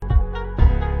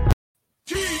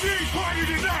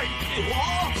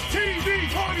TV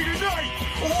party tonight!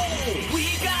 Oh,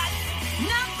 we got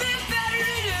nothing better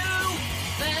to do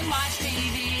than watch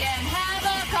TV and have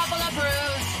a couple of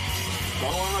brews.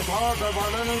 Don't want to talk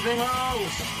about anything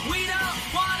else. We don't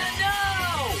want to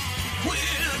know.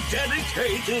 We're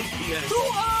dedicated, yes, To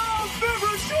our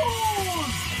favorite shows.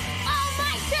 Oh,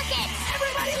 my circuit!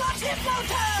 Everybody loves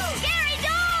Hypnotoad. Scary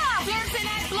dog! Dancing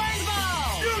at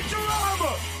Blurnsville.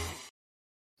 Futurama!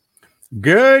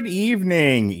 Good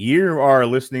evening. You are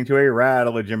listening to a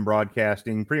Rattlegion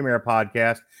Broadcasting Premier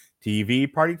Podcast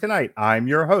TV Party Tonight. I'm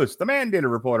your host, the Mandated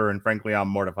Reporter, and frankly, I'm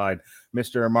mortified,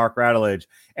 Mr. Mark Rattledge.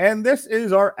 And this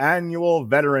is our annual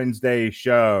Veterans Day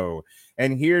show.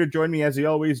 And here to join me, as he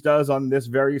always does on this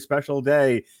very special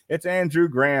day, it's Andrew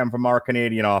Graham from our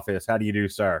Canadian office. How do you do,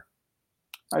 sir?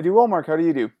 I do well, Mark. How do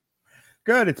you do?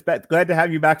 Good. It's glad to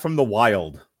have you back from the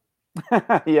wild.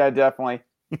 Yeah, definitely.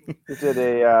 Just did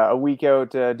a week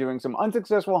out doing some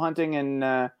unsuccessful hunting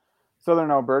in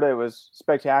southern Alberta. It was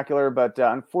spectacular, but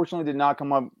unfortunately did not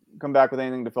come back with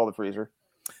anything to fill the freezer.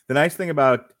 The nice thing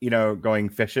about, going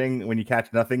fishing when you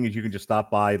catch nothing is you can just stop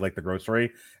by like the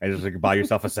grocery and just buy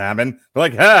yourself a salmon. They're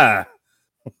like,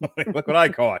 look what I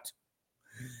caught.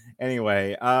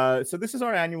 Anyway, so this is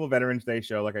our annual Veterans Day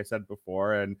show, like I said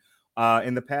before. And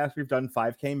in the past, we've done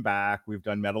 5 Came Back. We've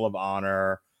done Medal of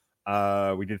Honor.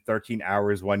 We did 13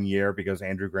 Hours one year because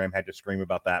Andrew Graham had to scream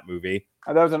about that movie.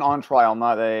 That was an on trial,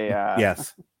 not a...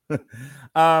 Yes.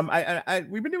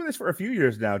 We've been doing this for a few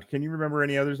years now. Can you remember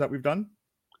any others that we've done?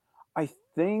 I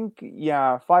think,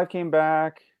 5 Came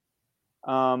Back,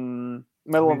 Medal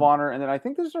of Honor, and then I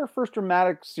think this is our first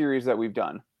dramatic series that we've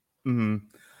done. Mm-hmm.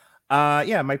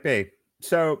 Yeah, it might be.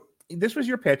 So this was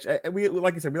your pitch. We,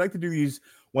 like I said, we like to do these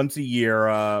once a year,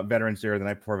 Veterans Day or the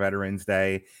night before Veterans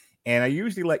Day. And I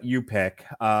usually let you pick.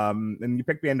 And you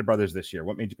picked Band of Brothers this year.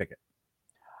 What made you pick it?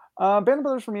 Band of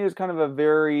Brothers for me is kind of a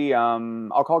very,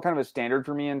 I'll call it kind of a standard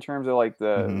for me in terms of like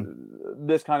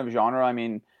this kind of genre. I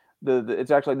mean, it's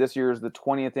actually this year's the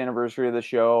 20th anniversary of the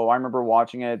show. I remember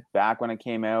watching it back when it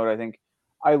came out. I think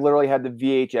I literally had the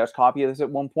VHS copy of this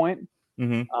at one point.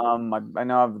 Mm-hmm. I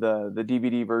now have the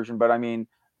DVD version, but I mean,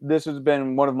 this has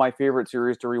been one of my favorite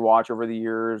series to rewatch over the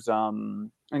years. I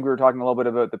think we were talking a little bit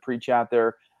about the pre-chat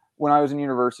there. When I was in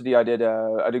university, I did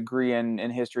a degree in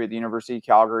history at the University of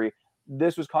Calgary.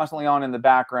 This was constantly on in the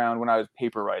background when I was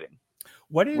paper writing.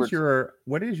 What is your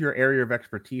area of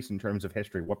expertise in terms of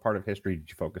history? What part of history did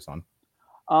you focus on?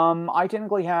 I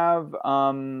technically have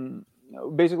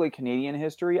basically Canadian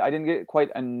history. I didn't get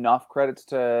quite enough credits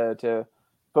to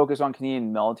focus on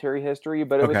Canadian military history,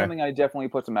 but it was something I definitely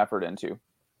put some effort into.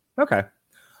 Okay.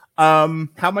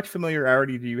 How much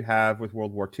familiarity do you have with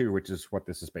World War II, which is what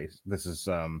this is based? This is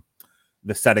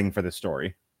the setting for this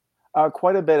story.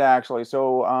 Quite a bit, actually.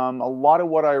 So a lot of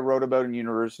what I wrote about in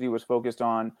university was focused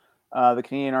on the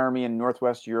Canadian Army in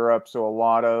Northwest Europe. So a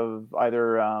lot of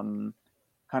either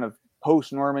kind of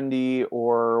post-Normandy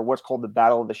or what's called the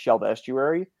Battle of the Scheldt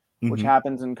Estuary, which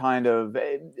happens in kind of,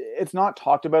 it's not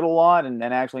talked about a lot. And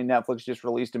actually Netflix just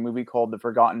released a movie called The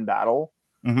Forgotten Battle,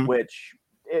 which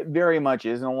it very much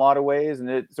is in a lot of ways. And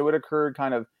it occurred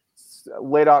kind of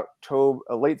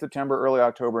late September, early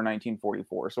October,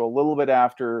 1944. So a little bit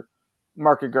after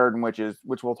Market Garden Witches,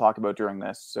 which we'll talk about during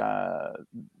this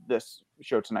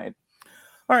show tonight.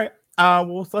 All right.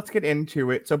 Well, let's get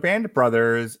into it. So Band of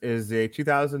Brothers is a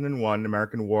 2001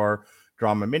 American War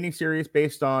drama miniseries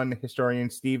based on historian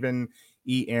Stephen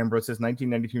E. Ambrose's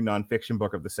 1992 nonfiction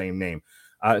book of the same name.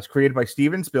 It's created by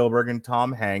Steven Spielberg and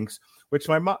Tom Hanks, which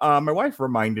my wife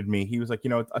reminded me. He was like,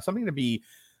 something to be.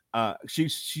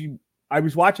 I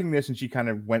was watching this and she kind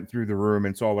of went through the room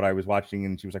and saw what I was watching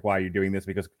and she was like, "Why are you doing this?"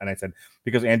 And I said,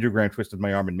 "Because Andrew Graham twisted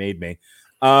my arm and made me."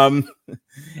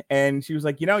 And she was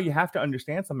like, "You have to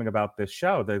understand something about this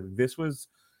show. This was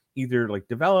either like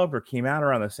developed or came out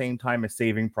around the same time as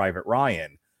Saving Private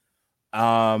Ryan."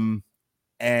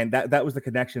 And that was the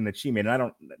connection that she made. And I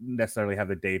don't necessarily have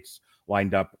the dates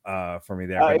lined up for me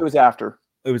there. It was after.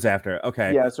 It was after.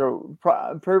 Okay. Yeah. So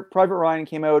Private Ryan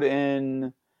came out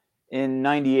in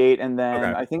 98. And then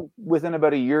I think within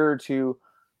about a year or two,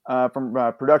 from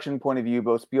a production point of view,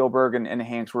 both Spielberg and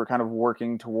Hanks were kind of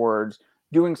working towards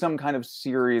doing some kind of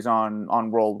series on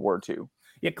World War II.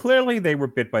 Yeah, clearly they were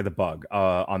bit by the bug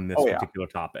on this particular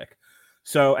topic.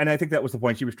 So, and I think that was the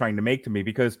point she was trying to make to me,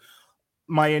 because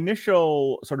my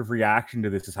initial sort of reaction to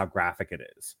this is how graphic it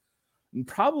is.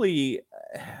 Probably,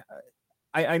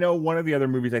 I know one of the other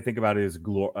movies I think about is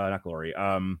not Glory,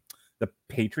 The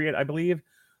Patriot, I believe,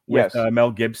 with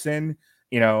Mel Gibson.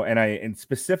 And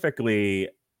specifically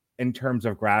in terms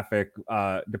of graphic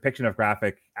depiction of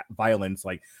graphic violence,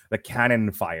 like the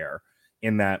cannon fire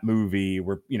in that movie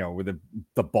where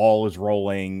the ball is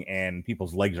rolling and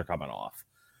people's legs are coming off.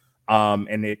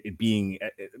 And it being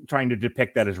trying to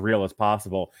depict that as real as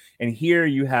possible. And here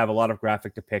you have a lot of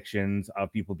graphic depictions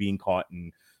of people being caught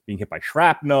and being hit by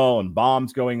shrapnel and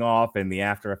bombs going off and the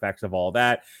after effects of all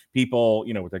that. People,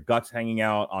 with their guts hanging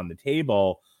out on the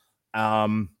table.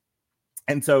 And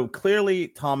so clearly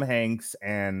Tom Hanks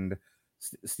and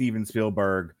Steven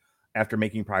Spielberg, after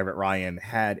making Private Ryan,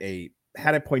 had a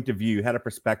point of view, had a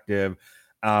perspective,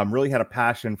 really had a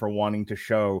passion for wanting to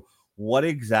show what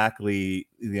exactly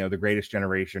the Greatest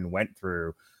Generation went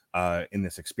through in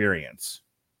this experience.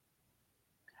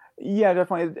 Yeah,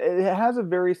 definitely. It has a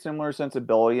very similar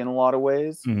sensibility in a lot of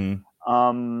ways. Mm-hmm.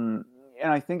 And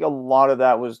I think a lot of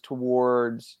that was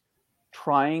towards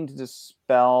trying to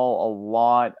dispel a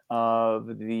lot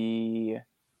of the,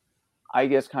 I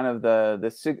guess, kind of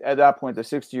at that point, the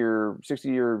 60 or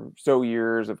so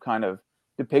years of kind of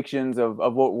depictions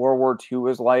of what World War II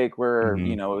was like, where,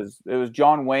 Mm-hmm. it was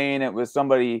John Wayne, it was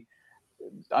somebody,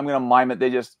 I'm going to mime it, they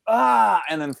just,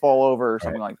 and then fall over or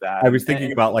something like that. I was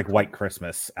thinking about like White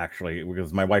Christmas, actually,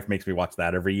 because my wife makes me watch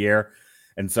that every year.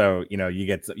 And so, you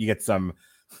get some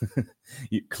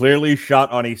clearly shot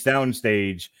on a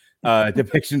soundstage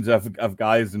depictions of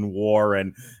guys in war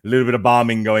and a little bit of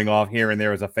bombing going off here and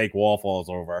there as a fake wall falls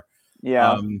over.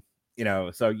 Yeah.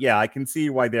 So yeah, I can see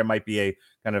why there might be a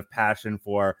kind of passion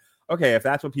for, okay, if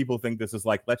that's what people think this is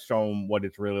like, let's show them what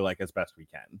it's really like as best we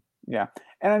can. Yeah.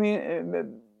 And I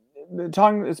mean,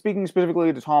 speaking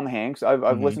specifically to Tom Hanks, I've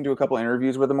Mm-hmm. listened to a couple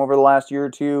interviews with him over the last year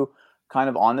or two, kind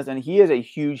of on this, and he is a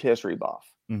huge history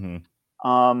buff. Mm-hmm.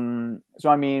 So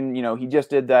I mean, he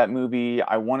just did that movie.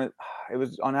 It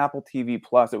was on Apple TV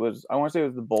Plus. I want to say it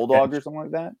was The Bulldog Finch. or something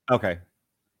like that. Okay.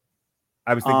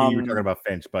 I was thinking you were talking about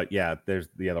Finch, but yeah, there's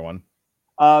the other one.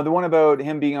 The one about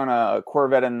him being on a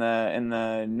Corvette in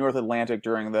the North Atlantic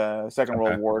during the Second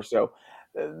World War. So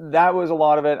that was a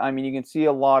lot of it. I mean, you can see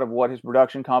a lot of what his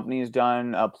production company has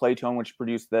done. Playtone, which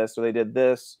produced this, so they did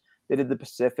this. They did The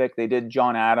Pacific. They did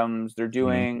John Adams. They're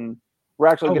doing. We're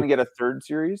actually going to get a third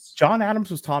series. John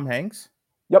Adams was Tom Hanks?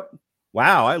 Yep.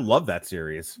 Wow, I love that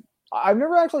series. I've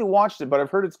never actually watched it, but I've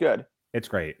heard it's good. It's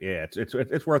great. Yeah,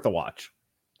 it's worth a watch.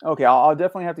 Okay, I'll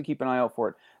definitely have to keep an eye out for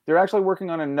it. They're actually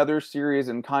working on another series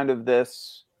and kind of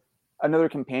another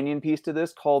companion piece to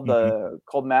this called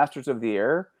Masters of the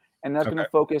Air, and that's going to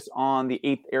focus on the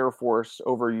 8th Air Force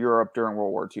over Europe during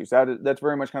World War II. So that's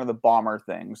very much kind of the bomber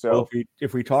thing. So well,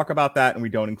 if we talk about that and we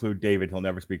don't include David, he'll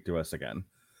never speak to us again.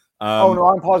 Oh no,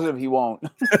 I'm positive he won't.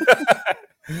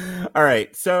 All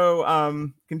right, so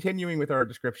continuing with our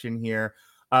description here.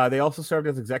 They also served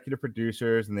as executive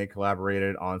producers, and they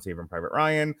collaborated on Saving Private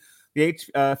Ryan.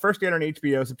 The first aired on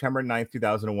HBO September 9th,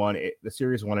 2001. The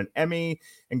series won an Emmy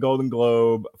and Golden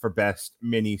Globe for Best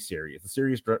Miniseries. The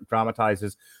series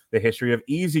dramatizes the history of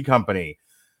Easy Company.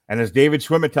 And as David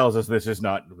Schwimmer tells us, this is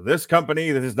not this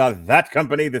company, this is not that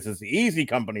company, this is the Easy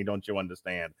Company, don't you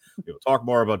understand? We will talk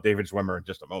more about David Schwimmer in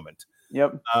just a moment.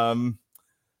 Yep. 2nd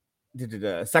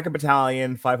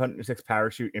Battalion, 506th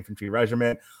Parachute Infantry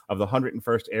Regiment of the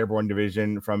 101st Airborne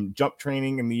Division, from jump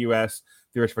training in the U.S.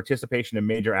 through its participation in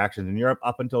major actions in Europe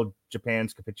up until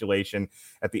Japan's capitulation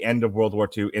at the end of World War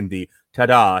II in the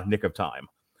nick of time,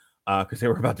 because they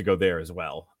were about to go there as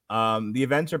well. The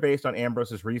events are based on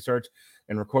Ambrose's research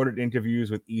and recorded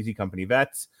interviews with Easy Company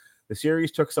vets. The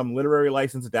series took some literary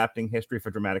license, adapting history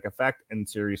for dramatic effect and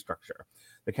series structure.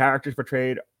 The characters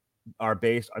portrayed are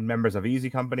based on members of Easy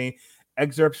Company.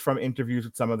 Excerpts from interviews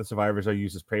with some of the survivors are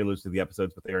used as preludes to the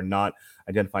episodes, but they are not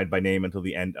identified by name until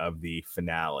the end of the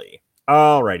finale.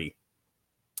 Alrighty.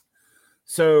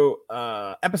 So,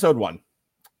 episode 1.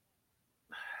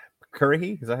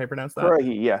 Currahee? Is that how you pronounce that?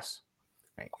 Currahee, yes.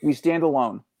 Right. We stand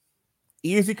alone.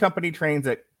 Easy Company trains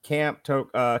at Camp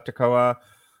Toccoa,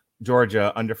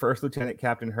 Georgia, under First Lieutenant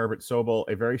Captain Herbert Sobel,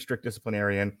 a very strict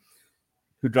disciplinarian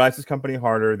who drives his company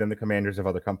harder than the commanders of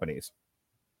other companies.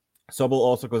 Sobel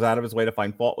also goes out of his way to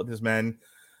find fault with his men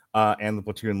and the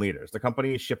platoon leaders. The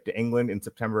company is shipped to England in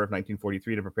September of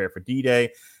 1943 to prepare for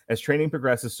D-Day. As training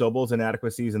progresses, Sobel's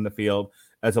inadequacies in the field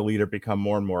as a leader become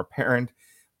more and more apparent.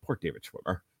 Poor David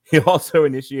Schwimmer. He also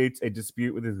initiates a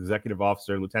dispute with his executive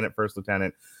officer, First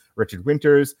Lieutenant Richard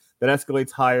Winters, that escalates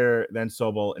higher than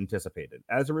Sobel anticipated.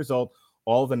 As a result,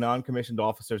 all the non-commissioned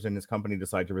officers in his company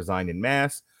decide to resign en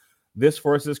masse. This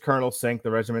forces Colonel Sink, the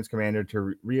regiment's commander,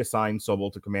 to reassign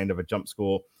Sobel to command of a jump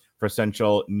school for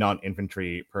essential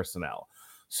non-infantry personnel.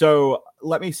 So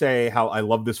let me say how I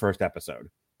love this first episode.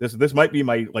 This might be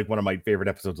one of my favorite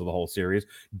episodes of the whole series.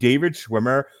 David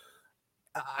Schwimmer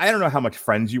I don't know how much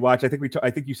Friends you watch. I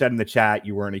think you said in the chat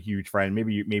you weren't a huge friend.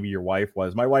 Maybe your wife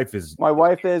was. My wife is.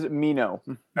 Me no.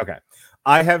 Okay.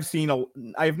 I have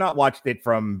not watched it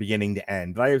from beginning to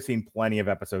end, but I have seen plenty of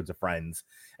episodes of Friends.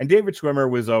 And David Schwimmer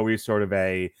was always sort of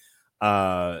a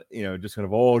just kind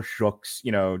of all shucks,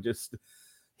 just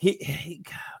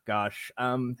gosh,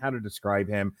 how to describe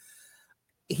him.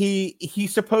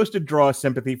 He's supposed to draw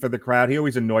sympathy for the crowd. He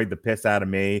always annoyed the piss out of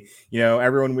me.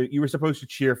 You were supposed to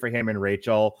cheer for him and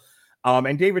Rachel.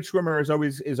 And David Schwimmer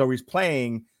is always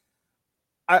playing.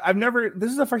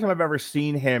 This is the first time I've ever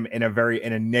seen him in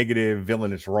a negative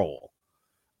villainous role.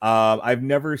 I've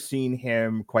never seen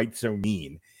him quite so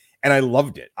mean, and I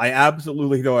loved it. I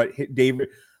absolutely thought David,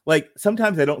 like,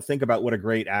 sometimes I don't think about what a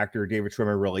great actor David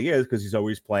Schwimmer really is, because he's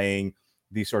always playing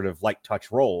these sort of light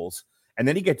touch roles. And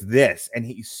then he gets this, and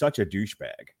he's such a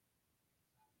douchebag.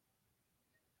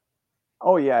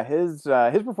 Oh yeah, his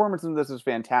performance in this is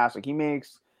fantastic. He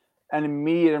makes an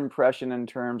immediate impression in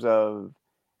terms of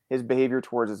his behavior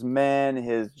towards his men,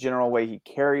 his general way he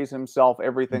carries himself,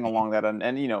 everything along that. And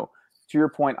to your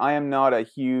point, I am not a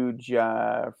huge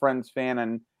Friends fan,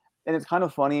 and it's kind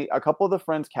of funny. A couple of the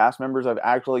Friends cast members I've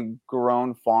actually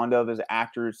grown fond of as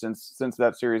actors since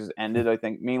that series has ended. I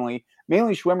think mainly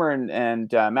Schwimmer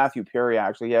and Matthew Perry.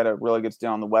 Actually, he had a really good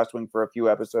stint on The West Wing for a few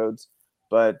episodes,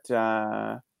 but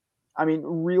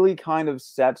really kind of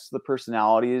sets the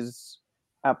personalities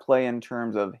at play in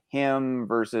terms of him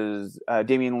versus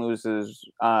Damian Lewis's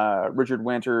Richard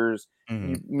Winters.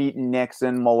 You meet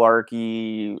Nixon,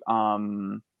 Malarkey,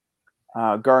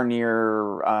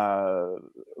 Garnier,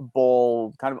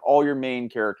 Bull, kind of all your main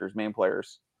characters, main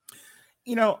players.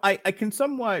 I can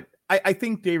somewhat. I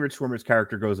think David Schwimmer's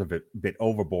character goes a bit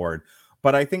overboard,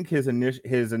 but I think his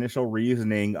initial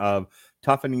reasoning of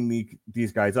toughening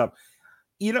these guys up.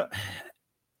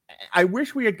 I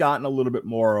wish we had gotten a little bit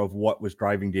more of what was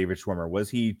driving David Schwimmer. Was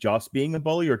he just being a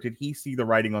bully, or did he see the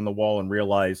writing on the wall and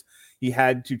realize he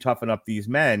had to toughen up these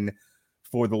men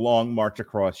for the long march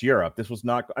across Europe? This was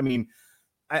not.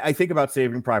 I think about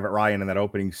Saving Private Ryan and that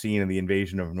opening scene in the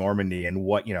invasion of Normandy, and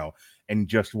what and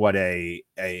just what the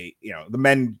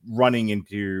men running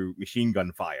into machine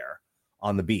gun fire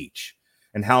on the beach,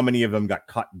 and how many of them got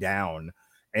cut down,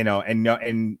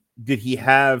 and did he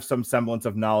have some semblance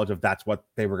of knowledge of that's what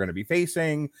they were going to be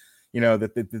facing,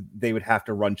 that they would have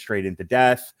to run straight into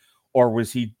death, or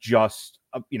was he just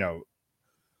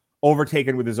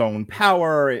overtaken with his own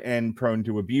power and prone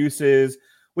to abuses,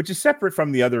 which is separate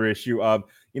from the other issue of,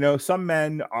 some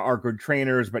men are good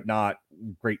trainers, but not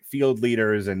great field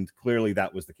leaders. And clearly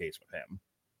that was the case with him.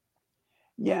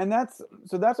 Yeah. And that's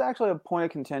actually a point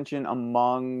of contention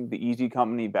among the Easy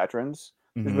Company veterans.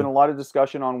 There's been a lot of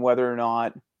discussion on whether or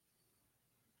not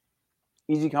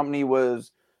Easy Company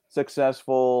was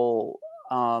successful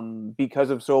because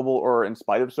of Sobel or in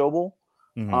spite of Sobel.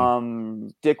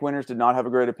 Dick Winters did not have a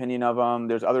great opinion of him.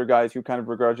 There's other guys who kind of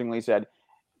begrudgingly said,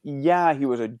 yeah, he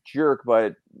was a jerk,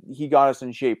 but he got us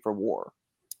in shape for war.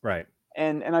 Right.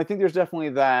 And I think there's definitely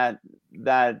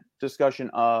that discussion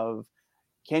of,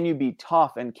 can you be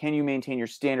tough and can you maintain your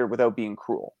standard without being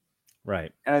cruel?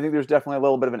 Right. And I think there's definitely a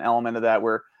little bit of an element of that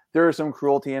where there is some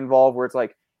cruelty involved, where it's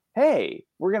like, hey,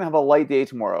 we're going to have a light day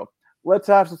tomorrow. Let's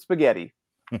have some spaghetti.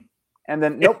 And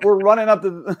then, nope, we're running up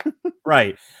the...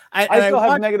 Right. I still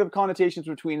have negative connotations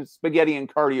between spaghetti and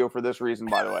cardio for this reason,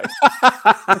 by the way.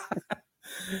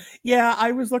 Yeah,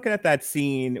 I was looking at that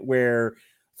scene where,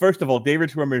 first of all, David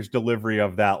Schwimmer's delivery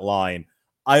of that line,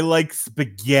 I like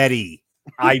spaghetti.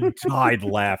 I died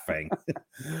laughing.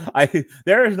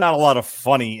 There is not a lot of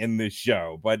funny in this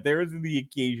show, but there is the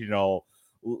occasional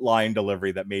line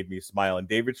delivery that made me smile. And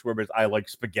David Schwimmer's I like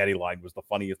spaghetti line was the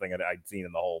funniest thing I'd seen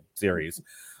in the whole series.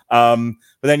 But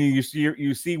then you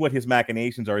see what his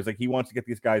machinations are. It's like he wants to get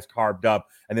these guys carved up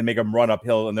and then make them run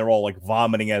uphill, and they're all like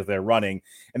vomiting as they're running.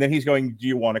 And then he's going, do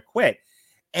you want to quit?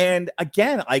 And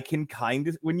again, I can kind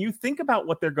of, when you think about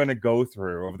what they're going to go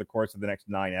through over the course of the next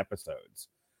 9 episodes,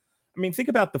 think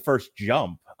about the first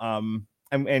jump. And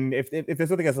if there's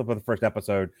something else about the first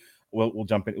episode, we'll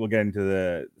jump in. We'll get into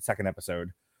the second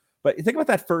episode. But think about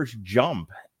that first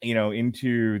jump,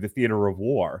 into the theater of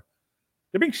war.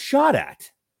 They're being shot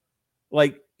at.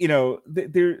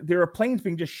 There are planes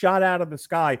being just shot out of the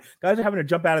sky. Guys are having to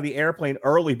jump out of the airplane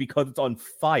early because it's on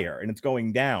fire and it's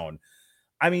going down.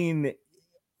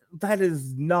 That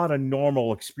is not a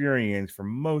normal experience for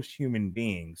most human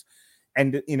beings.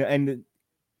 And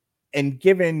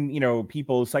given,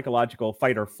 people's psychological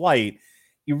fight or flight,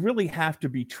 you really have to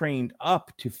be trained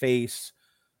up to face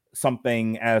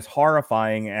something as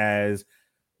horrifying as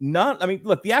I mean,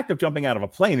 look, the act of jumping out of a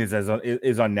plane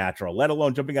is unnatural, let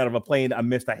alone jumping out of a plane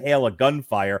amidst a hail of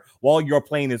gunfire while your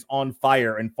plane is on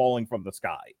fire and falling from the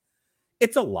sky.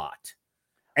 It's a lot.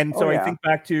 And so I think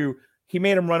back to, he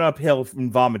made him run uphill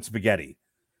and vomit spaghetti.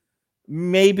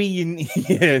 Maybe you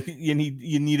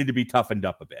needed to be toughened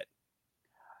up a bit.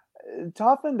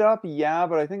 Toughened up, yeah,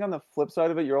 but I think on the flip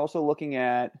side of it, you're also looking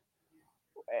at,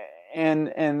 and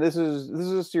this is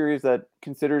a series that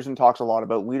considers and talks a lot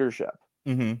about leadership.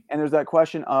 Mm-hmm. And there's that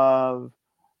question of,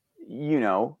 you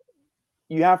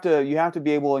have to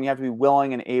be able and you have to be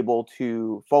willing and able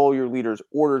to follow your leader's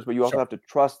orders, but you also have to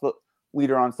trust the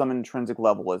leader on some intrinsic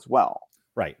level as well.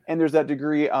 Right. And there's that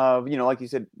degree of, like you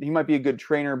said, he might be a good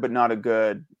trainer, but not a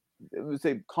good,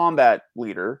 say, combat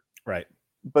leader. Right.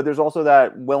 But there's also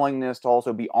that willingness to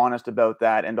also be honest about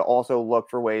that and to also look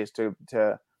for ways to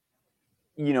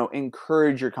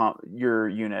encourage your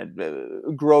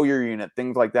unit, grow your unit,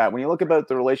 things like that. When you look about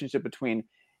the relationship between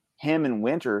him and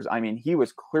Winters, I mean, he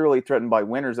was clearly threatened by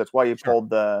Winters. That's why he pulled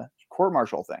the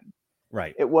court-martial thing.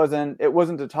 Right. It wasn't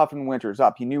to toughen Winters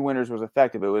up. He knew Winters was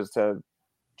effective. It was to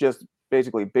just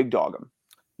basically big dog him.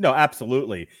 No,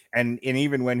 absolutely. And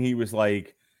even when he was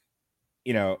like,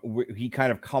 he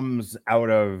kind of comes out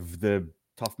of the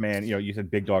tough man, you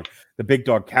said big dog, the big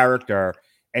dog character,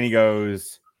 and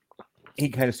he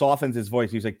kind of softens his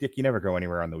voice. He's like, Dick, you never go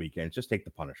anywhere on the weekends. Just take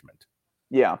the punishment.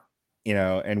 Yeah.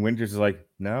 And Winters is like,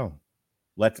 no,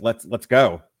 let's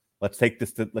go. Let's take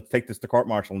this to court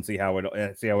martial and see how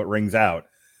it rings out.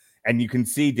 And you can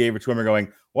see David Schwimmer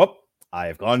going, whoop, I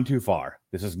have gone too far.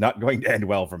 This is not going to end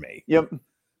well for me. Yep.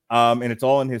 And it's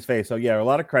all in his face. So yeah, a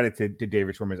lot of credit to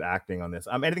David Schwimmer's acting on this.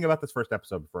 Anything about this first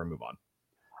episode before we move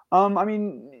on? I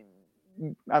mean,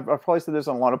 I've probably said this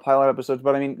on a lot of pilot episodes,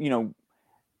 but I mean,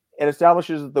 it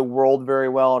establishes the world very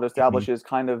well. It establishes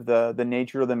kind of the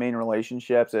nature of the main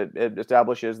relationships. It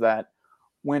establishes that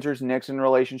Winters-Nixon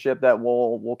relationship that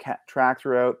we'll track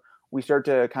throughout. We start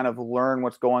to kind of learn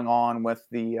what's going on with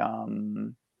the,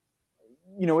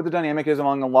 what the dynamic is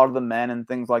among a lot of the men and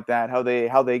things like that, how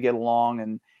they get along,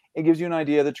 and it gives you an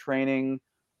idea of the training.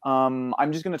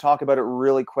 I'm just going to talk about it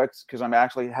really quick because I'm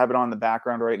actually have it on the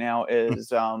background right now.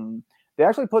 Is they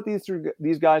actually put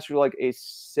these guys through like a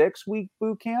 6-week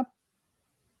boot camp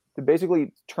to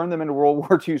basically turn them into World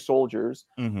War II soldiers.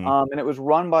 Mm-hmm. And it was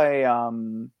run by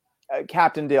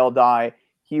Captain Dale Dye.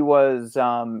 He was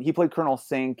he played Colonel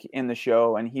Sink in the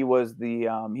show, and he was he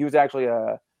was actually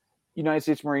a United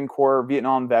States Marine Corps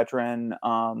Vietnam veteran.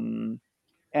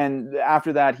 And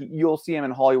after that, you'll see him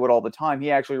in Hollywood all the time.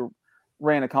 He actually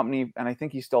ran a company, and I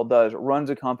think he still runs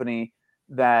a company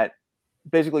that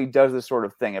basically does this sort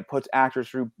of thing. It puts actors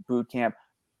through boot camp,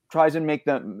 tries and makes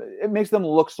them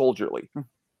look soldierly.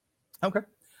 Okay.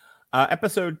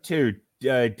 Episode 2,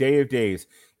 Day of Days.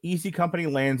 Easy Company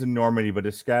lands in Normandy, but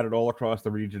is scattered all across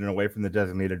the region and away from the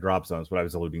designated drop zones, what I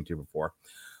was alluding to before.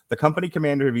 The company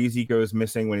commander of Easy goes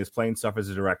missing when his plane suffers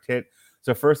a direct hit,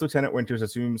 so First Lieutenant Winters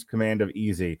assumes command of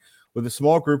Easy. With a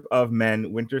small group of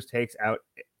men, Winters takes out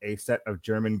a set of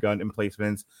German gun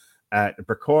emplacements at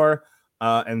Bricourt,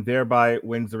 and thereby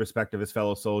wins the respect of his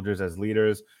fellow soldiers as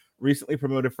leaders. Recently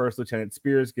promoted First Lieutenant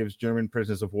Spears gives German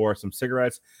prisoners of war some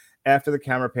cigarettes. After the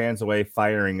camera pans away,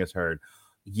 firing is heard.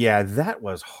 Yeah, that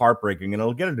was heartbreaking, and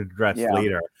I'll get it addressed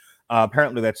later.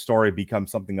 Apparently, that story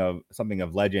becomes something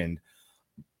of legend.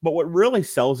 But what really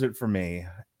sells it for me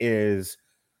is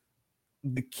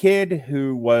the kid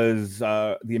who was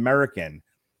the American,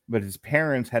 but his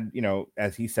parents had,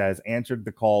 as he says, answered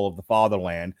the call of the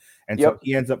fatherland, and so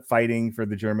he ends up fighting for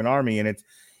the German army. And it's,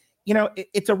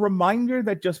 it's a reminder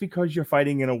that just because you're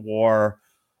fighting in a war,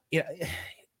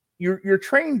 you're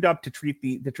trained up to treat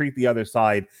the other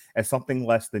side as something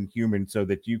less than human, so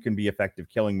that you can be effective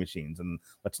killing machines. And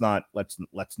let's not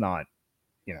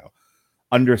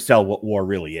undersell what war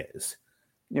really is.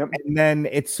 Yep. And then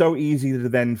it's so easy to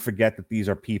then forget that these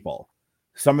are people.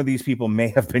 Some of these people may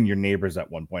have been your neighbors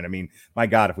at one point. I mean, my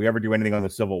God, if we ever do anything on the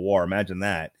Civil War, imagine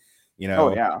that.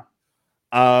 Oh yeah.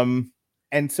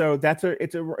 And so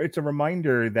it's a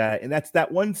reminder that, and that's that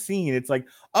one scene. It's like,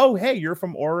 oh hey, you're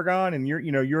from Oregon, and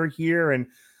you're here, and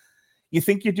you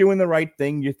think you're doing the right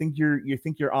thing. You think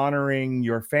you're honoring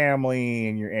your family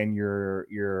and your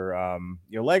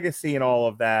legacy and all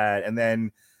of that, and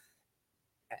then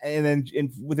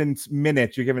within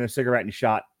minutes you're given a cigarette and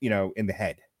shot, in the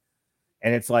head,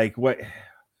 and it's like, what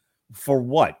for?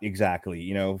 What exactly?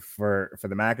 For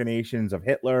the machinations of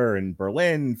Hitler and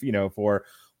Berlin. For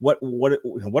what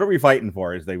are we fighting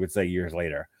for, as they would say years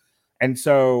later. And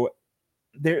so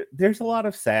there's a lot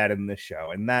of sad in this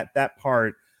show, and that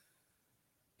part.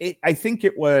 I think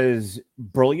it was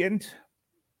brilliant.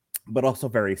 but also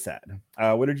very sad.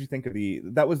 What did you think of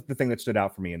that was the thing that stood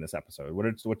out for me in this episode.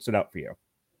 What stood out for you?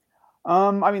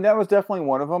 I mean, that was definitely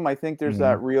one of them. I think there's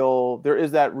Mhm. there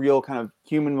is that real kind of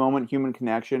human moment, human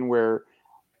connection where,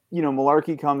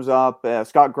 Malarkey comes up.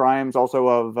 Scott Grimes, also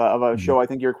of a Mhm. show I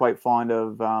think you're quite fond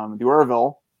of, The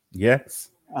Orville. Yes.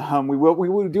 We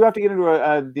do have to get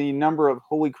into the number of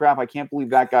holy crap! I can't believe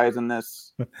that guy is in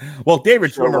this. Well,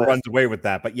 David show Schwimmer list. runs away with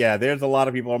that, but yeah, there's a lot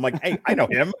of people. I'm like, hey, I know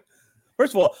him.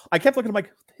 First of all, I kept looking. I'm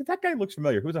like, that guy looks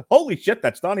familiar. Who's a holy shit?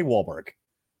 That's Donnie Wahlberg.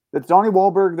 That's Donnie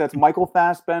Wahlberg. That's Michael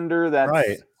Fassbender. That's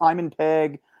Right. Simon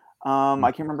Pegg. I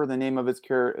can't remember the name of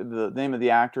the name of the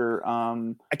actor.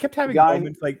 I kept having guy-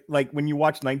 moments like when you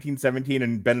watch 1917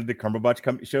 and Benedict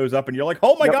Cumberbatch shows up, and you're like,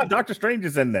 oh my Yep. god, Doctor Strange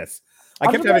is in this. I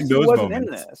I'm kept having surprised he those wasn't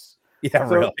moments. in this. Yeah,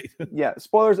 So- really. Yeah,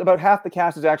 spoilers. About half the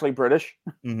cast is actually British.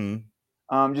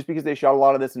 Mm-hmm. Just because they shot a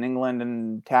lot of this in England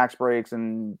and tax breaks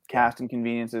and cast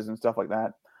inconveniences and stuff like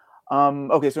that.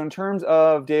 Okay, so in terms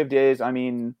of Day of Days, I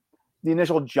mean, the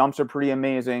initial jump's a pretty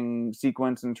amazing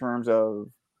sequence in terms of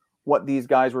what these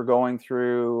guys were going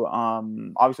through.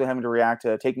 Obviously having to react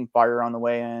to taking fire on the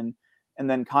way in, and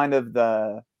then kind of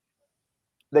the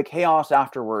chaos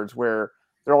afterwards where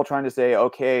they're all trying to say,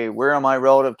 okay, where am I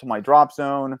relative to my drop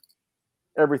zone?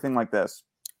 Everything like this.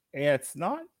 Yeah, it's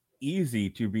not easy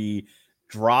to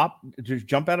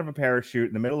jump out of a parachute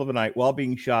in the middle of the night while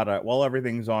being shot at, while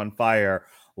everything's on fire,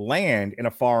 land in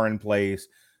a foreign place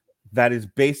that is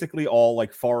basically all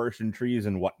like forest and trees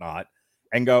and whatnot,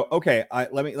 and go, okay,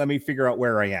 let me figure out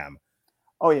where I am.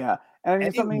 Oh yeah, and I mean,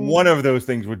 I think one of those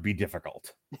things would be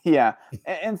difficult. Yeah,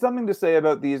 and something to say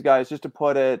about these guys, just to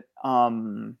put it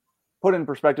in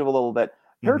perspective a little bit.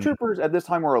 Paratroopers at this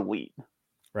time were elite.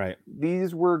 Right.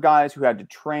 These were guys who had to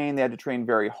train. They had to train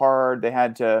very hard. They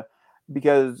had to,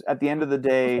 because at the end of the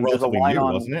day, there's a Relatively line new,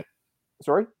 on. wasn't it?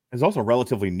 Sorry. It's also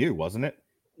relatively new, wasn't it?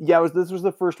 Yeah, this was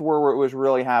the first war where it was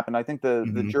really happened. I think the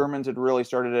Mhm. Germans had really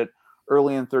started it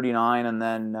early in '39, and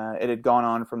then it had gone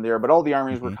on from there. But all the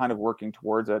armies were kind of working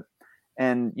towards it.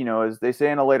 And as they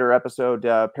say in a later episode,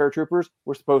 paratroopers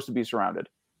were supposed to be surrounded.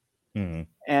 Mhm.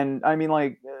 And I mean,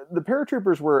 like, the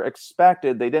paratroopers were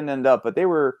expected. They didn't end up, but they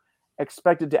were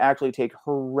expected to actually take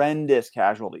horrendous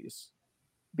casualties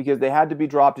because they had to be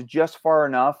dropped just far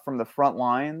enough from the front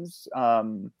lines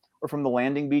or from the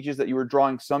landing beaches that you were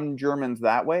drawing some Germans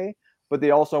that way, but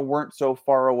they also weren't so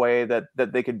far away that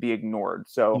they could be ignored.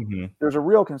 So Mhm. there's a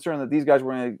real concern that these guys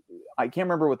were going to, I can't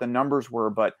remember what the numbers were,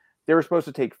 but they were supposed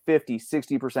to take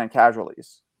 50-60%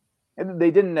 casualties. And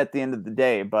they didn't at the end of the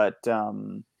day, but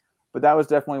that was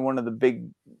definitely one of the big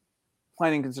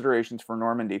planning considerations for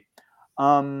Normandy.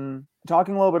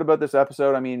 Talking a little bit about this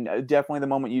episode, I mean, definitely the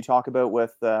moment you talk about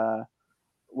with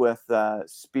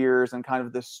Spears and kind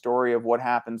of the story of what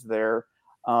happens there.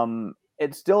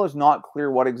 It still is not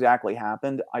clear what exactly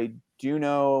happened. I do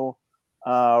know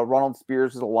Ronald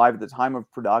Spears was alive at the time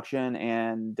of production,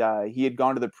 and he had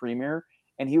gone to the premiere,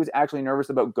 and he was actually nervous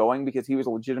about going because he was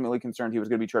legitimately concerned he was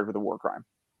going to be charged with a war crime.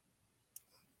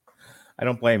 I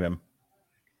don't blame him.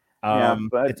 Yeah,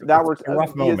 but it's a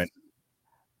rough moment.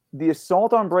 The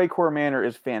assault on Breakcore Manor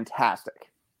is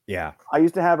fantastic. Yeah. I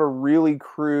used to have a really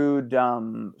crude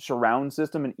surround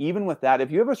system, and even with that,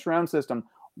 if you have a surround system,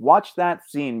 watch that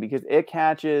scene because it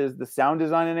catches the sound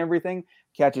design and everything,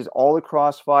 catches all the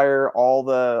crossfire, all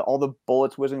the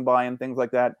bullets whizzing by and things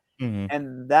like that. Mhm.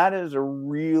 And that is a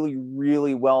really,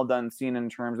 really well done scene in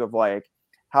terms of like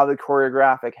how they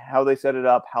choreographic, how they set it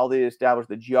up, how they establish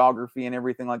the geography and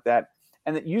everything like that.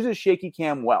 And it uses shaky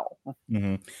cam well.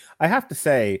 Mm-hmm. I have to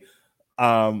say,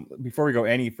 before we go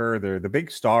any further, the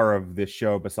big star of this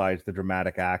show, besides the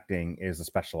dramatic acting, is the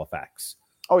special effects.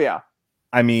 Oh yeah.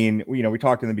 I mean, we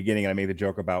talked in the beginning, and I made the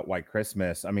joke about White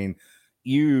Christmas. I mean,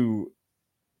 you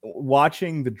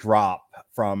watching the drop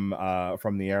from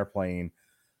the airplane,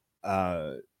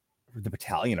 the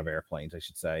battalion of airplanes, I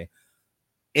should say.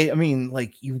 I mean,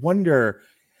 like, you wonder.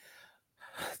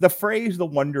 The phrase "the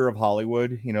wonder of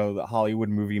Hollywood," the Hollywood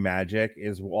movie magic,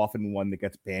 is often one that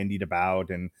gets bandied about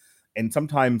and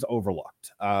sometimes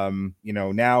overlooked.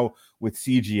 Now with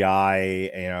CGI,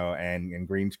 and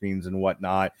green screens and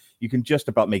whatnot, you can just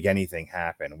about make anything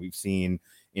happen. We've seen,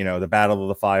 the Battle of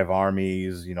the Five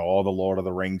Armies, all the Lord of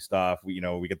the Rings stuff. We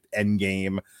get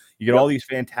Endgame. You get all these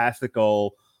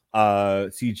fantastical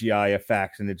CGI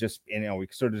effects, and it just, we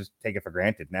sort of just take it for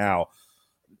granted now.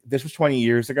 This was 20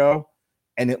 years ago.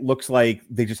 And it looks like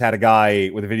they just had a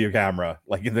guy with a video camera,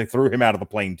 like they threw him out of the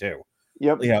plane too.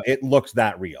 Yep. It looks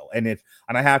that real, and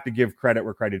I have to give credit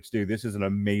where credit's due. This is an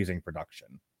amazing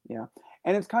production. Yeah,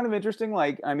 and it's kind of interesting.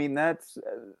 Like, I mean,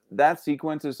 that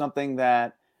sequence is something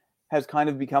that has kind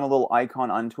of become a little icon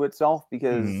unto itself,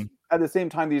 because Mhm. at the same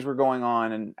time these were going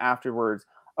on and afterwards,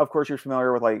 of course, you're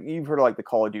familiar with, like, you've heard of, like, the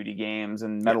Call of Duty games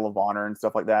and Yep. Medal of Honor and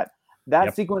stuff like that. That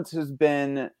Yep. sequence has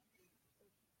been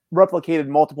replicated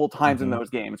multiple times in Mhm. those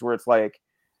games, where it's like,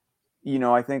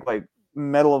 I think, like,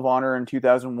 Medal of Honor in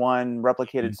 2001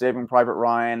 replicated Mhm. Saving Private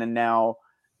Ryan, and now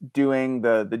doing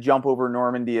the jump over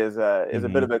Normandy is a bit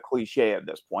Mhm. of a cliche at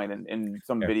this point in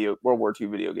some Yeah. World War II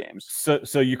video games.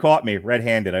 So you caught me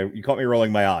red-handed. You caught me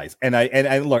rolling my eyes. And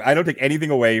I look, I don't take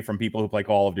anything away from people who play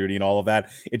Call of Duty and all of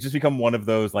that. It's just become one of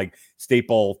those like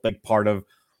staple, like part of,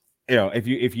 if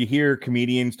you hear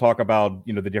comedians talk about,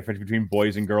 the difference between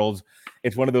boys and girls,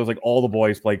 it's one of those, like, all the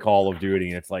boys play Call of Duty,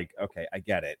 and it's like, okay, I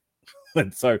get it.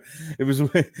 And so it was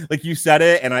like you said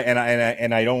it, and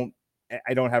I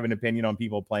don't have an opinion on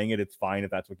people playing it. It's fine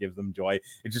if that's what gives them joy.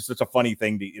 It's just such a funny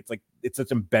thing. It's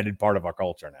such an embedded part of our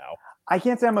culture now. I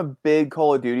can't say I'm a big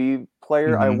Call of Duty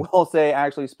player. I Mhm. will say,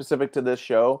 actually, specific to this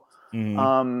show,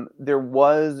 Mhm. there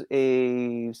was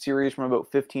a series from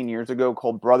about 15 years ago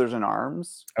called Brothers in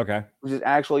Arms, Okay. which is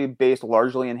actually based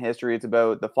largely in history. It's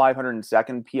about the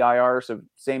 502nd PIR, so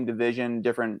same division,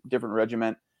 different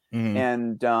regiment, Mhm.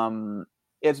 and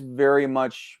it's very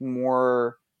much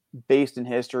more based in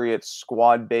history. It's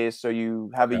squad based, so you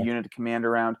have a Okay. unit to command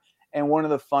around. And one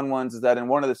of the fun ones is that in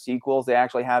one of the sequels, they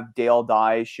actually have Dale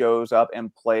Dye shows up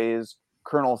and plays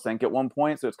Colonel Sink at one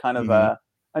point. So it's kind of Mhm.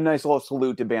 a nice little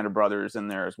salute to Band of Brothers in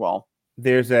there as well.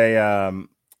 There's an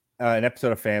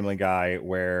episode of Family Guy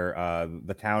where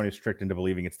the town is tricked into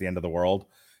believing it's the end of the world,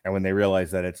 and when they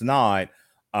realize that it's not,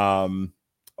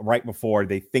 right before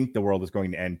they think the world is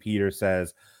going to end, Peter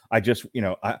says, I just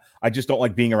don't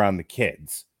like being around the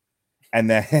kids." And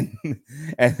then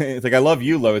and it's like, "I love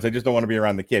you, Lois. I just don't want to be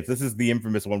around the kids." This is the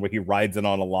infamous one where he rides in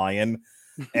on a lion.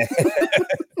 And,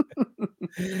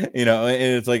 and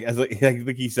it's like, I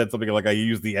think he said something like, "I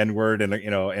use the N-word in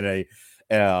a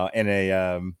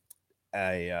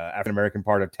African American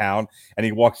part of town," and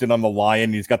he walks in on the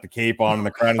lion. He's got the cape on and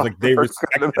the crown. He's like, "They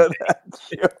respect it."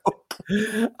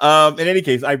 In any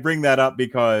case, I bring that up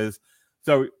because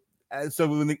when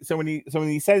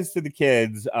he says to the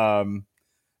kids, I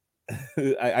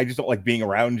just don't like being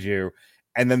around you.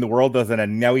 And then the world doesn't,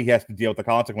 and now he has to deal with the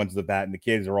consequences of that. And the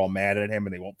kids are all mad at him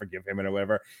and they won't forgive him and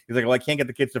whatever. He's like, "Well, I can't get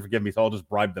the kids to forgive me, so I'll just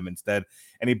bribe them instead."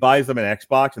 And he buys them an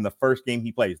Xbox. And the first game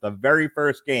he plays, the very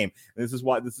first game, this is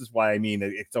why I mean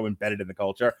it's so embedded in the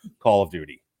culture, Call of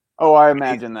Duty. Oh, I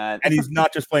imagine that. And he's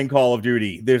not just playing Call of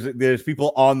Duty. There's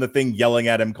people on the thing yelling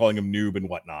at him, calling him noob and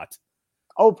whatnot.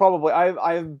 Oh, probably.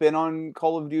 I've been on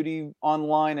Call of Duty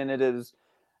online, and it is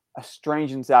a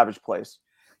strange and savage place.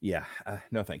 Yeah,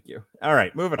 no, thank you. All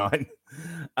right, moving on.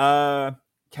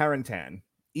 Karen Tan,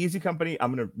 Easy Company.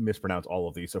 I'm going to mispronounce all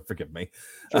of these, so forgive me.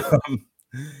 Sure.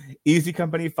 Easy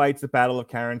Company fights the Battle of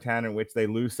Karen Tan, in which they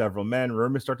lose several men.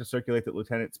 Rumors start to circulate that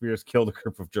Lieutenant Spears killed a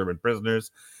group of German prisoners.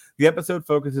 The episode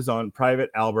focuses on Private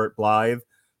Albert Blythe,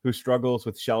 who struggles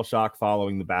with shell shock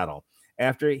following the battle.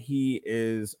 After he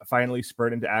is finally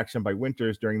spurred into action by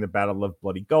Winters during the Battle of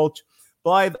Bloody Gulch,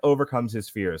 Blythe overcomes his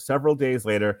fears. Several days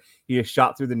later, he is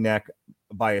shot through the neck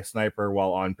by a sniper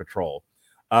while on patrol.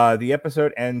 The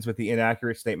episode ends with the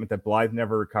inaccurate statement that Blythe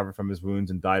never recovered from his wounds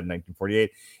and died in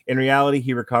 1948. In reality,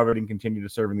 he recovered and continued to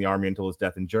serve in the army until his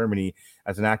death in Germany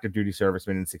as an active duty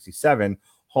serviceman in 1967,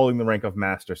 holding the rank of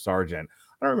Master Sergeant.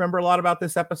 I don't remember a lot about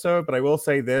this episode, but I will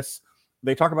say this.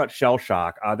 They talk about shell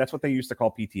shock. That's what they used to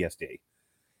call PTSD.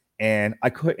 And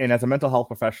as a mental health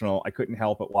professional, I couldn't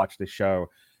help but watch this show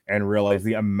and realize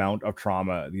the amount of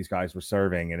trauma these guys were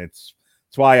serving. And it's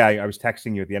why I was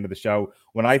texting you at the end of the show.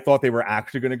 When I thought they were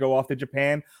actually going to go off to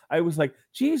Japan, I was like,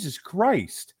 Jesus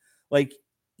Christ. Like,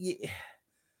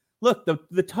 look,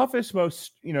 the toughest,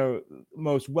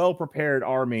 most well-prepared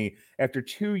army, after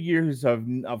 2 years of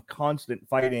constant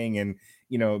fighting and,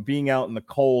 being out in the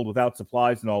cold without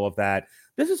supplies and all of that,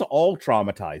 this is all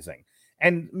traumatizing.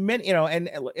 And many,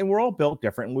 and we're all built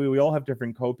different. We all have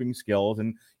different coping skills,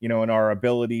 and and our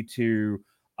ability to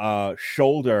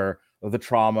shoulder the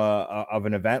trauma of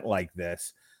an event like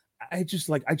this. I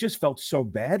just felt so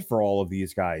bad for all of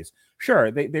these guys. Sure,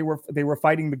 they were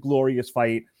fighting the glorious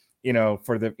fight,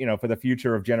 for the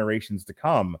future of generations to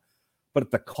come, but at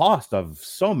the cost of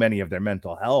so many of their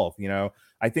mental health.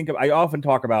 I often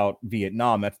talk about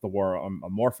Vietnam. That's the war I'm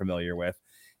more familiar with.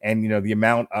 And, the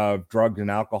amount of drugs and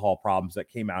alcohol problems that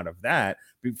came out of that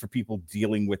for people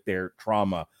dealing with their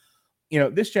trauma.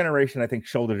 This generation, I think,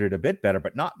 shouldered it a bit better,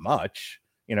 but not much.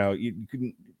 You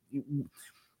couldn't.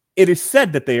 It is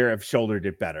said that they have shouldered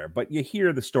it better, but you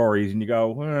hear the stories and you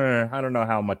go, I don't know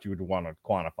how much you would want to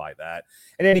quantify that.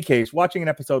 In any case, watching an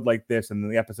episode like this and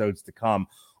the episodes to come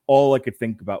all I could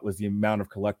think about was the amount of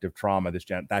collective trauma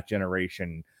that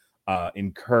generation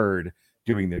incurred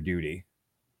doing their duty.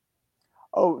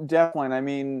 Oh, definitely. And I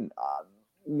mean,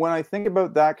 when I think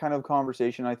about that kind of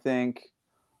conversation, I think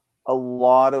a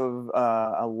lot of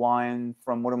a line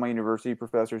from one of my university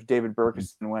professors, David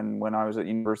Berkison, when I was at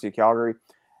University of Calgary,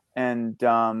 and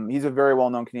he's a very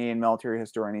well-known Canadian military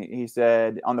historian. He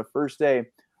said on the first day,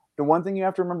 the one thing you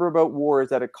have to remember about war is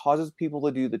that it causes people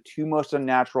to do the two most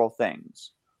unnatural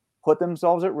things: put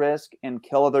themselves at risk and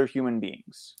kill other human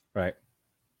beings. Right.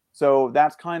 So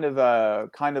that's kind of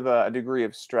a degree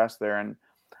of stress there. And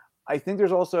I think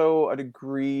there's also a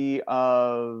degree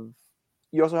of,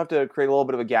 you also have to create a little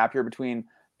bit of a gap here between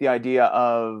the idea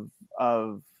of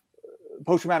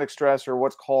post-traumatic stress, or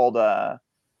what's called a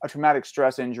traumatic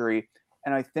stress injury,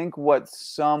 and I think what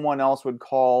someone else would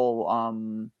call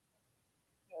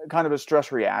kind of a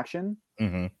stress reaction.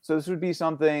 Mm-hmm. So this would be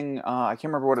something, I can't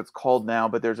remember what it's called now,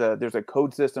 but there's a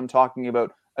code system talking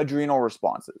about adrenal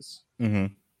responses. Mm-hmm.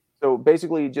 So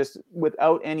basically, just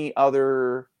without any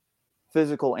other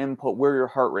physical input, where your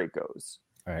heart rate goes.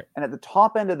 Right. And at the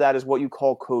top end of that is what you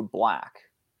call code black.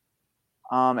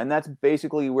 And that's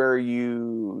basically where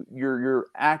your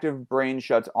active brain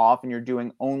shuts off and you're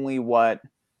doing only what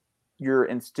you're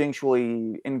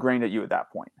instinctually ingrained at you at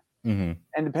that point. Mm-hmm.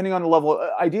 And depending on the level,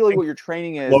 ideally what your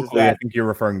training is. Locally, I think you're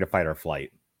referring to fight or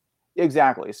flight.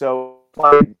 Exactly. So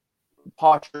fight,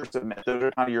 posture, submit. Those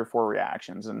are kind of your 4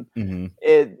 reactions. And I'm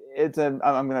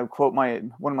going to quote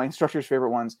one of my instructor's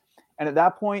favorite ones. And at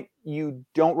that point, you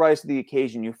don't rise to the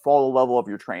occasion. You follow the level of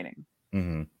your training.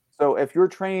 Mm-hmm. So if you're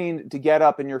trained to get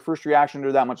up and your first reaction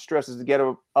to that much stress is to get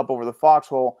up over the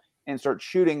foxhole and start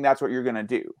shooting, that's what you're going to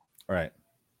do. Right.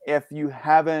 If you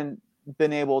haven't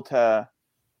been able to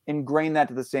ingrain that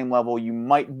to the same level, you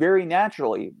might very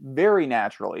naturally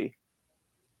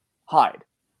hide.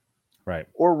 Right.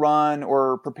 Or run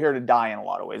or prepare to die in a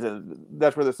lot of ways.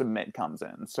 That's where the submit comes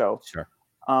in. So, sure.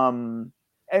 And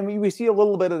we see a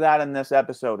little bit of that in this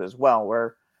episode as well,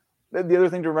 where the other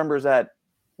thing to remember is that,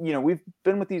 we've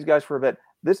been with these guys for a bit.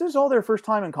 This is all their first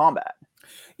time in combat.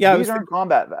 Yeah. These aren't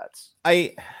combat vets.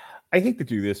 I hate to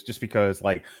do this just because,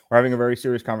 like, we're having a very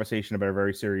serious conversation about a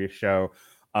very serious show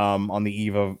on the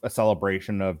eve of a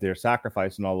celebration of their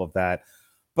sacrifice and all of that.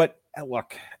 But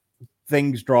look,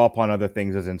 things draw upon other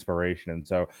things as inspiration. And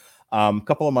so a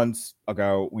couple of months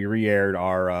ago, we re-aired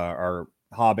our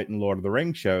Hobbit and Lord of the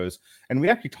Rings shows. And we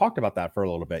actually talked about that for a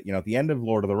little bit. At the end of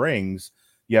Lord of the Rings,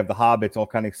 you have the hobbits all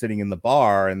kind of sitting in the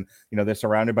bar, and they're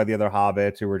surrounded by the other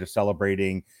hobbits who are just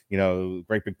celebrating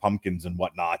great big pumpkins and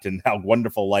whatnot, and how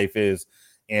wonderful life is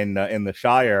in the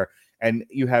Shire. And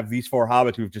you have these 4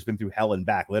 hobbits who've just been through hell and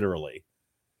back, literally,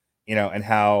 and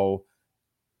how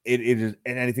it is.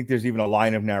 And I think there's even a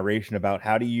line of narration about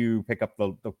how do you pick up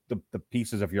the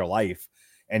pieces of your life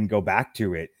and go back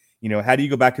to it. How do you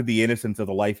go back to the innocence of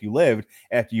the life you lived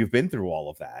after you've been through all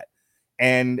of that?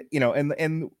 And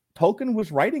and Tolkien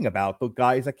was writing about the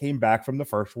guys that came back from the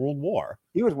First World War.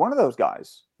 He was one of those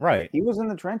guys. Right. He was in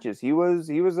the trenches. He was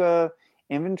a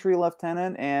infantry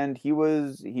lieutenant, and he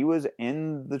was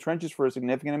in the trenches for a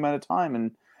significant amount of time.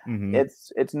 And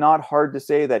it's not hard to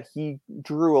say that he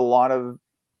drew a lot of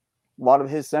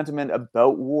his sentiment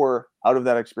about war out of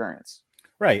that experience.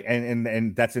 Right.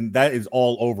 And that is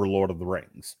all over Lord of the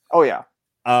Rings. Oh yeah.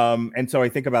 And so I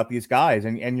think about these guys,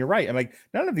 and you're right. I'm like,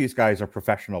 none of these guys are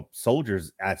professional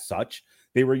soldiers as such.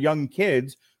 They were young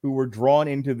kids who were drawn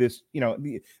into this,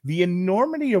 the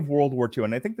enormity of World War II.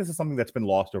 And I think this is something that's been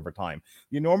lost over time.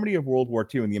 The enormity of World War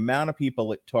II and the amount of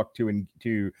people it took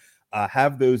to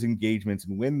have those engagements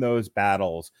and win those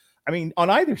battles. I mean,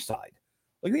 on either side.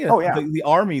 Like, the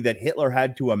army that Hitler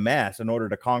had to amass in order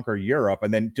to conquer Europe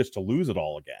and then just to lose it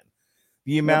all again.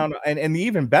 The amount, and the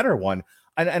even better one,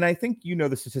 and I think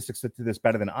the statistics to this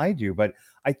better than I do, but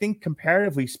I think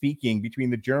comparatively speaking, between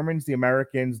the Germans, the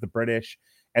Americans, the British,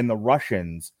 and the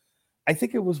Russians, I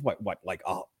think it was like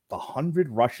 100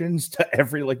 Russians to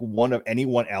every one of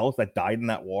anyone else that died in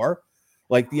that war.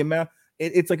 Like the amount,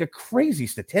 it's like a crazy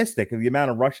statistic of the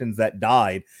amount of Russians that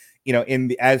died.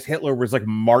 As Hitler was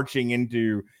marching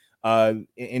into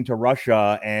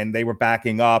Russia, and they were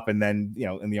backing up, and then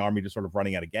and the army just sort of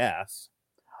running out of gas.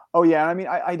 Oh yeah, I mean,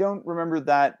 I don't remember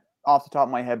that off the top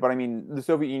of my head, but I mean, the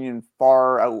Soviet Union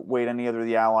far outweighed any other of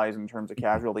the Allies in terms of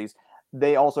casualties.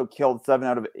 They also killed 7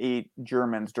 out of 8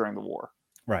 Germans during the war.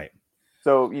 Right.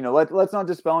 So let's not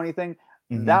dispel anything.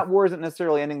 Mm-hmm. That war isn't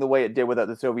necessarily ending the way it did without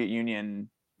the Soviet Union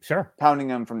pounding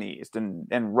them from the east,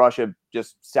 and Russia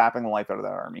just sapping the life out of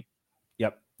that army.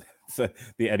 Yep.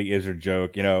 the Eddie Izzard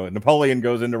joke. Napoleon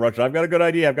goes into Russia. I've got a good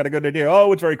idea.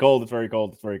 Oh, it's very cold. It's very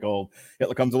cold. It's very cold.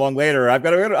 Hitler comes along later. I've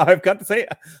got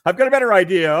a better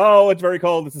idea. Oh, it's very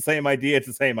cold. It's the same idea. It's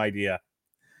the same idea.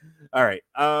 All right.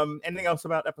 Anything else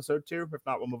about episode 2? If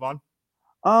not, we'll move on.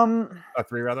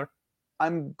 3 rather.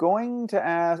 I'm going to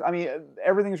ask. I mean,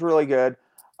 everything's really good.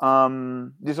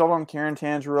 This all on Karen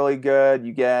Tan's really good.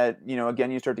 You get, again,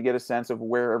 you start to get a sense of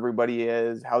where everybody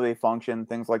is, how they function,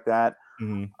 things like that.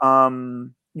 Mm-hmm.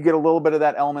 You get a little bit of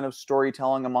that element of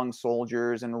storytelling among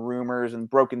soldiers and rumors and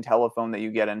broken telephone that you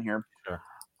get in here.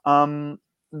 Sure.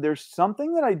 There's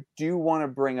something that I do want to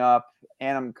bring up,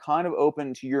 and I'm kind of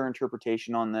open to your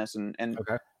interpretation on this. And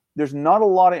Okay. There's not a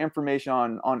lot of information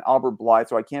on Albert Blythe,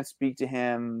 so I can't speak to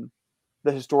him,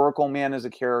 the historical man as a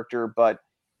character, but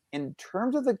in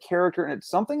terms of the character, and it's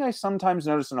something I sometimes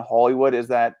notice in Hollywood, is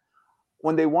that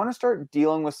when they want to start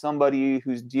dealing with somebody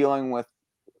who's dealing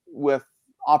with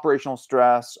operational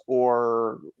stress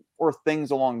or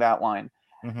things along that line,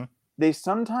 mm-hmm. they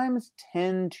sometimes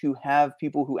tend to have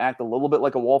people who act a little bit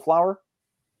like a wallflower.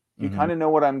 You Mm-hmm. kind of know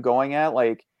what I'm going at.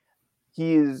 Like,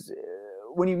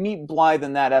 when you meet Blythe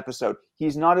in that episode,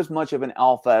 he's not as much of an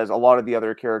alpha as a lot of the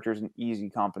other characters in Easy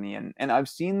Company. And I've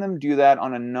seen them do that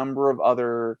on a number of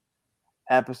other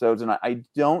episodes. And I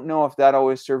don't know if that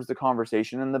always serves the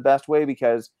conversation in the best way,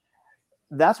 because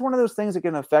that's one of those things that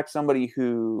can affect somebody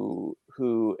who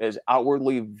is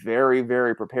outwardly very,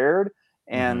 very prepared.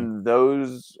 And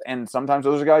and sometimes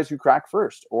those are guys who crack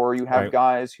first, or you have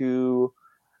guys who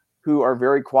are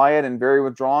very quiet and very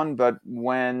withdrawn, but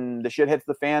when the shit hits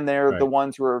the fan, they're the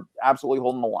ones who are absolutely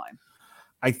holding the line.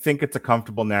 I think it's a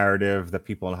comfortable narrative that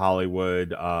people in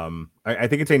Hollywood, I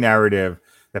think it's a narrative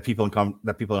that people in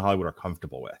Hollywood are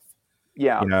comfortable with.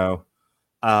 Yeah.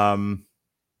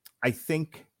 I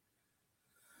think,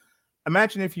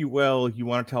 imagine, if you will, you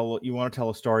want to tell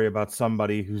a story about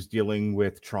somebody who's dealing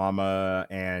with trauma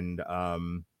and,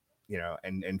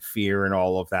 and fear and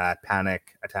all of that,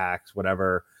 panic attacks,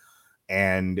 whatever.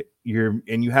 And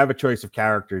you have a choice of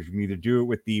characters. You can either do it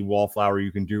with the wallflower,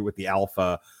 you can do it with the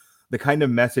alpha. The kind of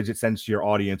message it sends to your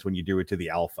audience when you do it to the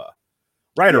alpha,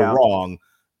 right or wrong,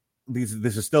 this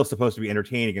is still supposed to be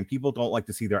entertaining, and people don't like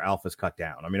to see their alphas cut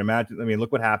down. I mean,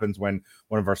 look what happens when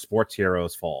one of our sports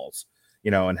heroes falls,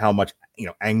 and how much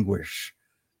anguish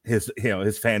his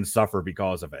fans suffer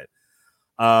because of it.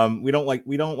 We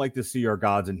don't like to see our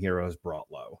gods and heroes brought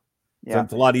low. Yeah. So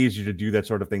it's a lot easier to do that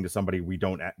sort of thing to somebody we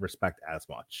don't respect as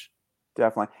much.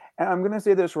 Definitely. And I'm going to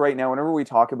say this right now. Whenever we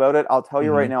talk about it, I'll tell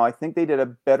you right now, I think they did a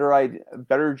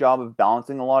better job of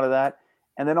balancing a lot of that.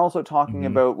 And then also talking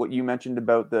about what you mentioned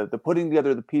about the putting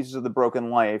together the pieces of the broken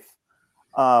life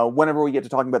whenever we get to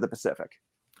talking about the Pacific.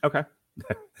 Okay.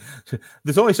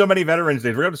 There's only so many Veterans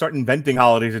Days. We're going to start inventing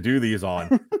holidays to do these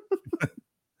on.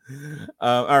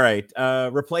 All right.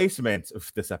 Replacements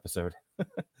of this episode.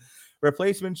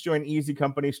 Replacements join Easy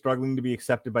Company, struggling to be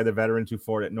accepted by the veterans who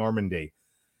fought at Normandy.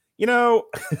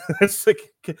 It's like,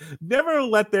 never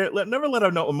let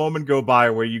a moment go by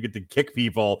where you get to kick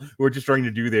people who are just trying to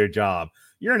do their job.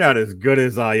 You're not as good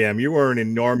as I am. You weren't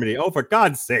in Normandy. Oh, for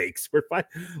God's sakes,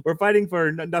 we're fighting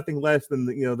for nothing less than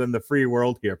the free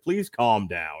world here. Please calm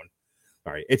down.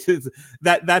 All right, it's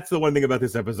that's the one thing about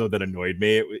this episode that annoyed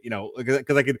me. Because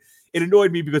it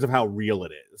annoyed me because of how real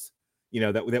it is.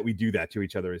 That we do that to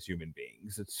each other as human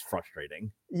beings. It's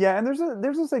frustrating. Yeah, and there's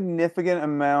a significant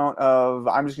amount of,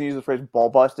 I'm just gonna use the phrase, ball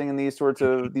busting in these sorts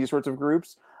of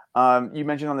groups. You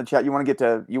mentioned on the chat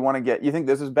you think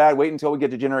this is bad. Wait until we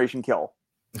get to Generation Kill.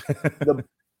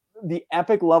 The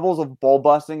epic levels of ball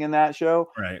busting in that show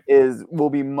will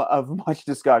be of much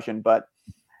discussion, but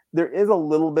there is a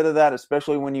little bit of that,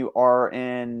 especially when you are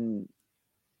in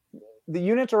the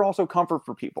units are also comfort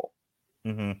for people.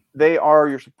 Mm-hmm. They are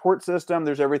your support system.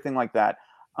 There's everything like that.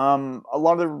 A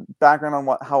lot of the background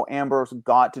on how Ambrose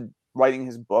got to writing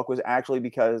his book was actually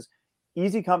because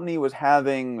Easy Company was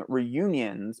having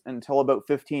reunions until about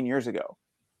 15 years ago.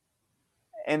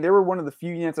 And they were one of the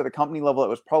few units at a company level that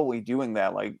was probably doing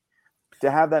that. Like, to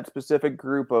have that specific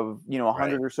group of,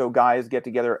 100 or so guys get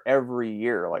together every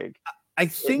year. Like, I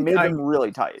think it made them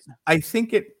really tight. I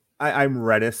think I'm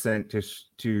reticent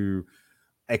to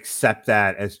accept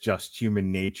that as just human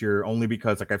nature, only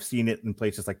because I've seen it in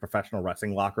places like professional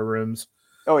wrestling locker rooms.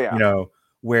 Oh yeah.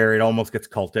 Where it almost gets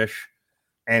cultish.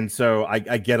 And so I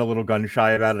get a little gun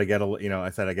shy about it. I get a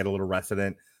little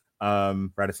reticent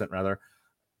rather,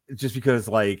 just because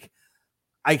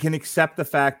I can accept the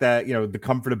fact that, the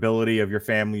comfortability of your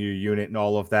family, your unit and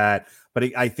all of that. But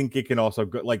I think it can also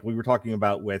go, like we were talking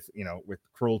about with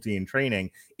cruelty and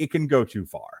training, it can go too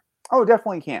far. Oh, it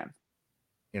definitely can.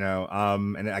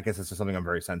 And I guess it's just something I'm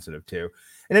very sensitive to.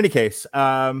 In any case,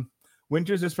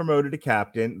 Winters is promoted to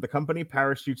captain. The company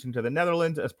parachutes into the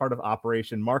Netherlands as part of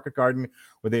Operation Market Garden,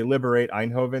 where they liberate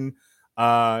Eindhoven.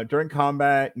 During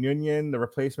combat, Nguyen, the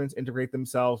replacements, integrate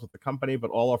themselves with the company,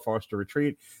 but all are forced to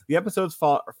retreat. The episodes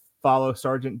follow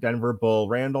Sergeant Denver Bull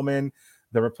Randleman,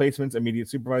 the replacement's immediate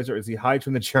supervisor, as he hides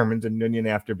from the Germans and Nguyen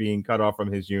after being cut off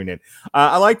from his unit.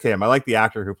 I liked him. I like the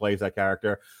actor who plays that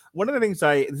character. One of the things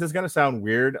this is going to sound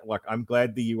weird. Look, I'm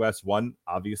glad the U.S. won.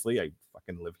 Obviously, I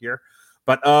fucking live here.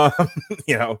 But,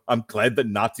 I'm glad the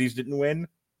Nazis didn't win.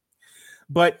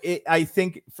 But I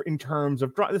think in terms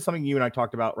of, this is something you and I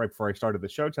talked about right before I started the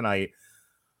show tonight.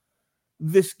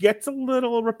 This gets a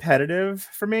little repetitive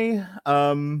for me.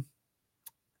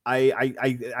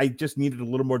 I just needed a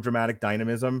little more dramatic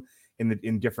dynamism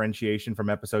in differentiation from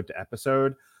episode to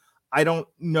episode. I don't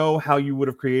know how you would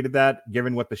have created that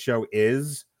given what the show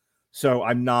is. So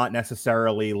I'm not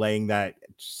necessarily laying that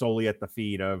solely at the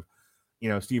feet of,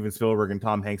 Steven Spielberg and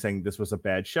Tom Hanks saying this was a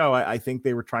bad show. I think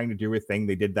they were trying to do a thing.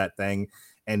 They did that thing,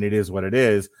 and it is what it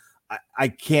is. I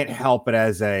can't help it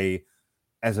as a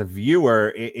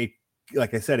viewer. It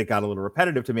like I said, it got a little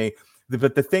repetitive to me.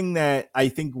 But the thing that I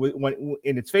think went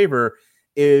in its favor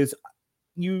is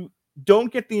you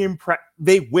don't get the impression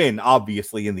they win,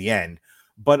 obviously, in the end,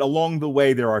 but along the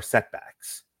way there are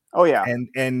setbacks. Oh yeah,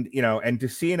 and to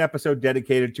see an episode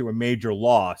dedicated to a major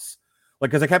loss, I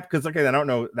don't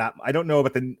know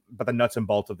about the nuts and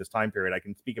bolts of this time period. I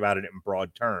can speak about it in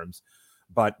broad terms,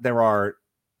 but there are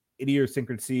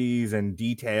idiosyncrasies and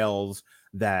details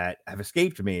that have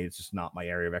escaped me. It's just not my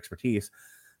area of expertise.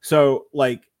 So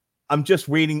I'm just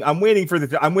waiting. I'm waiting for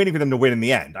them to win in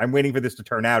the end. I'm waiting for this to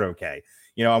turn out okay.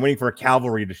 I'm waiting for a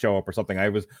cavalry to show up or something. I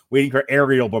was waiting for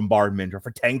aerial bombardment or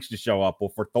for tanks to show up or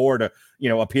for Thor to,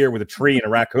 appear with a tree and a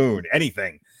raccoon,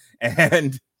 anything.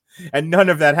 And none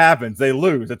of that happens. They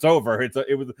lose. It's over.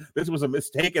 This was a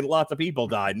mistake and lots of people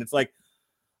died. And it's like,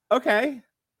 okay,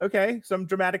 some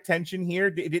dramatic tension here.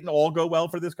 It didn't all go well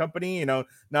for this company. Not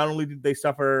only did they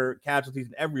suffer casualties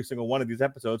in every single one of these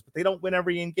episodes, but they don't win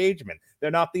every engagement.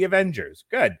 They're not the Avengers.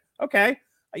 Good. Okay.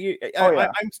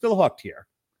 I'm still hooked here.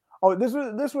 Oh, this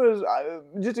was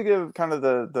just to give kind of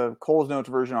the Coles Notes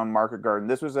version on Market Garden.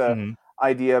 This was a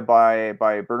idea by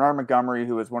Bernard Montgomery,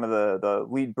 who was one of the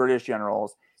lead British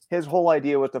generals. His whole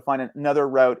idea was to find another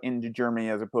route into Germany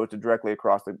as opposed to directly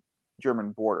across the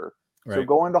German border. Right. So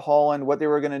going to Holland, what they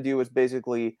were going to do was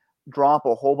basically drop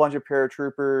a whole bunch of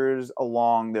paratroopers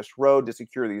along this road to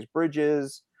secure these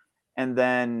bridges, and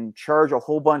then charge a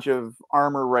whole bunch of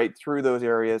armor right through those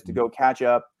areas to go catch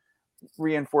up,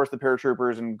 reinforce the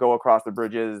paratroopers, and go across the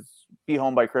bridges, be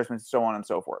home by Christmas, so on and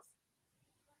so forth.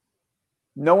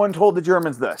 No one told the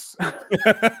Germans this.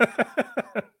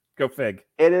 Go fig.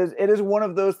 It is one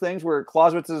of those things where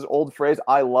Clausewitz's old phrase,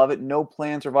 "I love it, no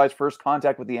plan survives first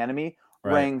contact with the enemy,"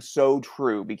 rang so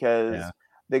true because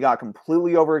they got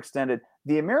completely overextended.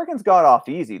 The Americans got off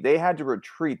easy. They had to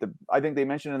retreat. I think they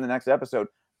mentioned in the next episode,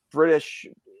 British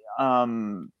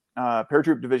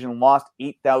paratroop division lost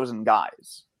 8,000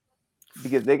 guys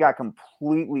because they got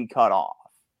completely cut off.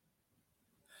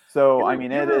 So, it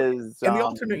is... In the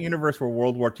alternate universe where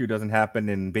World War II doesn't happen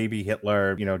and baby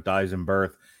Hitler, dies in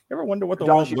birth, you ever wonder what the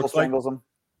world looks like? Him.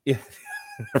 Yeah,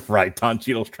 right. Don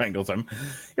Cheadle strangles him.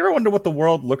 You ever wonder what the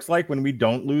world looks like when we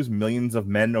don't lose millions of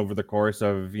men over the course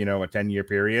of, a 10-year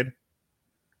period?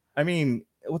 I mean,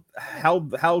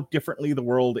 how differently the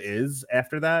world is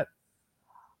after that?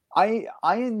 I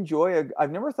enjoy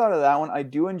I've never thought of that one. I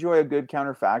do enjoy a good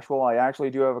counterfactual. I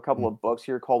actually do have a couple of books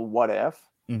here called What If.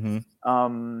 There's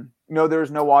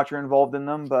no Watcher involved in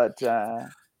them, but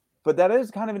that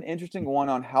is kind of an interesting one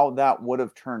on how that would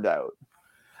have turned out.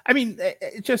 I mean,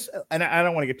 it just, and I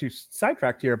don't want to get too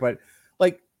sidetracked here, but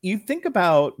you think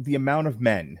about the amount of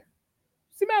men,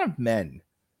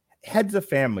 heads of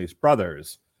families,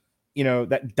 brothers,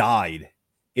 that died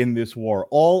in this war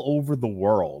all over the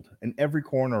world, in every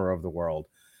corner of the world.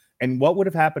 And what would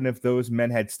have happened if those men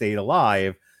had stayed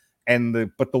alive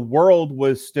but the world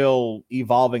was still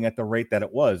evolving at the rate that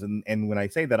it was. And when I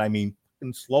say that, I mean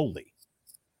slowly,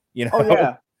 Oh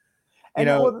yeah. And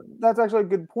that's actually a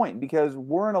good point, because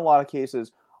we're in a lot of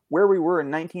cases where we were in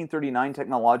 1939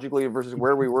 technologically versus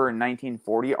where we were in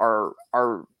 1940 or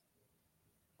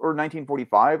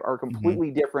 1945 are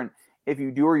completely different if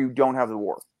you do or you don't have the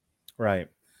war. Right.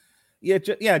 Yeah,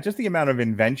 just the amount of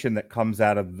invention that comes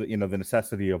out of the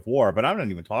necessity of war. But I'm not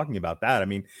even talking about that. I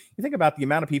mean, you think about the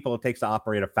amount of people it takes to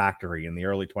operate a factory in the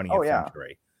early 20th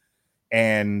century.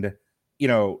 And,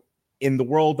 in the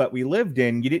world that we lived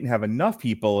in, you didn't have enough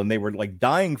people and they were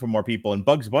dying for more people. And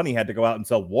Bugs Bunny had to go out and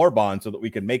sell war bonds so that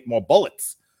we could make more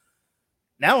bullets.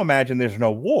 Now imagine there's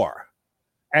no war.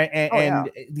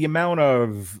 And the amount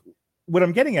of what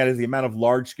I'm getting at is the amount of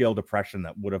large scale depression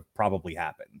that would have probably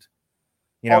happened.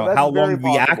 How long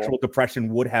the actual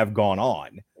depression would have gone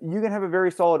on. You can have a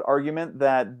very solid argument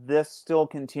that this still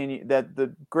continued, that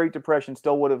the Great Depression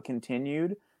still would have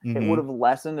continued. It would have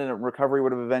lessened and a recovery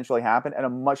would have eventually happened at a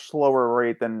much slower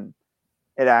rate than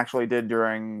it actually did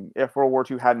if World War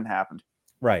II hadn't happened.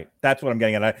 Right. That's what I'm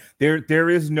getting at. There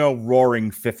is no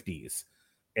roaring 50s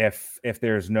if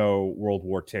there's no World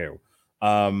War II.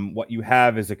 What you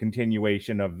have is a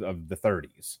continuation of the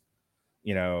 30s.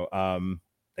 You have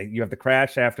the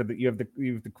crash after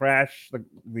the crash,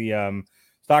 the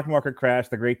stock market crash,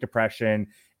 the Great Depression,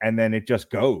 and then it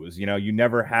just goes. You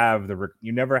never have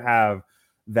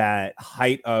that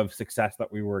height of success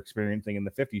that we were experiencing in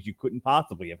the 50s. You couldn't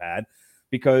possibly have had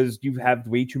because you have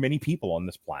way too many people on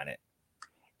this planet.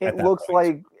 It looks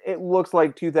like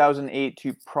 2008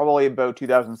 to probably about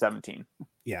 2017.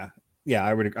 Yeah,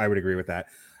 I would agree with that.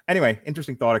 Anyway,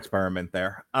 interesting thought experiment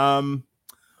there. All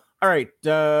right.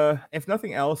 If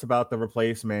nothing else about the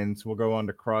replacements, we'll go on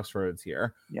to Crossroads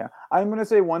here. Yeah, I'm going to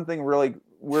say one thing really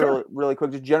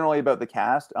quick, just generally about the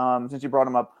cast. Since you brought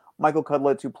him up, Michael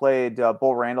Cudlitz, who played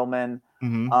Bull Randleman.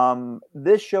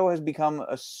 This show has become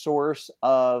a source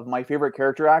of my favorite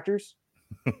character actors,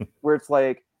 where it's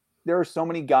like there are so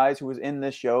many guys who was in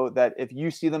this show that if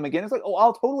you see them again, it's like, oh,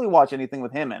 I'll totally watch anything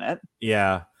with him in it.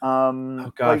 Yeah.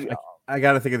 Oh gosh. I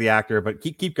got to think of the actor, but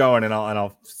keep going, and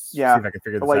I'll see if I can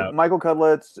figure this out. Michael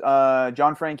Cudlitz,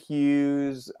 John Frank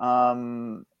Hughes.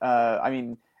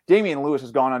 Damian Lewis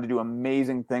has gone on to do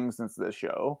amazing things since this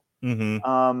show.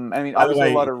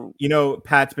 Obviously a lot of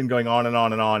Pat's been going on and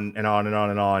on and on and on and on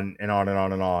and on and on and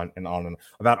on and on and on and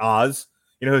about Oz.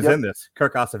 Who's in this?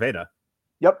 Kirk Aceveda.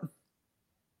 Yep.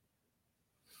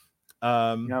 Go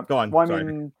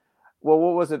on. Well,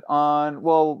 what was it on?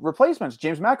 Well, Replacements.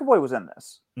 James McAvoy was in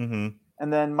this.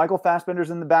 And then Michael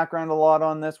Fassbender's in the background a lot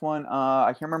on this one.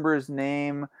 I can't remember his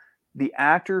name. The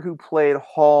actor who played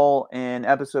Hall in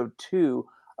episode 2,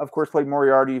 of course, played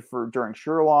Moriarty during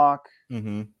Sherlock.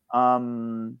 But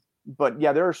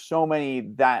yeah, there are so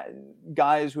many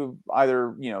guys who have either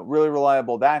really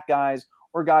reliable guys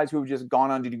or guys who have just gone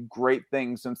on to do great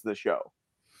things since the show.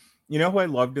 You know who I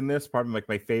loved in this? Probably like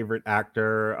my favorite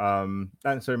actor.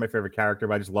 Not necessarily my favorite character,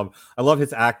 but I love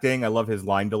his acting. I love his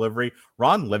line delivery.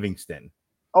 Ron Livingston.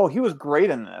 Oh, he was great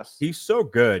in this. He's so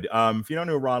good. If you don't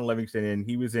know Ron Livingston,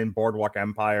 he was in Boardwalk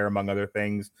Empire, among other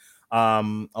things. A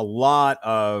lot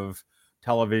of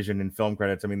television and film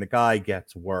credits. I mean, the guy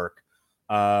gets work.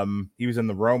 He was in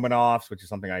The Romanoffs, which is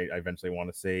something I eventually want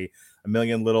to see. A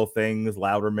Million Little Things,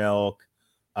 Loudermilk.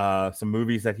 Some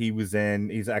movies that he was in.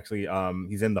 He's actually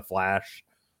he's in The Flash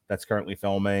that's currently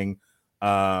filming.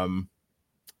 Tully,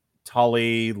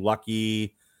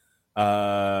 Lucky,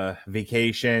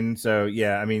 Vacation. So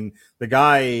yeah, I mean the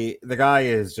guy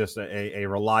is just a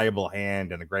reliable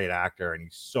hand and a great actor, and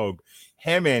he's so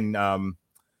him and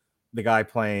the guy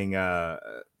playing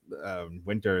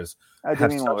Winters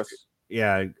have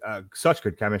such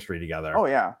good chemistry together. Oh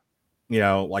yeah.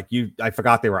 I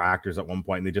forgot they were actors at one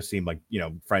point, and they just seemed like,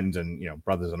 friends and,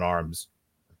 brothers in arms.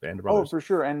 Band of brothers. Oh, for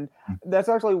sure. And that's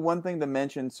actually one thing to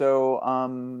mention. So,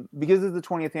 because it's the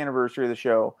 20th anniversary of the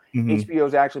show,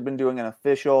 HBO's actually been doing an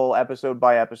official episode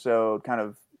by episode kind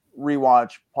of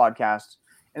rewatch podcast,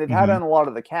 and it had on a lot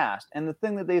of the cast. And the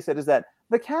thing that they said is that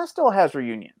the cast still has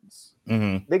reunions.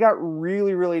 They got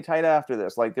really, really tight after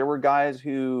this. Like there were guys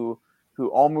who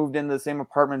all moved into the same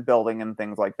apartment building and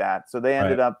things like that. So they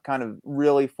ended up kind of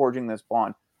really forging this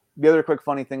bond. The other quick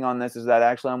funny thing on this is that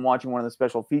actually I'm watching one of the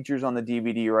special features on the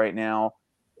DVD right now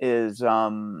is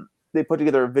they put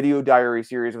together a video diary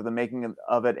series with the making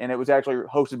of it, and it was actually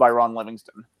hosted by Ron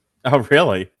Livingston. Oh,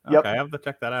 really? Yep. Okay, I have to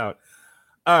check that out.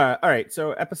 All right,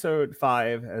 so episode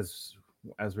 5, as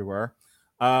we were.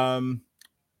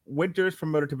 Winters,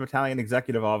 promoted to battalion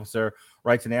executive officer,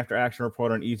 writes an after-action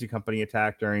report on Easy Company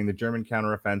attack during the German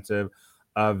counteroffensive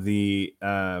of the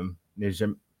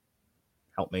Nijmegen.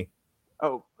 Help me.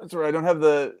 Oh, that's right. I don't have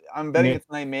I'm betting it's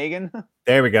Nijmegen.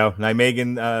 There we go.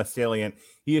 Nijmegen salient.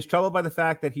 He is troubled by the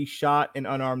fact that he shot an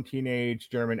unarmed teenage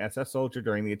German SS soldier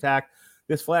during the attack.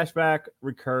 This flashback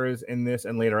recurs in this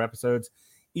and later episodes.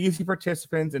 Easy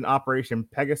participants in Operation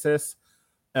Pegasus.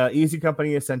 Easy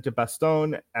Company is sent to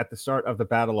Bastogne at the start of the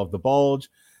Battle of the Bulge.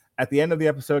 At the end of the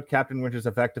episode, Captain Winters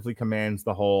effectively commands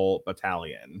the whole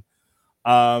battalion.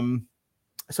 So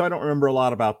I don't remember a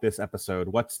lot about this episode.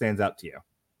 What stands out to you?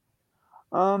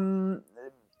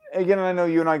 Again, I know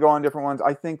you and I go on different ones.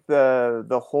 I think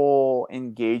the whole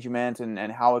engagement and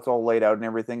how it's all laid out and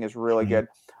everything is really good.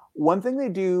 One thing they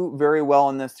do very well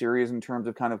in this series in terms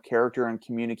of kind of character and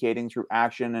communicating through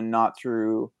action and not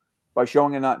through by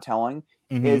showing and not telling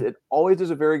is it always does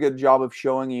a very good job of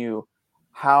showing you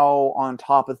how on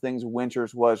top of things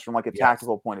Winters was from like a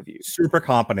tactical point of view. Super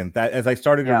competent. That as I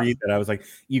started to read that, I was like,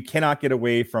 you cannot get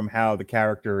away from how the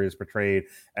character is portrayed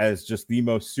as just the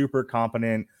most super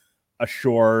competent,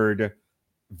 assured,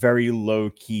 very low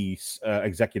key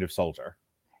executive soldier.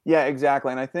 Yeah,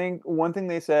 exactly. And I think one thing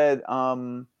they said,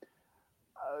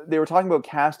 they were talking about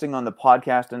casting on the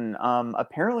podcast, and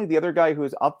apparently the other guy who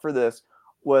was up for this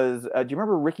was, do you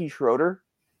remember Ricky Schroeder?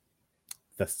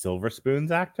 The Silver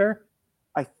Spoons actor?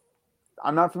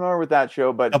 I'm not familiar with that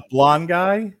show, but the blonde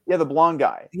guy. Yeah, the blonde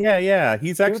guy. Yeah.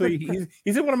 He's actually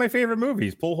he's in one of my favorite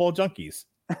movies, Pool Hole Junkies.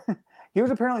 He was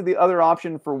apparently the other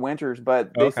option for Winters,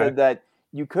 but they said that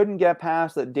you couldn't get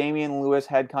past that. Damian Lewis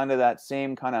had kind of that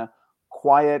same kind of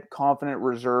quiet, confident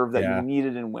reserve that you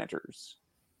needed in Winters,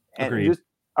 and just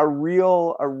a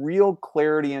real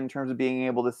clarity in terms of being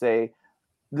able to say,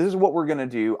 this is what we're going to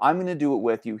do. I'm going to do it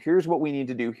with you. Here's what we need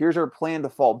to do. Here's our plan to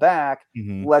fall back.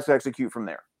 Let's execute from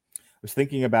there. I was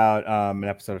thinking about an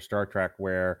episode of Star Trek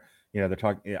where, they're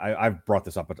talking. I've brought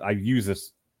this up, but I use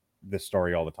this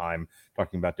story all the time,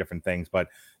 talking about different things. But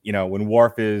when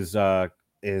Worf is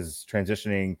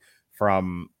transitioning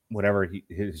from whatever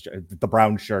the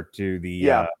brown shirt to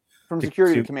the from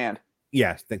security to command.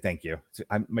 Yes, thank you.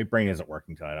 My brain isn't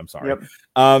working tonight. I'm sorry.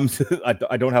 Yep. So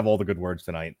I don't have all the good words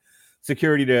tonight.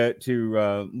 Security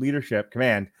to leadership,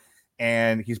 command.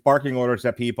 And he's barking orders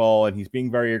at people, and he's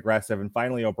being very aggressive. And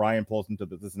finally, O'Brien pulls him to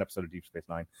this is an episode of Deep Space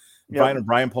Nine.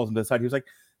 O'Brien pulls him to the side. He was like,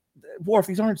 Worf,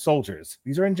 these aren't soldiers.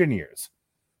 These are engineers.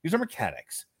 These are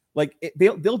mechanics. Like,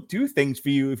 they'll do things for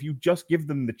you if you just give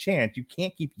them the chance. You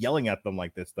can't keep yelling at them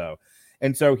like this, though.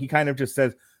 And so he kind of just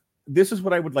says, this is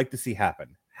what I would like to see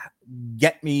happen.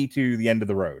 Get me to the end of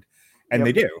the road. And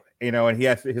they do, and he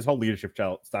has his whole leadership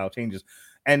style changes.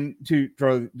 And to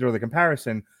draw the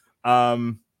comparison,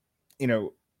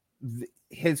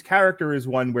 his character is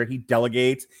one where he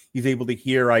delegates. He's able to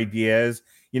hear ideas.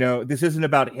 This isn't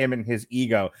about him and his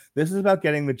ego. This is about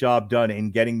getting the job done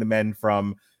and getting the men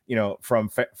from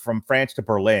France to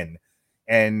Berlin.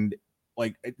 And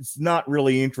like, it's not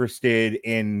really interested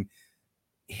in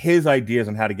his ideas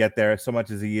on how to get there so much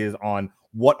as he is on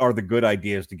what are the good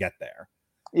ideas to get there.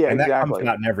 Yeah, and exactly. That comes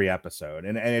out in every episode.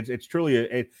 And it's truly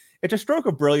it's a stroke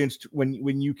of brilliance when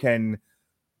you can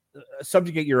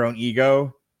subjugate your own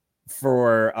ego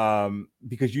for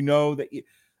because that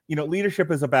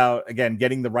leadership is about, again,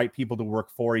 getting the right people to work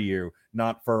for you,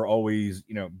 not for always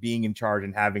being in charge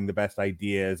and having the best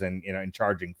ideas and and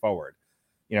charging forward,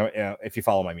 if you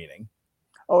follow my meaning.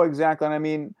 Oh, exactly. And I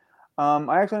mean,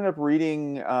 I actually ended up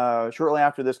reading shortly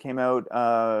after this came out,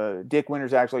 Dick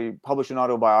Winters actually published an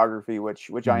autobiography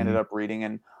which I ended up reading,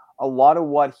 and a lot of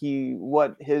what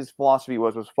his philosophy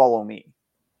was follow me.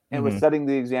 And was setting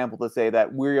the example to say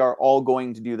that we are all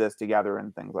going to do this together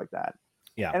and things like that.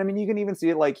 Yeah. And I mean, you can even see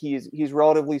it like he's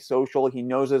relatively social. He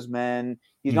knows his men.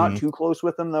 He's not too close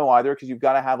with them though either, because you've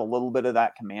got to have a little bit of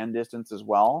that command distance as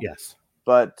well. Yes.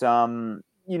 But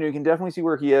you can definitely see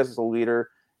where he is as a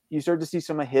leader. You start to see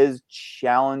some of his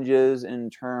challenges in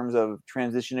terms of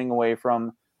transitioning away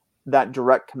from that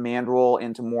direct command role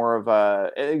into more of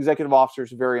a executive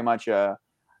officer's very much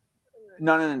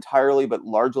not an entirely, but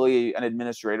largely an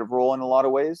administrative role in a lot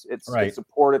of ways. It's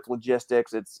support, it's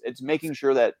logistics, it's making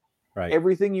sure that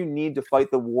everything you need to fight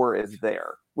the war is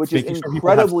there, which is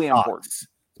incredibly important. It's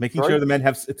making sure the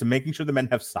men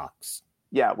have socks.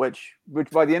 Yeah, which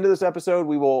by the end of this episode,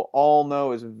 we will all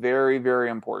know is very, very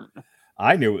important.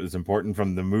 I knew it was important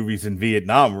from the movies in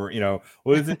Vietnam, where,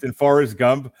 what is it in Forrest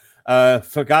Gump?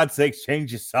 For God's sakes,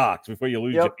 change your socks before you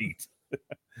lose your feet.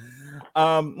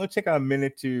 Let's take a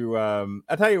minute to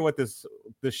I'll tell you what, this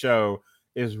show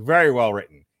is very well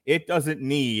written. It doesn't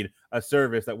need a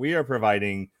service that we are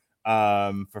providing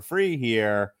for free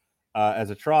here as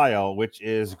a trial, which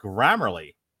is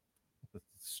Grammarly.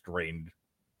 Strange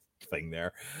thing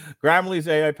there. Grammarly's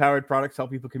AI-powered products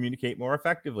help people communicate more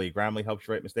effectively. Grammarly helps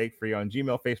you write mistake-free on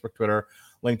Gmail, Facebook, Twitter,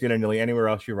 LinkedIn, and nearly anywhere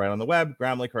else you write on the web.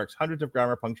 Grammarly corrects hundreds of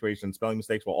grammar, punctuation, and spelling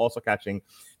mistakes while also catching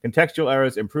contextual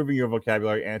errors, improving your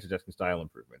vocabulary, and suggesting style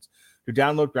improvements. To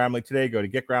download Grammarly today, go to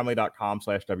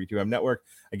getgrammarly.com/W2M network.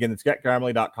 Again, it's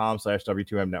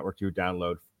getgrammarly.com/W2M network to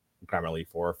download Grammarly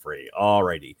for free.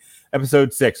 Alrighty.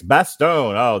 Episode 6,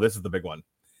 Bastogne. Oh, this is the big one.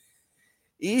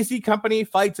 Easy Company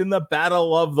fights in the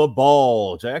Battle of the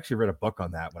Bulge. I actually read a book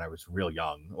on that when I was real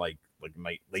young, like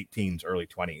my late teens, early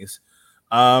 20s.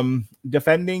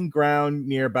 Defending ground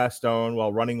near Bastogne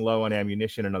while running low on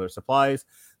ammunition and other supplies.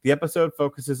 The episode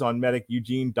focuses on medic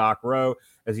Eugene Doc Rowe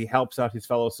as he helps out his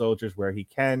fellow soldiers where he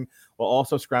can, while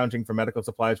also scrounging for medical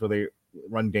supplies where they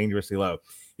run dangerously low.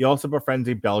 He also befriends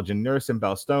a Belgian nurse in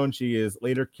Bastogne. She is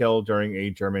later killed during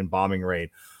a German bombing raid.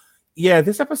 Yeah,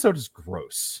 this episode is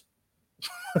gross.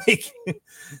 Like,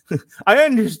 I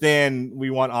understand we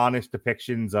want honest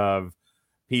depictions of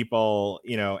people,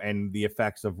 and the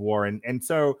effects of war. And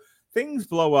so things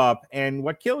blow up, and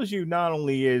what kills you not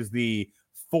only is the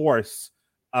force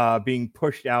being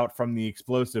pushed out from the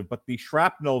explosive, but the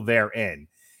shrapnel therein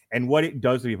and what it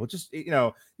does to people. Just,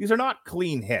 these are not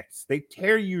clean hits. They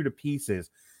tear you to pieces.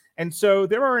 And so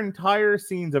there are entire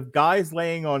scenes of guys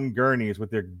laying on gurneys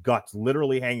with their guts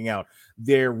literally hanging out,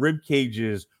 their rib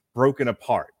cages broken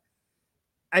apart.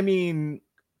 I mean,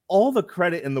 all the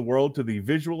credit in the world to the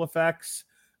visual effects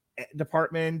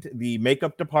department, the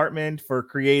makeup department, for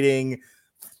creating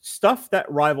stuff that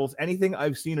rivals anything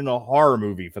I've seen in a horror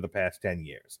movie for the past 10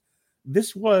 years.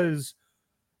 This was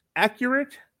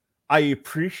accurate. I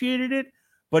appreciated it,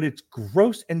 but it's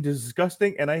gross and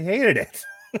disgusting, and I hated it.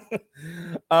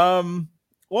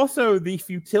 Also, the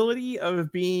futility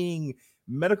of being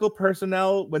medical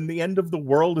personnel when the end of the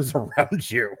world is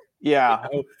around you. Yeah.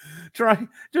 Trying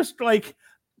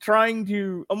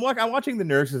to. I'm watching the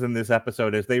nurses in this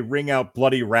episode as they wring out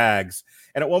bloody rags,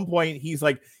 and at one point he's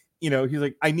like,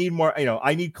 I need more.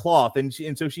 I need cloth, and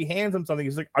so she hands him something.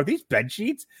 He's like, "Are these bed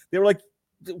sheets?" They were like,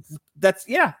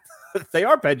 yeah, they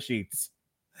are bed sheets.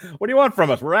 What do you want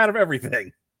from us? We're out of everything.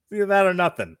 It's either that or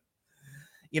nothing.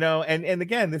 And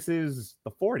again, this is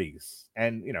the 40s,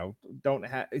 and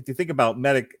if you think about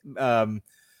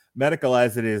medical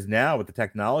as it is now with the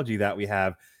technology that we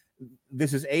have,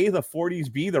 this is A, the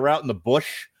 40s, B, they're out in the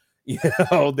bush.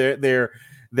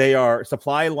 They are,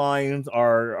 supply lines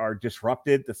are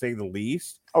disrupted, to say the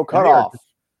least. Oh, cut off.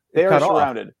 They are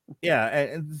surrounded. Off. Yeah,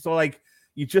 and so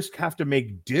you just have to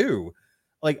make do.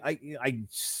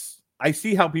 I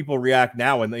see how people react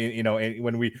now, and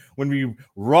when we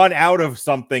run out of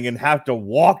something and have to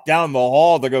walk down the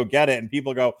hall to go get it, and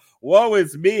people go, "Woe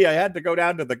is me! I had to go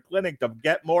down to the clinic to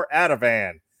get more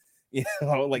Ativan."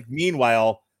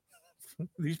 Meanwhile,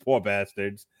 these poor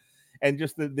bastards, and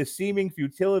just the seeming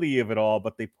futility of it all,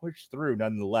 but they push through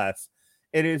nonetheless.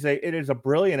 It is a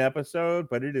brilliant episode,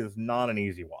 but it is not an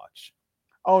easy watch.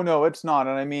 Oh no, it's not,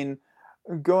 and I mean,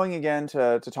 going again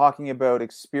to talking about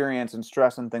experience and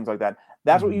stress and things like that,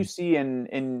 that's what you see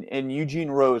in Eugene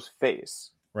Rowe's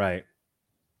face. Right.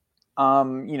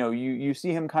 You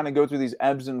see him kind of go through these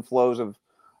ebbs and flows of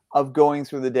going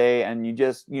through the day, and you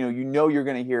just, you're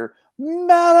going to hear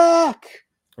medic,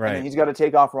 right? And then he's got to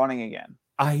take off running again.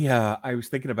 I was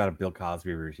thinking about a Bill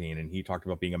Cosby routine, and he talked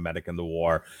about being a medic in the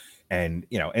war, and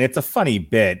and it's a funny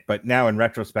bit, but now in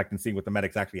retrospect and seeing what the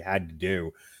medics actually had to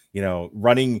do,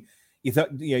 running.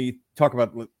 You talk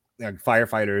about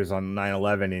firefighters on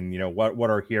 9/11, and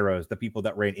what are heroes? The people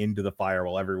that ran into the fire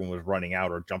while everyone was running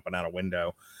out or jumping out a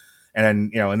window.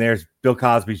 And and there's Bill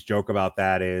Cosby's joke about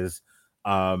that is,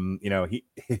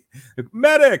 he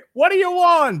medic, what do you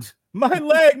want? My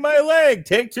leg.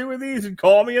 Take 2 of these and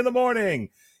call me in the morning.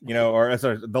 Or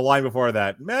sorry, the line before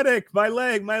that, medic, my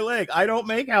leg. I don't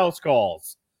make house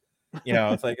calls.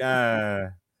 It's like,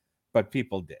 but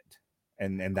people did,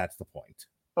 and that's the point.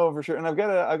 Oh, for sure. And I've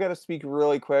got to speak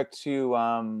really quick to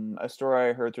a story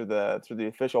I heard through the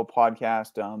official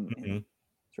podcast.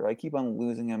 Sure, I keep on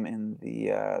losing him in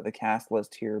the cast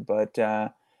list here, but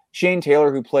Shane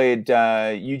Taylor, who played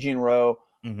Eugene Rowe,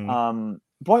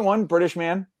 point one, British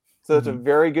man, so that's a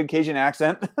very good Cajun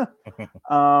accent. But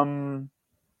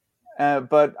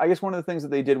I guess one of the things that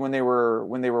they did when they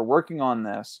were working on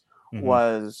this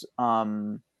was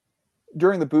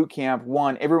during the boot camp,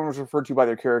 everyone was referred to by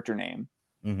their character name.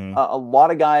 A lot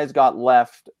of guys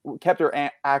kept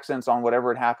their accents on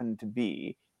whatever it happened to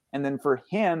be. And then for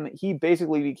him, he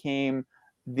basically became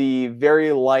the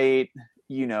very light,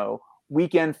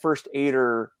 weekend first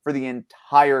aider for the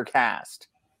entire cast.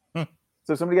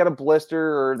 So somebody got a blister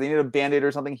or they needed a Band-Aid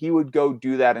or something, he would go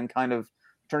do that and kind of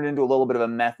turn it into a little bit of a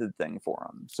method thing for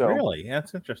him. So really, yeah,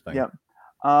 that's interesting. Yeah.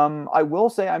 I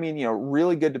will say, I mean,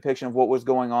 really good depiction of what was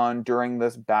going on during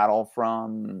this battle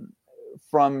from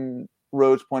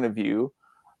Rowe's point of view.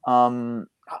 I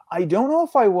don't know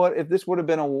if this would have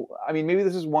been maybe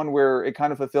this is one where it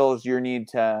kind of fulfills your need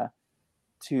to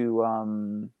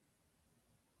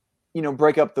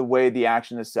break up the way the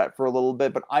action is set for a little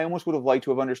bit, but I almost would have liked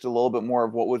to have understood a little bit more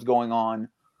of what was going on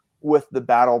with the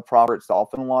battle proper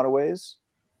itself in a lot of ways.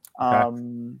 Okay.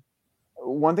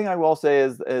 One thing I will say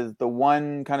is the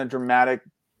one kind of dramatic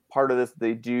part of this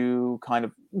they do kind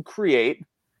of create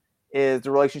is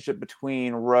the relationship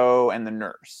between Rowe and the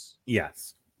nurse.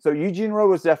 Yes. So Eugene Rowe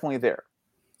was definitely there.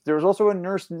 There was also a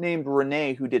nurse named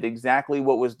Renee who did exactly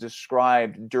what was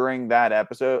described during that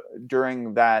episode,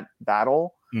 during that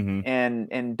battle,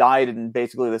 and died in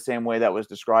basically the same way that was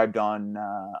described on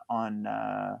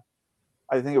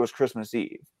I think it was Christmas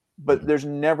Eve. But there's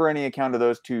never any account of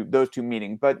those two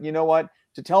meeting. But you know what?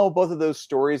 To tell both of those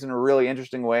stories in a really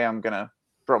interesting way, I'm gonna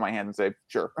throw up my hand and say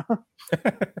sure.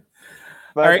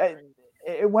 But right.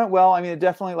 it went well. I mean, it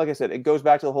definitely, like I said, it goes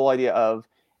back to the whole idea of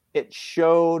it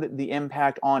showed the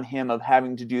impact on him of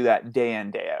having to do that day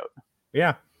in, day out.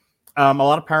 Yeah. A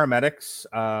lot of paramedics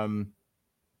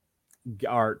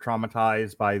are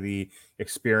traumatized by the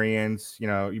experience. You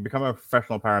know, you become a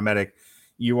professional paramedic,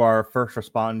 you are first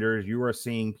responders, you are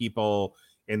seeing people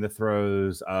in the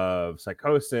throes of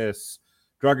psychosis,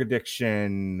 drug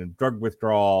addiction, drug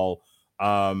withdrawal,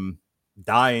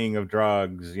 dying of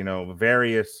drugs, you know,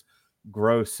 various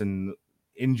gross and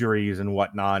injuries and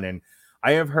whatnot. And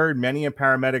I have heard many a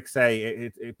paramedic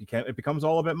say it becomes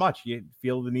all a bit much. You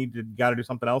feel the need to got to do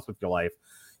something else with your life.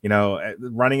 You know,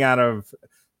 running out of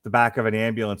the back of an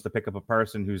ambulance to pick up a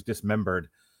person who's dismembered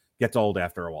gets old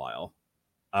after a while,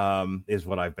 is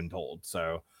what I've been told.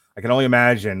 So I can only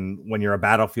imagine when you're a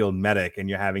battlefield medic and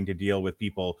you're having to deal with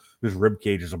people whose rib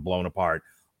cages are blown apart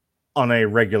on a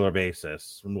regular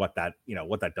basis and what that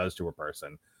does to a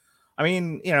person. I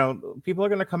mean, you know, people are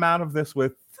going to come out of this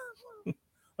with,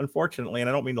 unfortunately, and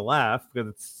I don't mean to laugh because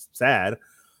it's sad,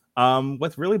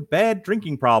 with really bad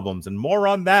drinking problems, and more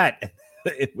on that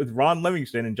with Ron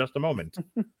Livingston in just a moment.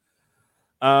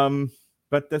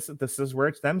 But this is where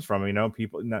it stems from. You know,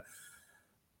 people.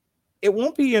 It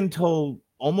won't be until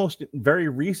almost very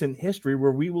recent history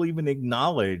where we will even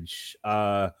acknowledge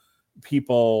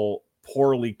people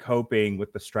poorly coping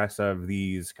with the stress of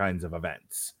these kinds of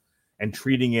events and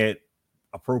treating it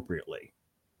appropriately.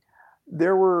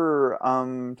 There were,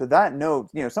 to that note,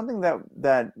 you know, something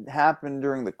that happened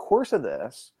during the course of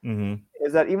this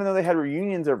is that even though they had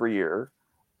reunions every year,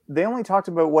 they only talked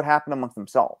about what happened amongst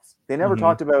themselves. They never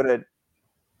talked about it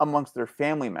amongst their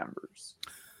family members.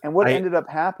 And what ended up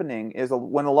happening is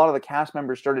when a lot of the cast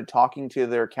members started talking to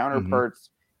their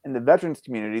counterparts in the veterans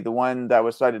community, the one that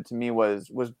was cited to me was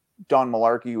Don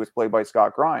Malarkey, who was played by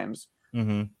Scott Grimes.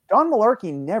 Don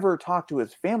Malarkey never talked to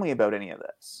his family about any of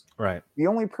this. Right. The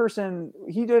only person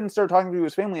he didn't start talking to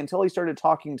his family until he started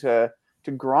talking to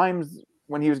Grimes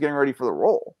when he was getting ready for the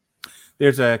role.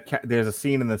 There's a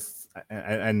scene in this,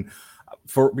 and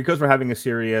because we're having a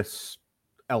serious,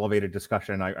 elevated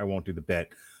discussion, I won't do the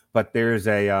bit. But there's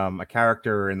a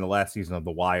character in the last season of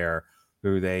The Wire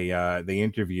who they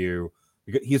interview.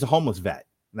 He's a homeless vet,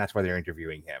 and that's why they're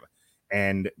interviewing him.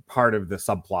 And part of the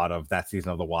subplot of that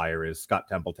season of The Wire is Scott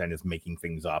Templeton is making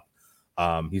things up.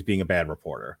 He's being a bad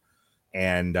reporter.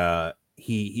 And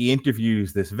he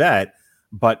interviews this vet,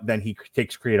 but then he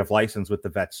takes creative license with the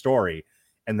vet's story.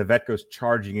 And the vet goes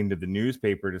charging into the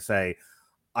newspaper to say,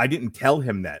 I didn't tell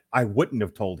him that. I wouldn't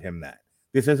have told him that.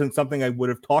 This isn't something I would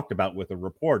have talked about with a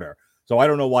reporter. So I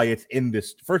don't know why it's in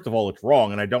this. First of all, it's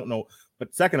wrong. And I don't know.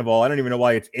 But second of all, I don't even know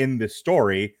why it's in this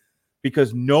story,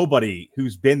 because nobody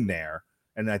who's been there,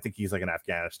 and I think he's like an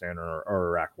Afghanistan or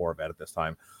Iraq war vet at this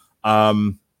time,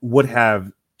 would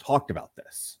have talked about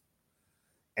this.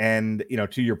 And, you know,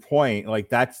 to your point, like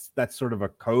that's sort of a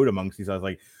code amongst these guys.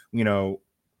 Like, you know,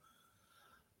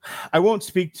 I won't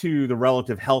speak to the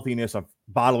relative healthiness of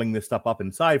bottling this stuff up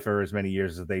inside for as many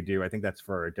years as they do. I think that's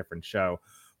for a different show.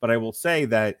 But I will say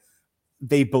that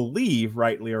they believe,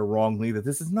 rightly or wrongly, that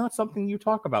this is not something you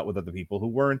talk about with other people who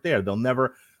weren't there. They'll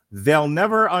never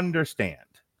understand,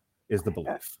 is the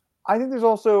belief. I think there's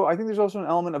also an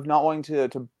element of not wanting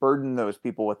to burden those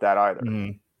people with that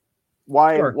either.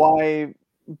 Why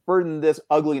burden this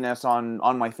ugliness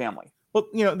on my family? Well,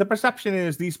 you know, the perception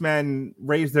is these men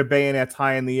raised their bayonets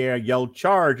high in the air, yelled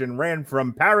charge, and ran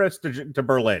from Paris to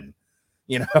Berlin,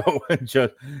 you know,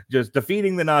 just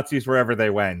defeating the Nazis wherever they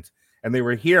went. And they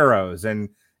were heroes. And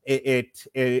it's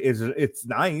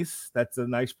nice. That's a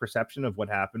nice perception of what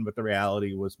happened. But the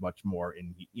reality was much more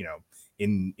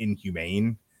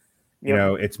inhumane. Yep. You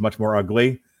know, it's much more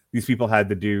ugly. These people had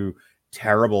to do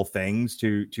terrible things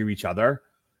to each other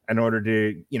in order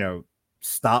to, you know,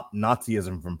 stop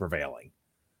Nazism from prevailing.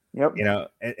 Yep. You know,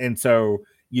 and so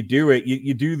you do it.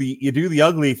 You do the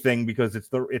ugly thing because it's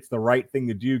the right thing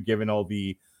to do given all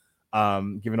the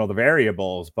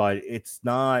variables. But it's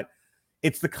not.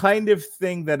 It's the kind of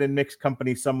thing that in mixed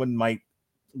company someone might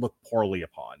look poorly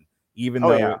upon, even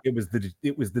though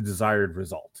it was the desired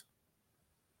result.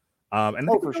 And I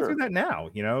think we for go sure. through that now.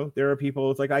 There are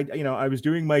people. It's like I was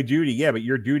doing my duty. Yeah, but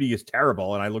your duty is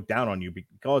terrible, and I look down on you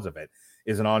because of it.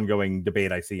 Is an ongoing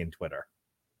debate I see in Twitter.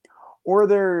 Or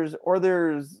there's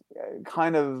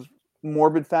kind of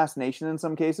morbid fascination in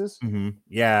some cases. Mm-hmm.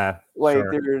 Yeah, like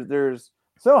sure. there's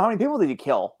so how many people did you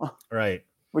kill? Right.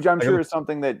 Which I'm Like, sure is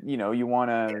something that you want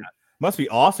to. Yeah. Must be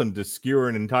awesome to skewer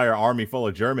an entire army full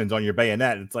of Germans on your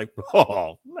bayonet. It's like,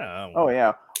 oh no. Oh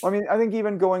yeah. Well, I mean, I think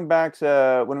even going back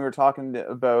to when we were talking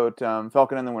about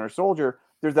Falcon and the Winter Soldier,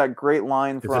 there's that great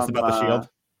line Is from. this about the shield?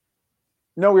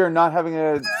 No, we are not having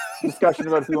a discussion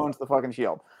about who owns the fucking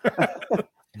shield.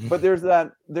 But there's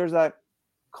that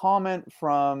comment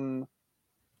from.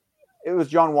 It was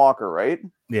John Walker, right?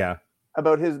 Yeah.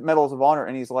 About his Medals of Honor,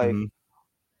 and he's like,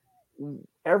 Mm-hmm.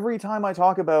 every time I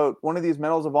talk about one of these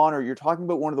Medals of Honor, you're talking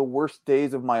about one of the worst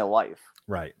days of my life.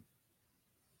 Right.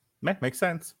 Makes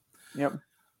sense. Yep.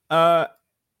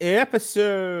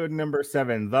 Episode number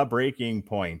 7, The Breaking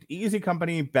Point. Easy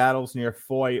Company battles near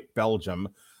Foy, Belgium,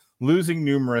 losing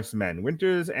numerous men.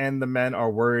 Winters and the men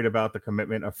are worried about the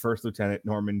commitment of First Lieutenant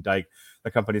Norman Dyke, the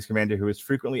company's commander, who is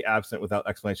frequently absent without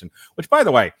explanation. Which, by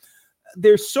the way,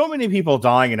 there's so many people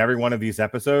dying in every one of these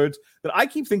episodes that I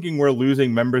keep thinking we're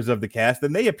losing members of the cast.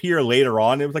 And they appear later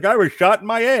on. It was like, I was shot in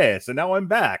my ass and now I'm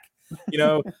back.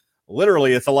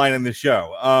 Literally, it's a line in the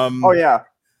show. Oh, yeah.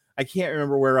 I can't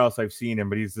remember where else I've seen him,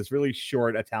 but he's this really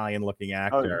short Italian-looking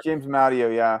actor. Oh, James Matteo,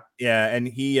 yeah. Yeah, and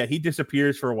he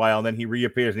disappears for a while, and then he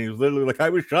reappears, and he was literally like, I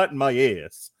was shot in my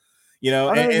ass.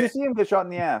 You see him get shot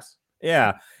in the ass.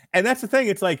 Yeah, and that's the thing.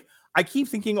 It's like, I keep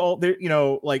thinking oh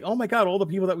my God, all the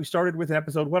people that we started with in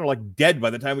episode 1 are like dead by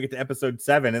the time we get to episode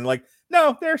 7. And like,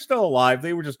 no, they're still alive.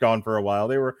 They were just gone for a while.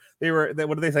 They were what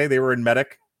did they say? They were in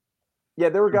medic. Yeah,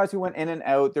 there were guys who went in and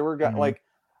out. There were guys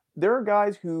there are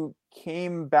guys who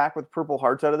came back with Purple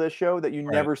Hearts out of this show that you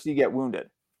never see get wounded.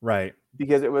 Right.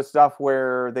 Because it was stuff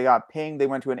where they got pinged, they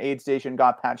went to an aid station,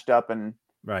 got patched up, and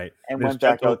went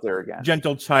back out there again.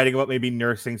 Gentle chiding about maybe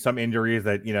nursing some injuries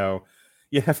that,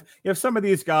 you have some of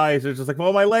these guys are just like,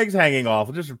 well, my leg's hanging off.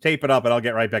 I'll just tape it up and I'll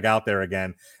get right back out there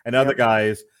again. And other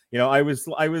guys, I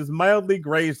was mildly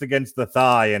grazed against the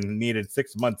thigh and needed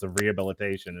 6 months of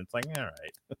rehabilitation. It's like, all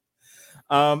right.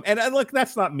 And look,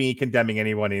 that's not me condemning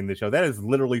anyone in the show. That is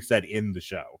literally said in the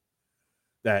show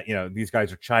that, these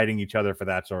guys are chiding each other for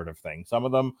that sort of thing. Some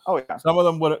of them, some of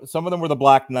them were the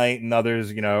Black Knight, and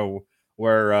others,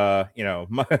 were,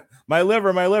 my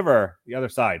liver, the other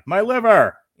side, my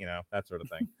liver, that sort of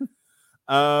thing.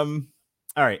 All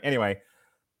right. Anyway,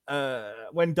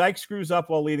 when Dyke screws up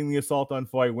while leading the assault on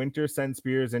Foy, Winter sends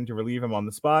Spears in to relieve him on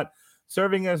the spot.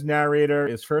 Serving as narrator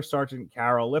is First Sergeant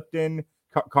Carwood Lipton,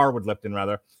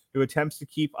 who attempts to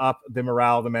keep up the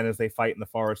morale of the men as they fight in the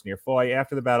forest near Foy.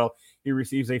 After the battle, he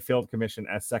receives a field commission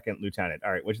as second lieutenant.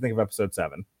 All right, what do you think of episode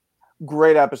 7?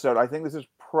 Great episode. I think this is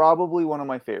probably one of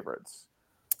my favorites.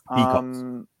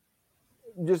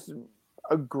 Just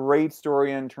a great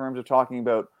story in terms of talking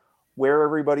about where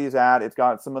everybody's at. It's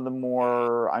got some of the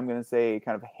more, I'm going to say,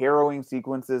 kind of harrowing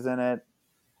sequences in it.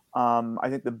 I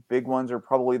think the big ones are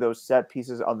probably those set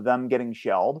pieces of them getting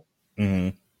shelled.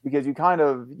 Mm-hmm. Because you kind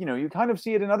of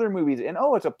see it in other movies, and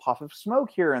it's a puff of smoke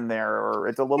here and there, or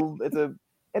it's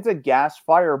a gas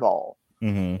fireball.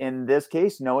 Mm-hmm. In this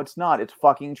case, no, it's not. It's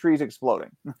fucking trees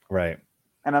exploding. Right.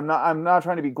 And I'm not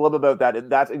trying to be glib about that.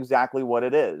 That's exactly what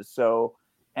it is. So,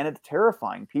 and it's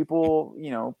terrifying. People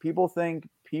think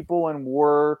people in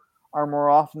war are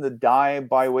more often to die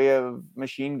by way of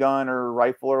machine gun or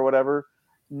rifle or whatever.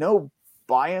 No.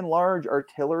 By and large,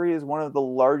 artillery is one of the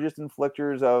largest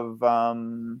inflictors of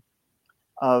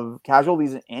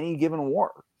casualties in any given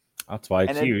war. That's why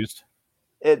it's used.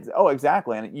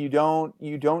 Exactly, and you don't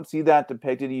see that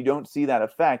depicted. You don't see that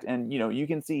effect, and you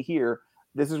can see here.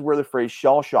 This is where the phrase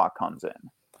 "shell shock" comes in.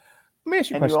 Let me ask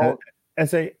you a question.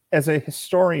 As a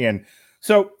historian,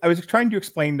 so I was trying to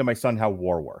explain to my son how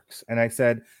war works, and I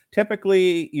said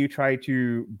typically you try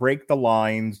to break the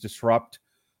lines, disrupt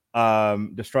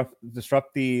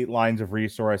the lines of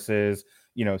resources,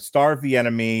 starve the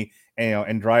enemy,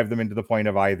 and drive them into the point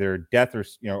of either death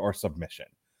or submission.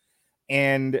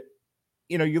 And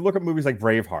you look at movies like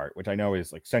Braveheart, which I know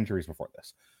is like centuries before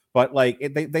this, but like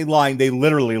they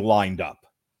literally lined up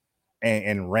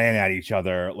and ran at each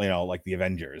other, like the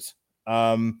Avengers.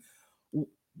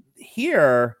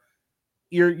 Here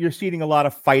you're seeing a lot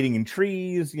of fighting in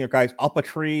trees, guys up a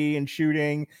tree and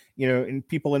shooting, and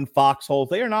people in foxholes.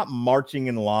 They are not marching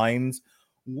in lines.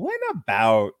 When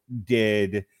about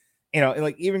did,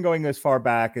 like even going as far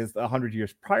back as 100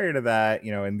 years prior to that,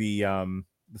 in the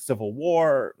Civil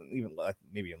War, even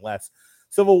maybe less,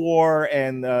 Civil War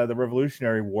and the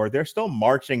Revolutionary War, they're still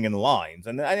marching in lines,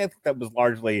 and I think that was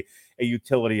largely a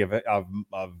utility of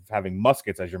having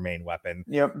muskets as your main weapon.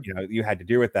 Yep. You had to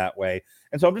do it that way,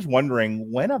 and so I'm just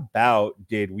wondering, when about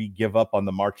did we give up on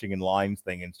the marching in lines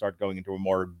thing and start going into a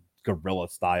more guerrilla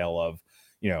style of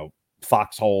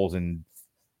foxholes and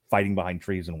fighting behind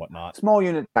trees and whatnot? Small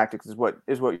unit tactics is what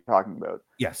you're talking about.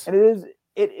 Yes, and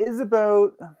it is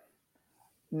about.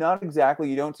 Not exactly.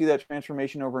 You don't see that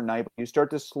transformation overnight, but you start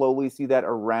to slowly see that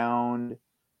around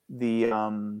the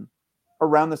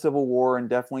Civil War, and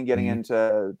definitely getting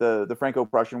into the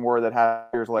Franco-Prussian War that happened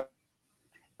years later.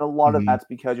 A lot of that's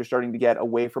because you're starting to get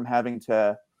away from having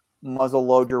to muzzle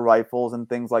load your rifles and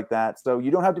things like that. So you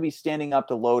don't have to be standing up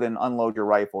to load and unload your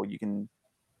rifle. You can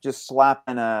just slap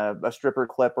in a stripper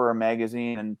clip or a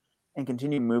magazine and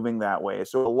continue moving that way.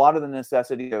 So a lot of the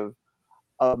necessity of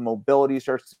mobility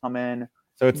starts to come in.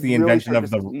 So it's the invention of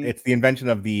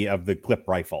the clip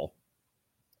rifle.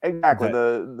 Exactly.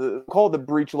 The called the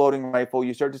breech loading rifle.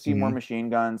 You start to see more machine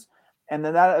guns, and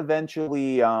then that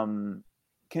eventually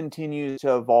continues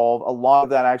to evolve. A lot of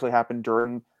that actually happened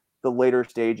during the later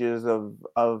stages of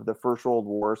the First World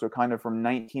War. So kind of from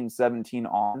 1917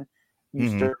 on,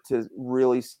 you start to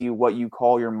really see what you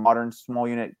call your modern small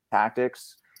unit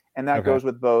tactics, and that goes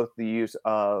with both the use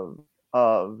of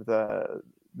the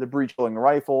breech loading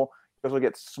rifle. You also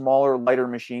get smaller, lighter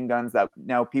machine guns that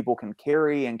now people can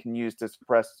carry and can use to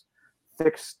suppress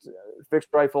fixed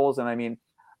rifles. And I mean,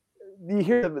 you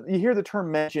hear the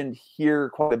term mentioned here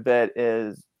quite a bit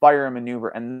is fire and maneuver,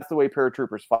 and that's the way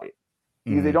paratroopers fight.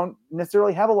 Because they don't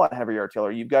necessarily have a lot of heavy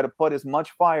artillery. You've got to put as much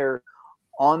fire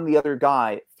on the other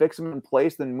guy, fix him in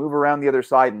place, then move around the other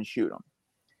side and shoot him.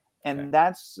 And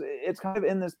it's kind of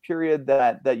in this period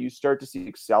that you start to see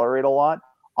accelerate a lot.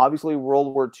 Obviously,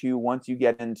 World War II, once you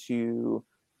get into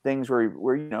things where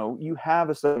you have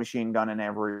a submachine gun in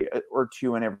every or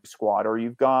two in every squad, or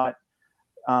you've got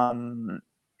I'm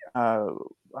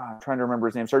trying to remember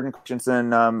his name, Sergeant Christensen,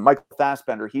 Michael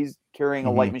Fassbender. He's carrying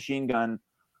a light machine gun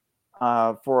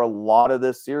for a lot of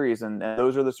this series, and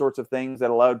those are the sorts of things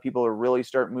that allowed people to really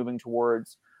start moving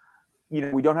towards.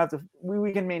 We don't have to.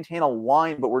 We can maintain a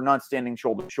line, but we're not standing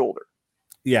shoulder to shoulder.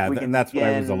 Yeah, and that's what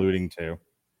I was alluding to.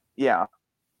 Yeah.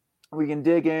 We can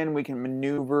dig in, we can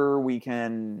maneuver, we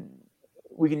can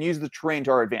use the terrain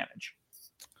to our advantage.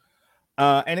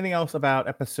 Anything else about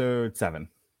episode 7?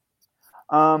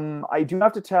 I do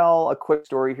have to tell a quick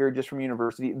story here just from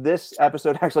university. This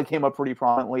episode actually came up pretty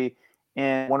prominently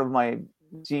in one of my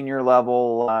senior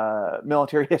level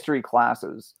military history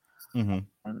classes.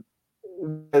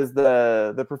 Because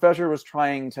the professor was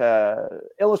trying to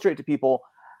illustrate to people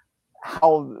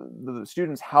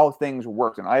how things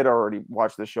worked, and I had already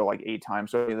watched this show like 8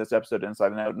 times, so this episode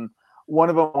inside and out. And one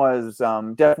of them was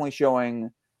definitely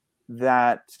showing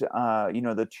that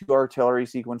the 2 artillery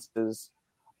sequences.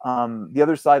 The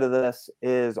other side of this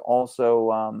is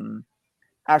also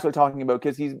actually talking about,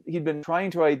 because he'd been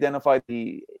trying to identify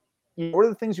what are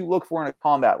the things you look for in a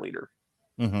combat leader,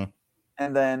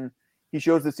 and then he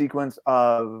shows the sequence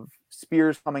of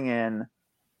spears coming in.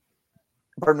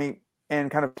 Pardon me. And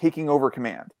kind of taking over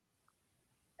command,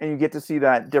 and you get to see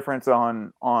that difference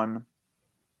on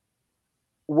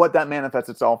what that manifests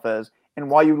itself as, and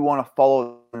why you would want to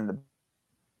follow in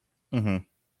the.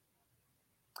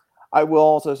 I will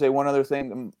also say one other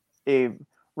thing: a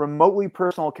remotely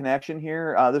personal connection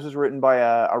here. This was written by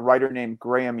a writer named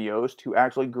Graham Yost, who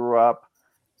actually grew up,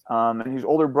 and his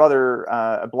older brother,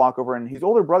 a block over, and his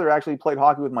older brother actually played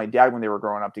hockey with my dad when they were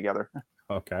growing up together.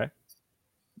 Okay.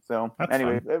 So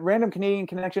anyway, random Canadian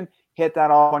connection. Hit that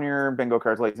off on your bingo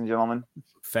cards, ladies and gentlemen.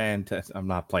 Fantastic. I'm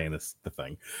not playing the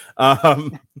thing. All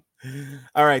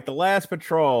right, the last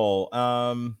patrol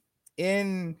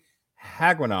in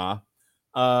Haguenau.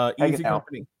 Easy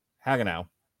Company. Haguenau.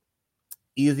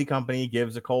 Easy Company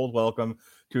gives a cold welcome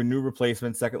to a new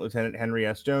replacement, Second Lieutenant Henry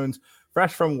S. Jones,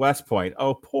 fresh from West Point.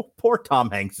 Oh, poor Tom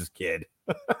Hanks's kid.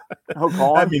 Oh,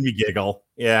 Colin? That made me giggle.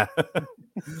 Yeah.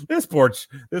 This poor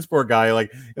guy,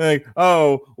 like,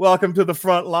 oh, welcome to the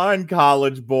front line,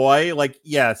 college boy. Like,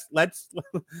 yes, let's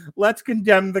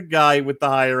condemn the guy with the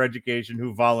higher education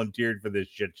who volunteered for this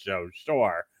shit show.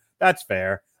 Sure, that's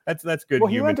fair. That's good.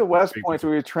 Well, he went to West Point, so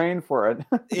he was trained for it.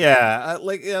 Yeah,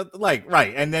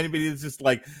 right. And then it's just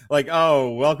like,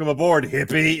 oh, welcome aboard,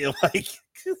 hippie. Like,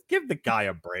 just give the guy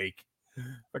a break.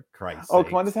 For Christ's sake. Oh,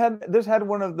 come on. This had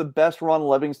one of the best Ron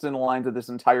Livingston lines of this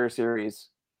entire series.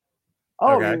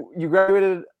 Oh, okay. You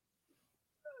graduated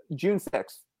June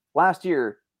 6th last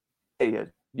year. Hey,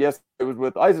 yes, it was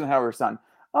with Eisenhower's son.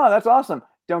 Oh, that's awesome.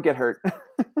 Don't get hurt.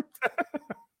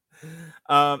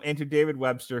 And to David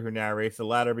Webster, who narrates the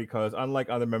latter, because unlike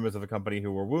other members of the company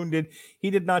who were wounded, he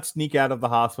did not sneak out of the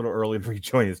hospital early to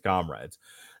rejoin his comrades.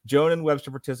 Joan and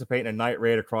Webster participate in a night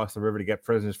raid across the river to get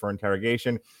prisoners for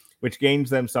interrogation, which gains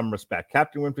them some respect.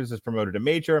 Captain Winters is promoted to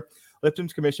major,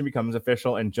 Lipton's commission becomes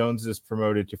official, and Jones is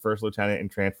promoted to first lieutenant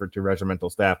and transferred to regimental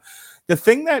staff. The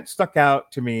thing that stuck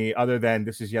out to me, other than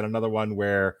this is yet another one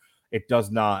where it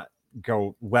does not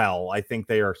go well, I think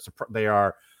they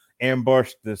are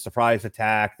ambushed, the surprise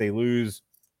attack, they lose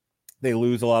a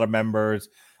lot of members.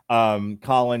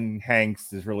 Colin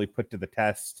Hanks is really put to the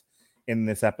test in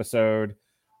this episode.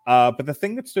 But the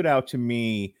thing that stood out to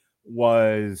me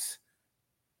was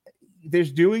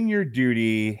there's doing your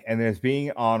duty and there's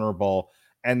being honorable,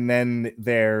 and then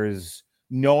there's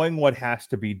knowing what has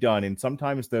to be done. And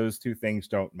sometimes those two things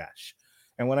don't mesh.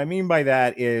 And what I mean by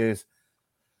that is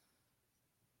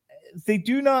they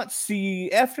do not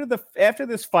see after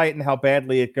this fight and how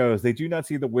badly it goes, they do not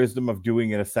see the wisdom of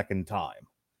doing it a second time.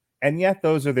 And yet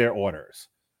those are their orders.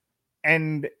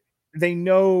 And they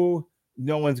know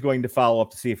no one's going to follow up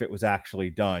to see if it was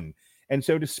actually done. And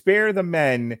so to spare the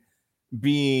men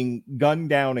being gunned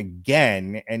down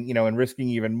again and, and risking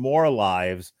even more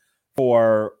lives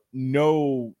for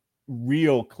no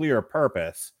real clear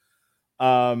purpose,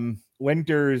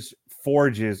 Winters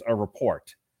forges a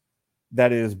report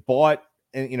that is bought,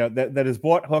 that is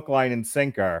bought hook, line, and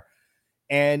sinker.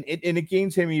 And it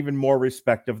gains him even more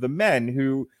respect of the men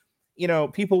who,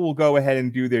 people will go ahead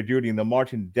and do their duty and they'll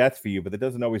march into death for you, but that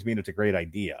doesn't always mean it's a great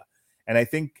idea. And I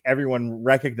think everyone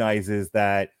recognizes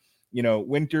that,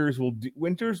 Winters will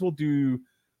do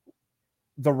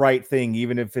the right thing,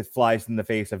 even if it flies in the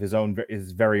face of his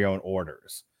very own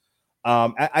orders.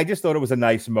 I just thought it was a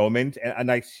nice moment, a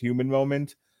nice human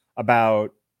moment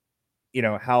about,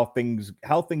 how things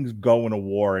go in a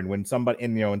war, and when somebody,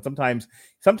 and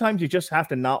sometimes you just have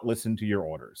to not listen to your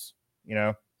orders,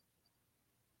 Well,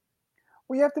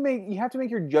 you have to make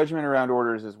your judgment around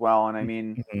orders as well. And I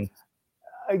mean,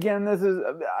 again,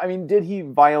 did he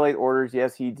violate orders?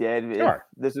 Yes, he did. Sure.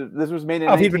 This was made in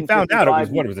if he'd been found out,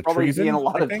 it was a treason? Be in a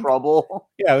lot of trouble.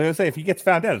 Yeah, I was gonna say, if he gets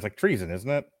found out, it's like treason, isn't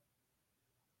it?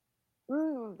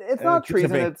 It's not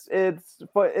treason. It's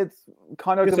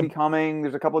conduct of becoming.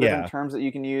 There's a couple of different terms that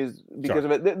you can use because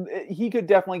of it. He could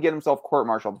definitely get himself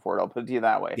court-martialed for it. I'll put it to you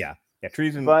that way. Yeah,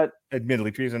 treason. But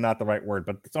admittedly, treason not the right word,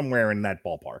 but somewhere in that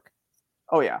ballpark.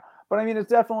 Oh yeah, but I mean, it's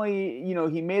definitely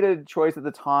he made a choice at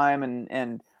the time,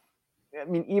 and I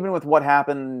mean, even with what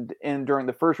happened during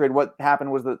the first raid, what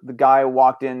happened was that the guy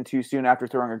walked in too soon after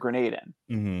throwing a grenade in.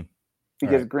 Mm-hmm.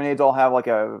 Because grenades all have like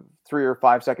a 3 or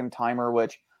 5 second timer,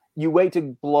 which you wait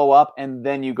to blow up and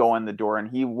then you go in the door, and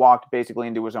he walked basically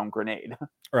into his own grenade.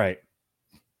 Right.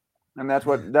 And that's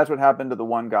what happened to the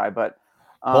one guy. But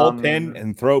hold pin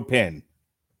and throw pin.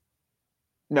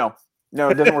 No,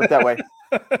 it doesn't work that way.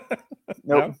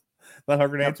 Nope. Not how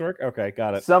grenades work? Okay,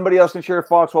 got it. Somebody else can share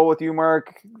Foxhole with you,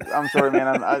 Mark. I'm sorry,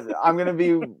 man. I'm going to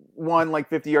be one like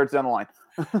 50 yards down the line.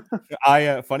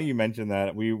 Funny you mentioned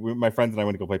that. We my friends and I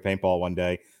went to go play paintball one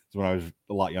day. It's when I was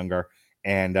a lot younger.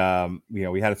 And,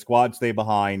 we had a squad stay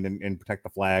behind and protect the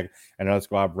flag, and another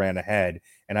squad ran ahead.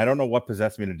 And I don't know what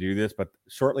possessed me to do this, but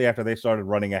shortly after they started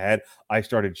running ahead, I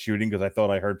started shooting because I thought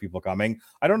I heard people coming.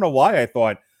 I don't know why I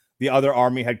thought the other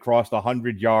army had crossed a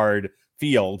 100-yard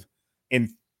field in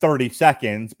 30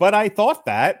 seconds, but I thought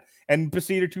that and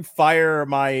proceeded to fire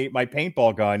my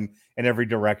paintball gun in every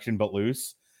direction but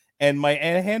loose. And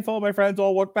a handful of my friends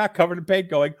all walked back covered in paint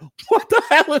going, "What the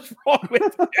hell is wrong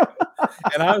with you?"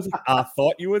 And I was like, "I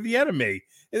thought you were the enemy."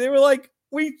 And they were like,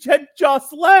 "We had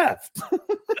just left."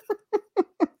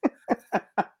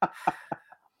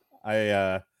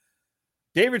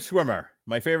 David Schwimmer,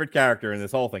 my favorite character in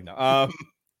this whole thing.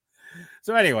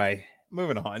 So anyway,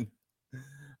 moving on.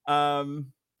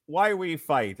 Why we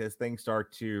fight as things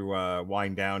start to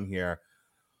wind down here.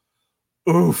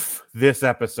 Oof, this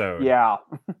episode. Yeah.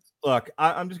 Look,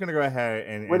 I'm just gonna go ahead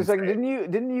and wait a second.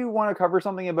 Didn't you want to cover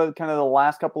something about kind of the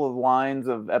last couple of lines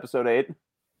of episode 8?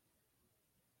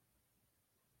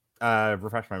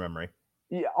 Refresh my memory.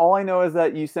 Yeah, all I know is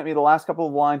that you sent me the last couple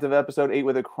of lines of episode 8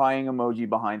 with a crying emoji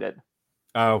behind it.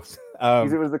 Oh,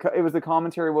 because it was the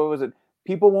commentary. What was it?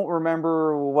 People won't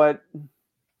remember what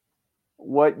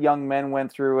young men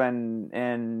went through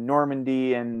in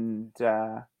Normandy and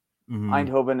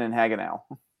Eindhoven and Hagenau.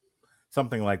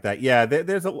 Something like that. Yeah,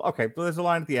 there's a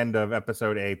line at the end of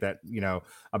episode 8 that,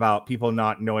 about people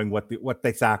not knowing it was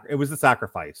the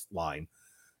sacrifice line.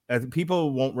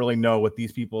 People won't really know what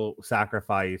these people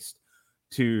sacrificed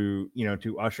to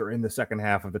usher in the second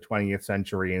half of the 20th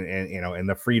century and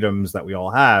the freedoms that we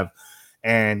all have.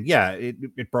 And yeah,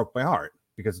 it broke my heart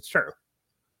because it's true.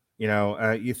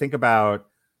 You think about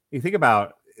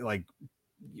like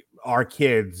our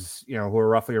kids, who are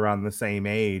roughly around the same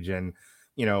age, and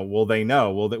will they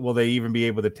know? Will they even be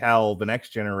able to tell the next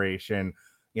generation,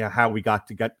 how we got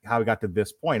to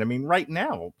this point? I mean, right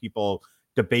now people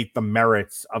debate the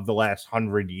merits of the last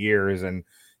 100 years, and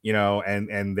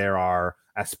and there are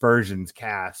aspersions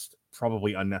cast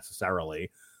probably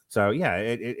unnecessarily. So yeah,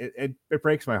 it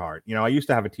breaks my heart. I used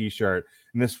to have a T-shirt,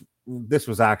 and this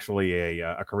was actually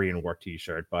a Korean War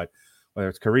T-shirt, but whether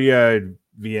it's Korea,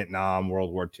 Vietnam,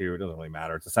 World War II, it doesn't really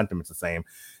matter. The sentiment's the same.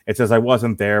 It says I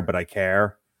wasn't there, but I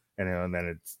care, and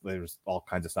then there's all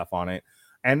kinds of stuff on it,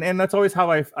 and that's always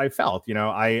how I felt.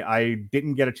 I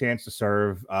didn't get a chance to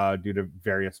serve due to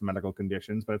various medical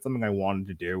conditions, but it's something I wanted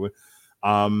to do,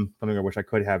 something I wish I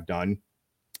could have done,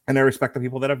 and I respect the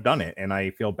people that have done it, and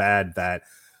I feel bad that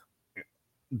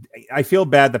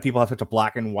people have such a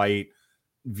black and white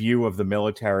view of the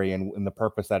military and the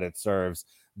purpose that it serves,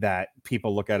 that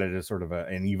people look at it as sort of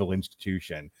an evil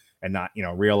institution, and not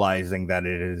realizing that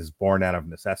it is born out of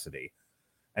necessity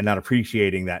and not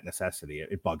appreciating that necessity.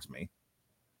 It bugs me.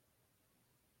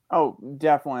 Oh,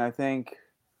 definitely.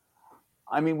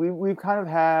 We've kind of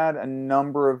had a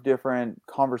number of different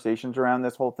conversations around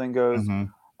this whole thing goes.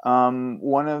 Mm-hmm.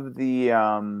 One of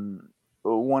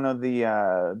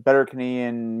the better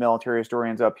Canadian military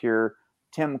historians up here,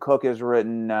 Tim Cook, has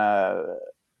written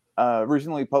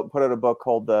recently put out a book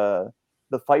called the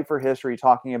Fight for History,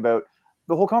 talking about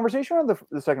the whole conversation around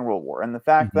the Second World War, and the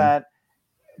fact Mm-hmm. that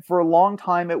for a long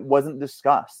time it wasn't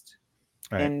discussed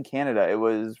Right. in Canada. It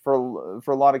was for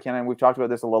a lot of Canada, and we've talked about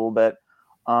this a little bit.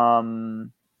 The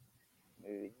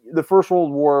First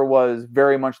World War was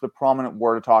very much the prominent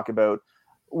war to talk about.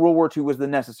 World War II was the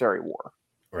necessary war.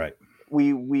 Right.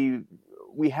 We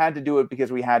had to do it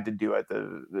because we had to do it.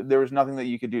 There was nothing that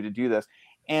you could do to do this.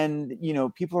 And,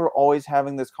 people are always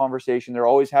having this conversation. They're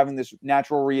always having this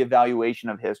natural reevaluation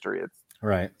of history. It's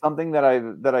Right. something that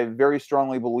I very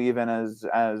strongly believe in as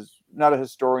not a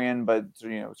historian, but,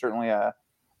 certainly a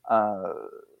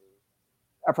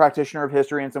practitioner of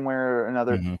history in some way or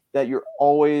another, Mm-hmm. that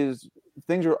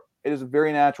it is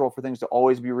very natural for things to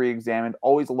always be reexamined,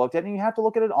 always looked at, and you have to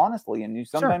look at it honestly. And you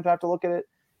sometimes have to look at it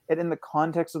in the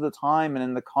context of the time and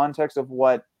in the context of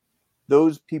what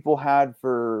those people had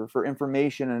for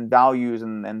information and values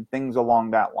and things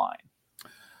along that line.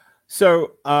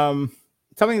 So,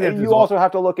 something that you also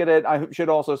have to look at it. I should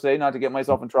also say, not to get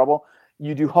myself in trouble,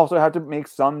 you do also have to make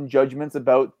some judgments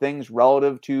about things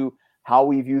relative to how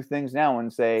we view things now,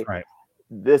 and say, right,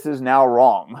 this is now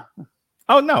wrong.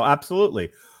 Oh no,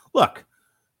 absolutely. Look,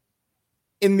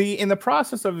 in the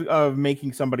process of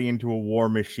making somebody into a war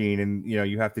machine, and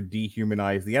you have to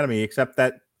dehumanize the enemy, except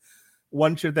that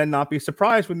one should then not be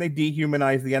surprised when they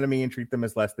dehumanize the enemy and treat them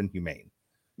as less than humane.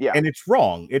 Yeah. And it's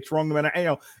wrong. It's wrong.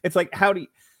 It's like,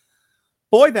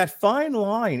 that fine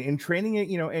line in training it,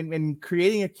 and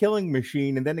creating a killing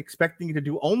machine and then expecting it to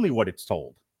do only what it's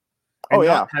told. And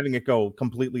not having it go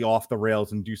completely off the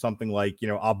rails and do something like,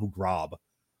 Abu Ghraib.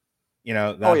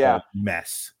 That whole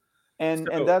mess. And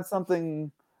that's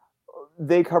something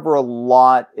they cover a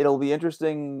lot. It'll be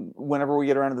interesting whenever we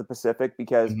get around to the Pacific,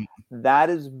 because that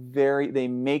is they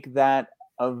make that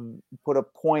put a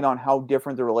point on how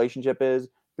different the relationship is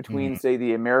between, say,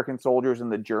 the American soldiers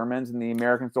and the Germans, and the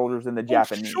American soldiers and the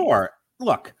Japanese. Sure.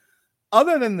 Look,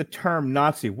 other than the term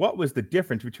Nazi, what was the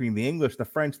difference between the English, the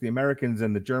French, the Americans,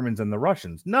 and the Germans and the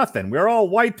Russians? Nothing. We're all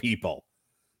white people.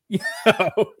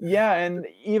 Yeah, and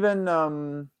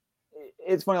even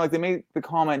it's funny, like they made the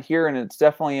comment here, and it's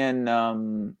definitely in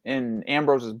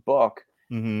Ambrose's book,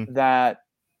 that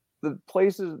the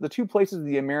two places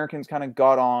the Americans kind of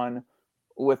got on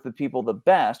with the people the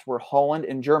best were Holland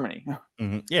and Germany.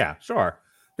 Yeah, sure.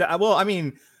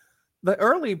 The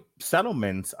early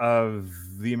settlements of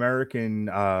the American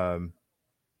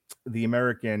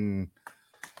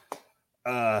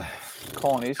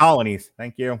colonies.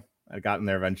 Thank you. I got in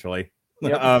there eventually.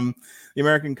 Yep. The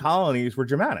American colonies were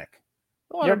Germanic.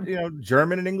 A lot of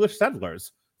German and English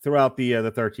settlers throughout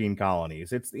the 13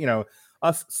 colonies. It's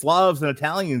us Slavs and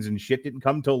Italians and shit didn't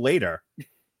come till later.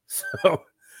 So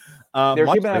they're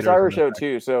keeping us Irish out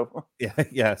too. So yeah,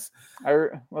 yes.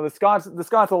 The Scots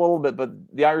a little bit, but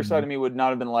the Irish side of me would not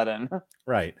have been let in.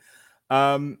 Right.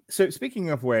 So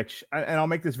speaking of which, and I'll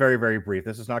make this very, very brief.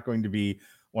 This is not going to be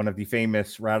one of the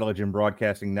famous Rattlegion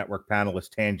Broadcasting Network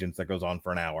panelist tangents that goes on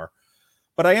for an hour.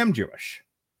 But I am Jewish.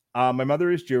 My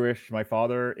mother is Jewish. My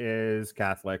father is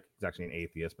Catholic. He's actually an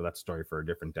atheist, but that's a story for a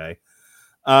different day.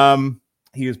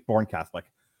 He was born Catholic.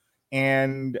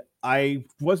 And I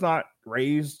was not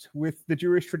raised with the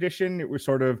Jewish tradition. It was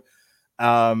sort of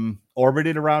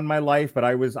orbited around my life, but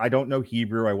I don't know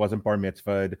Hebrew. I wasn't bar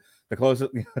mitzvahed. The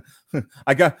closest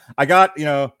I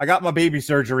got my baby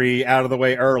surgery out of the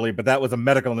way early, but that was a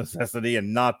medical necessity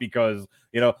and not because,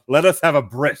 let us have a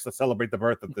bris to celebrate the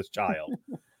birth of this child.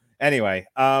 Anyway,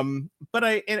 but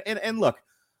look,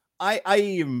 I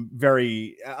am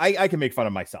very, I can make fun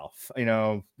of myself.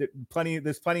 There's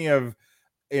plenty of,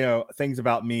 things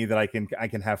about me that I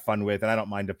can have fun with, and I don't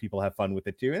mind if people have fun with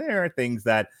it too. And there are things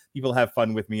that people have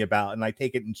fun with me about, and I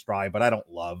take it in stride, but I don't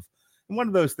love. And one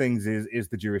of those things is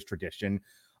the Jewish tradition.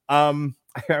 I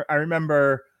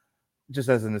remember, just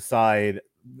as an aside,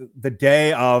 the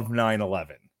day of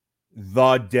 9/11,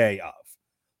 the day of.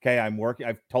 Okay, I'm working.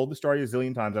 I've told the story a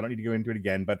zillion times. I don't need to go into it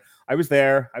again, but I was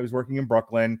there. I was working in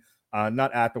Brooklyn,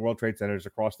 not at the World Trade Center, just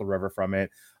across the river from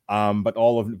it. But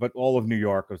all of New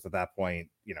York was at that point,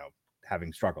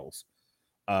 having struggles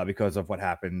because of what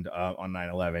happened on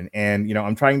 9/11. And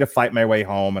I'm trying to fight my way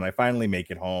home, and I finally make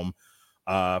it home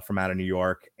from out of New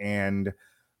York. And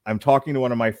I'm talking to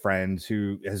one of my friends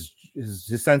who has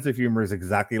his sense of humor is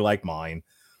exactly like mine.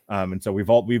 And so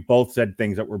we've both said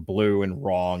things that were blue and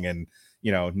wrong, and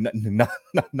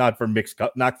not for mixed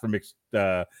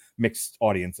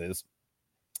audiences.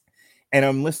 And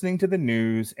I'm listening to the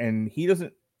news, and he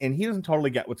doesn't totally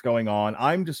get what's going on.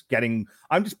 I'm just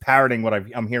parroting what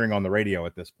I'm hearing on the radio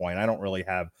at this point. I don't really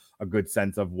have a good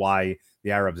sense of why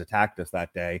the Arabs attacked us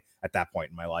that day at that point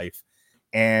in my life.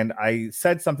 And I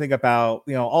said something about,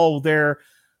 they're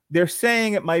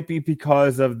saying it might be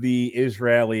because of the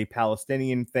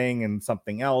Israeli-Palestinian thing and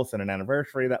something else and an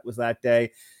anniversary that was that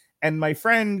day. And my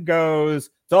friend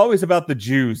goes, "It's always about the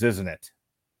Jews, isn't it?"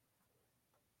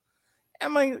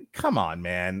 I'm like, come on,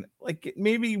 man. Like,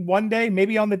 maybe one day,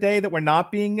 maybe on the day that we're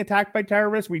not being attacked by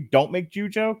terrorists, we don't make Jew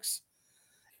jokes.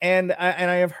 And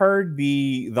I have heard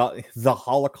the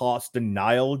Holocaust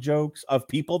denial jokes of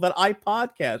people that I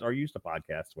podcast or used to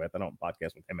podcast with. I don't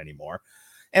podcast with him anymore.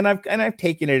 And I've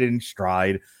taken it in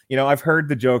stride. I've heard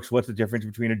the jokes. What's the difference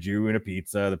between a Jew and a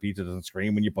pizza? The pizza doesn't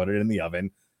scream when you put it in the oven.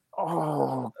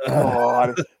 Oh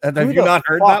God! Have you not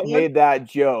heard that one? Made that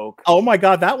joke? Oh my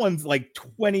God, that one's like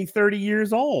 20, 30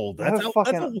 years old. That's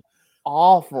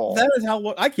awful. That is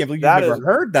how I can't believe you've never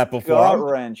heard that before.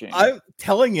 Gut-wrenching. I'm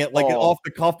telling it like off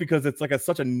the cuff because it's like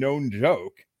such a known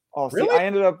joke. Oh, see, really? I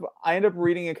ended up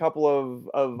reading a couple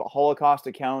of Holocaust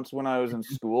accounts when I was in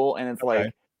school, and it's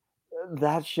like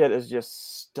that shit is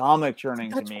just stomach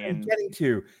churning to me. What I'm getting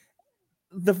to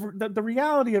the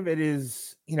reality of it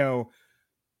is,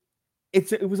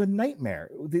 it was a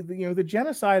nightmare. The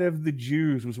genocide of the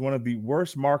Jews was one of the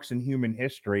worst marks in human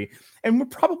history, and we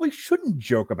probably shouldn't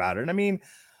joke about it. I mean,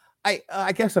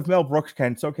 I guess if Mel Brooks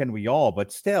can, so can we all.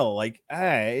 But still, like,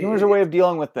 there's a way of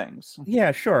dealing with things.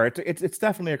 Yeah, sure. It's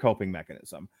definitely a coping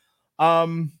mechanism.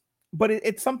 But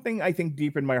it's something I think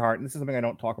deep in my heart, and this is something I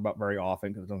don't talk about very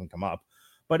often because it doesn't come up.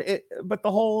 But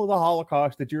the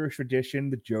Holocaust, the Jewish tradition,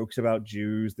 the jokes about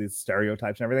Jews, the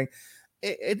stereotypes and everything.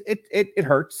 It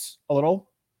hurts a little.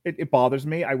 It bothers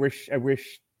me. I wish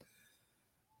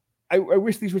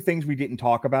these were things we didn't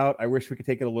talk about. I wish we could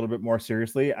take it a little bit more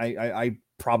seriously. I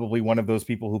probably one of those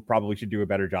people who probably should do a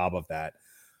better job of that.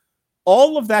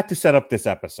 All of that to set up this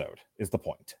episode is the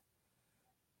point.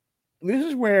 This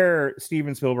is where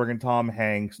Steven Spielberg and Tom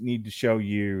Hanks need to show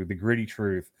you the gritty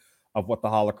truth of what the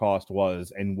Holocaust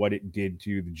was and what it did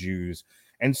to the Jews.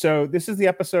 And so this is the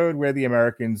episode where the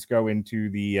Americans go into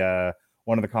the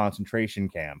one of the concentration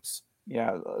camps.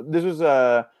 Yeah, this was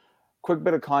a quick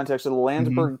bit of context. So the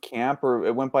Landsberg camp, or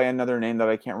it went by another name that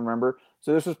I can't remember.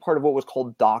 So this was part of what was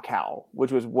called Dachau,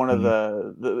 which was one of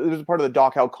it was part of the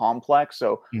Dachau complex.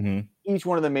 So each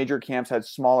one of the major camps had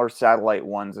smaller satellite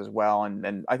ones as well.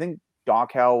 And I think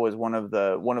Dachau was one of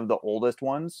the oldest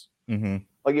ones.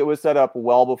 Like, it was set up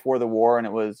well before the war, and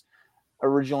it was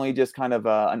originally just kind of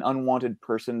an unwanted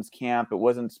persons camp. It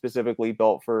wasn't specifically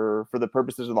built for the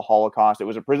purposes of the Holocaust. It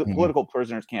was a political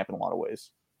prisoners camp in a lot of ways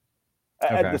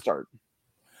at the start.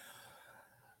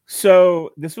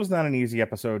 So this was not an easy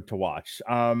episode to watch.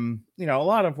 A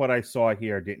lot of what I saw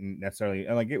here didn't necessarily,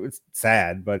 like, it was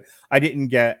sad, but I didn't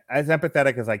get as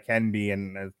empathetic as I can be,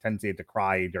 and a tendency to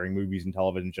cry during movies and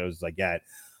television shows as I get.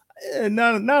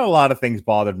 Not a lot of things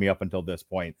bothered me up until this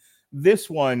point. This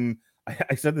one,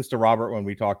 I said this to Robert when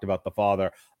we talked about the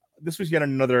father. This was yet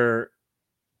another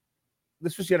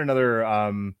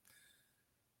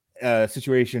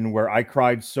situation where I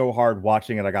cried so hard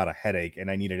watching it, I got a headache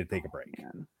and I needed to take a break.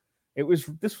 Man.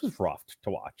 This was rough to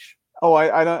watch. Oh,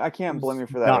 I can't blame you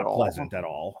for that at all. Not pleasant at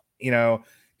all.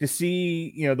 To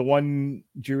see, the one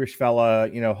Jewish fella,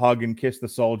 hug and kiss the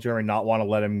soldier and not want to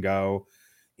let him go.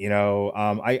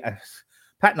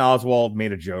 Patton Oswalt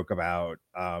made a joke about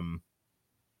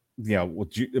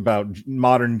about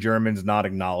modern Germans not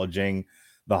acknowledging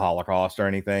the Holocaust or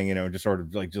anything, just sort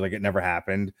of like it never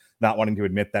happened, not wanting to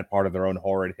admit that part of their own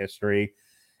horrid history.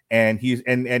 And he's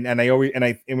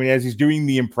as he's doing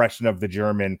the impression of the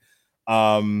German,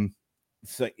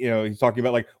 so, he's talking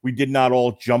about like, we did not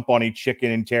all jump on a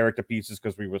chicken and tear it to pieces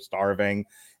because we were starving.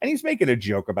 And he's making a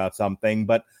joke about something,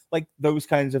 but like those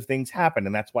kinds of things happen.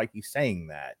 And that's why he's saying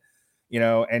that,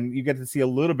 and you get to see a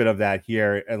little bit of that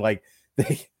here. And like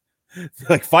they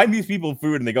like find these people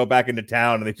food and they go back into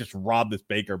town and they just rob this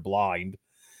baker blind.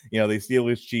 They steal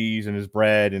his cheese and his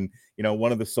bread. And,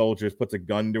 one of the soldiers puts a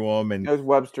gun to him. And it was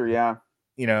Webster. Yeah.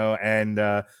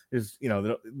 The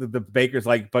baker's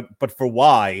like, but for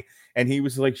why? And he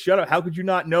was like, shut up. How could you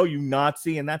not know, you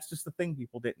Nazi? And that's just the thing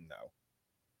people didn't know.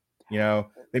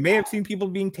 They may have seen people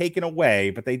being taken away,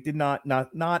 but they did not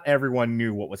everyone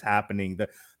knew what was happening,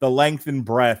 the length and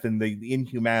breadth and the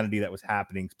inhumanity that was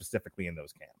happening specifically in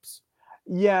those camps.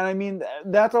 Yeah. And I mean,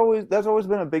 that's always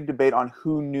been a big debate on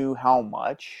who knew how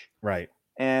much. Right.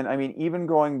 And I mean, even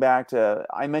going back to,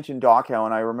 I mentioned Dachau,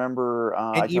 and I remember,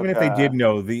 even if they did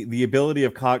know, the ability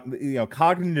of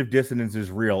cognitive dissonance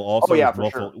is real.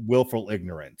 Also, willful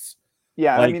ignorance.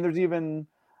 Yeah, I mean, there's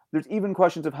even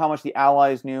questions of how much the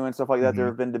Allies knew and stuff like that. Mm-hmm. There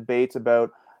have been debates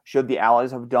about should the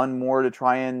Allies have done more to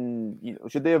try and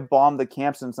should they have bombed the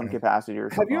camps in some capacity or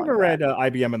something. Have you ever read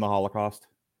IBM and the Holocaust?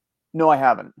 No, I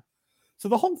haven't. So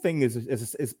the whole thing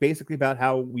is basically about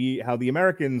how the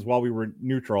Americans, while we were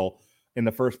neutral in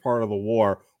the first part of the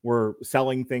war, were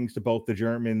selling things to both the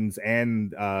Germans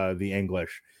and the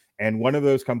English. And one of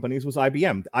those companies was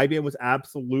IBM. IBM was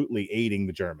absolutely aiding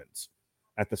the Germans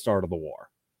at the start of the war.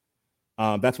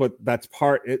 That's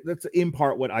in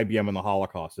part what IBM and the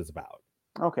Holocaust is about.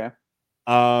 Okay.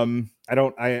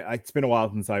 It's been a while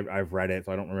since I've read it,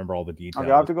 so I don't remember all the details.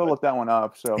 Okay, I'll have to go look that one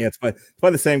up. So yeah, it's by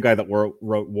the same guy that wrote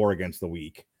War Against the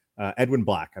Weak. Edwin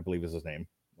Black, I believe is his name.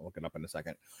 I'll look it up in a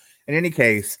second. In any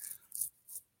case,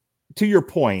 to your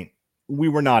point, we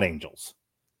were not angels.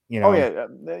 Oh yeah,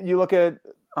 you look at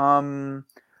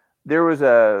there was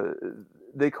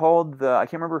they called I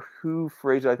can't remember who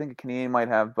phrased it. I think a Canadian might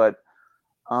have, but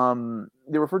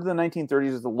they referred to the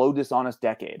 1930s as the low dishonest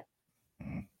decade.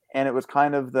 And it was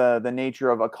kind of the nature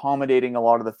of accommodating a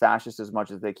lot of the fascists as much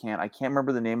as they can. I can't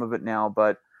remember the name of it now,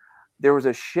 but there was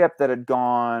a ship that had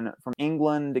gone from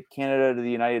England to Canada to the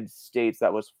United States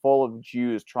that was full of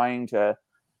Jews trying to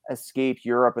escape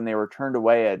Europe, and they were turned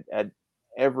away at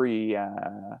every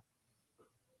oh,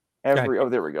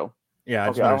 there we go. Yeah,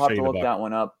 okay, I'll have to look that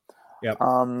one up. Yep.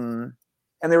 And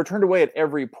they were turned away at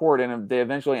every port, and they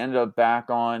eventually ended up back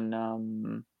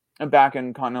in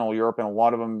continental Europe, and a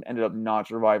lot of them ended up not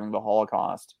surviving the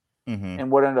Holocaust. Mm-hmm. And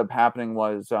what ended up happening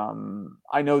was,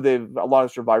 I know a lot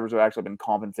of survivors have actually been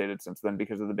compensated since then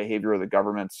because of the behavior of the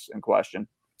governments in question.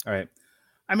 All right.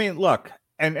 I mean, look,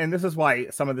 and this is why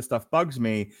some of this stuff bugs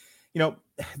me. There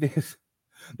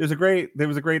was a great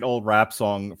old rap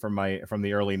song from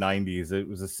the early 90s. It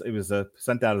was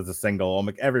sent out as a single.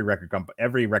 Almost every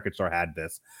record store had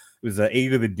this. It was A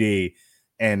to the D,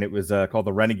 and it was called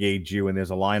The Renegade Jew. And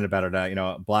there's a line about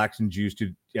it. Blacks and Jews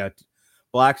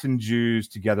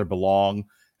together belong,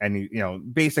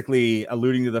 and basically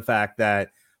alluding to the fact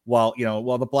that while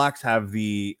the blacks have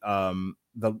the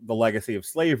legacy of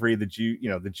slavery, the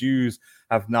Jews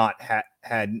have not had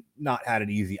it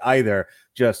easy either.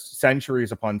 Just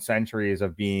centuries upon centuries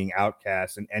of being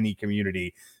outcasts in any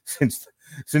community since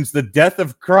the death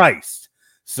of Christ.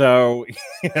 So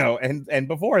and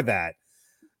before that.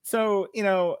 So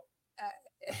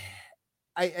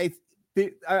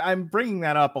I'm bringing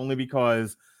that up only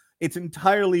because it's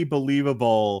entirely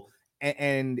believable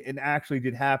and it actually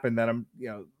did happen that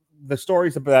the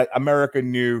stories about America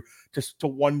knew just to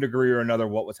one degree or another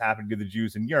what was happening to the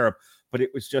Jews in Europe, but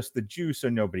it was just the Jews, so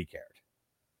nobody cared.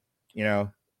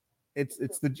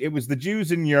 It was the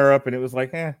Jews in Europe, and it was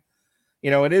like, it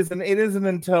isn't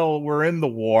until we're in the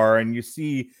war and you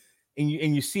see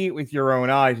it with your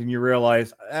own eyes and you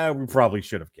realize we probably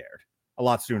should have cared a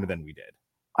lot sooner than we did.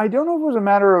 I don't know if it was a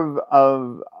matter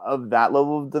of that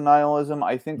level of denialism.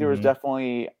 I think there was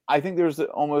definitely, there's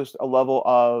almost a level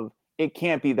of, it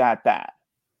can't be that bad.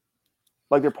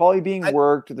 Like they're probably being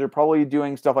worked. They're probably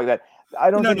doing stuff like that. I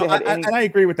don't think they had any. And I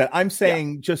agree with that. I'm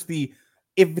saying just if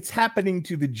it's happening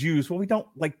to the Jews, well, we don't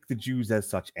like the Jews as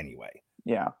such anyway.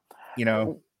 Yeah.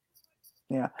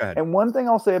 Yeah. And one thing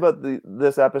I'll say about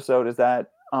this episode is that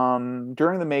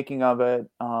during the making of it,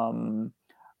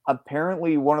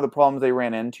 apparently one of the problems they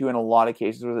ran into in a lot of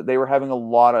cases was that they were having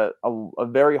a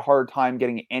very hard time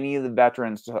getting any of the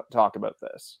veterans to talk about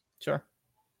this. Sure.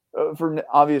 for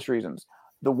obvious reasons.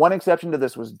 The one exception to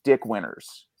this was Dick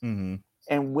Winters. Mm-hmm.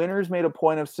 And Winters made a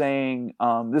point of saying,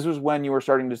 this was when you were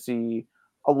starting to see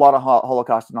a lot of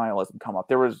Holocaust denialism come up.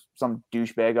 There was some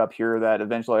douchebag up here that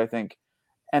eventually, I think,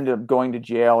 ended up going to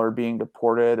jail or being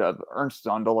deported, Ernst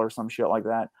Zundel or some shit like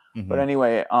that. Mm-hmm. But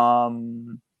anyway,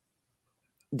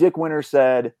 Dick Winters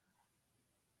said,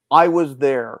 I was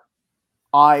there.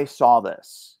 I saw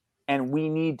this. And we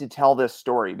need to tell this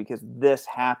story because this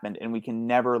happened and we can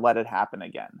never let it happen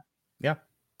again. Yeah.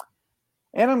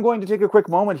 And I'm going to take a quick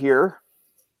moment here.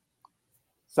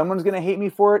 Someone's going to hate me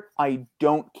for it. I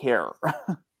don't care.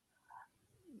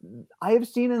 I have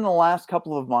seen in the last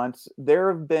couple of months,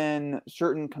 there have been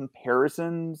certain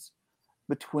comparisons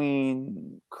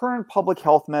between current public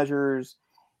health measures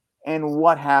and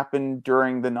what happened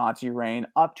during the Nazi reign,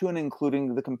 up to and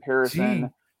including the comparison. Gee,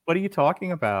 what are you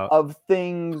talking about? Of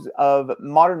things of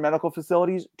modern medical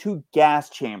facilities to gas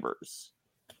chambers.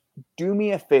 Do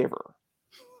me a favor.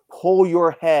 Pull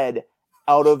your head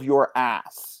out of your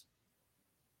ass.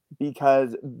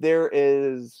 Because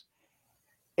it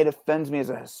offends me as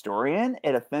a historian.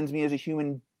 It offends me as a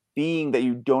human being that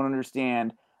you don't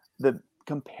understand the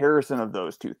comparison of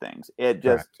those two things.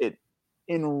 It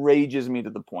enrages me to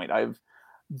the point. I've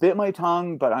bit my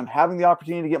tongue, but I'm having the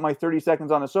opportunity to get my 30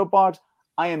 seconds on a soapbox.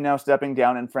 I am now stepping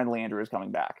down and Friendly Andrew is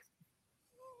coming back.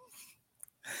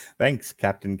 Thanks,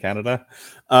 Captain Canada.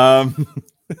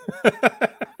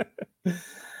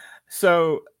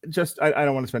 So just, I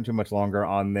don't want to spend too much longer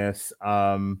on this.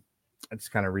 I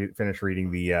just kind of finish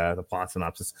reading the plot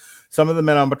synopsis. Some of the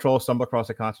men on patrol stumble across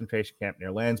a concentration camp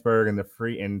near Landsberg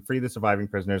and free the surviving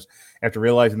prisoners after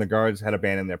realizing the guards had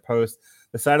abandoned their post.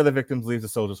 The sight of the victims leaves the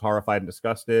soldiers horrified and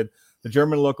disgusted. The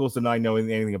German locals deny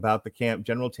knowing anything about the camp.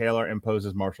 General Taylor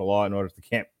imposes martial law in order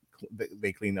to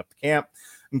they clean up the camp,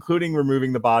 including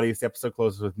removing the bodies. The episode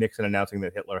closes with Nixon announcing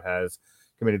that Hitler has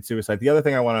committed suicide. The other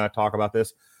thing I want to talk about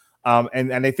this,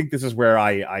 and I think this is where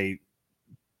I've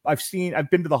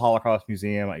been to the Holocaust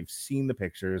Museum. I've seen the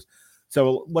pictures.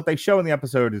 So what they show in the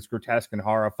episode is grotesque and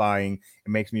horrifying. It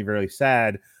makes me very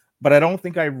sad, but I don't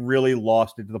think I really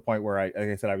lost it to the point where like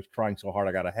I said, I was crying so hard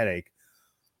I got a headache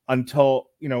until,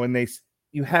 when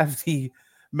you have the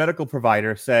medical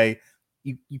provider say,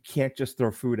 you can't just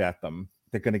throw food at them.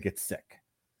 They're going to get sick.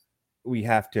 We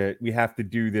have to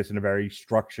do this in a very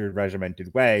structured,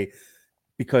 regimented way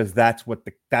because that's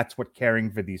what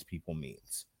caring for these people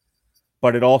means.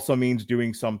 But it also means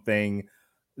doing something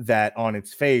that on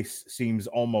its face seems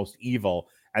almost evil,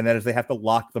 and that is they have to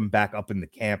lock them back up in the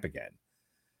camp again.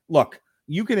 Look,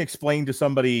 you can explain to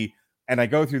somebody, and I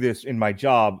go through this in my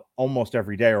job almost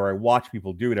every day, or I watch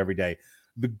people do it every day,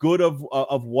 the good of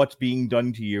what's being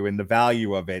done to you and the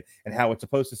value of it and how it's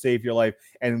supposed to save your life,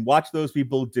 and watch those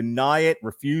people deny it,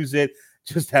 refuse it,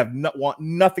 just want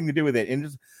nothing to do with it. And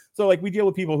just so like we deal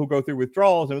with people who go through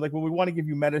withdrawals and we're like, well, we want to give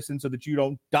you medicine so that you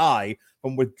don't die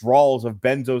from withdrawals of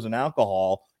benzos and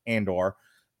alcohol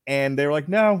and they're like,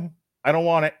 no, I don't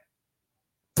want it,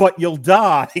 but you'll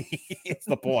die. It's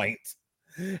the point.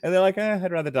 And they're like, I'd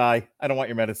rather die. I don't want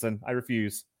your medicine. I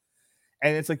refuse.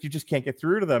 And it's like, you just can't get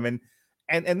through to them. And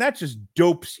that just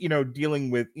dopes,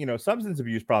 dealing with, substance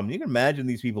abuse problems. You can imagine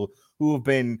these people who have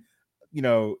been,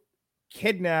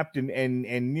 kidnapped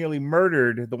and nearly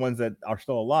murdered, the ones that are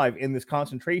still alive in this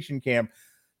concentration camp,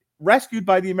 rescued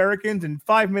by the Americans, and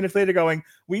 5 minutes later going,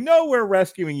 we know we're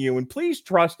rescuing you and please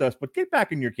trust us, but get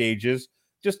back in your cages.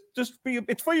 Just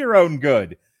it's for your own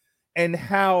good. And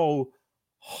how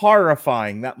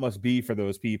horrifying that must be for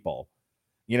those people.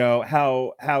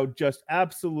 How just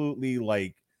absolutely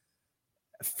like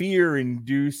fear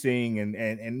inducing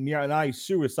and nigh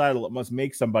suicidal it must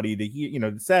make somebody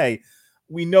to say,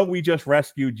 we know we just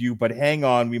rescued you, but hang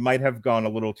on, we might have gone a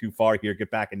little too far here.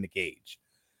 Get back in the cage.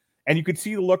 And you could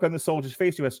see the look on the soldier's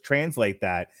face who has to translate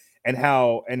that, and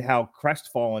how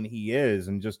crestfallen he is.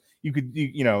 And just,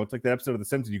 it's like the episode of The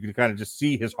Simpsons. You could kind of just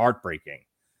see his heart breaking.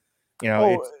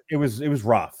 It was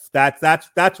rough.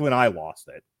 That's when I lost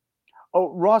it.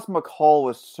 Oh, Ross McCall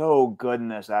was so good in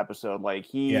this episode. Like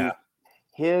his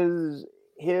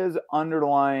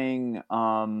underlying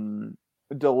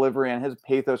delivery and his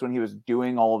pathos when he was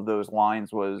doing all of those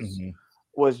lines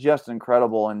was just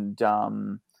incredible. And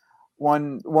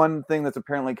one thing that's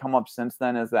apparently come up since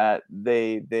then is that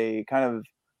they kind of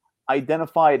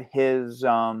identified his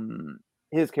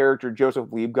character Joseph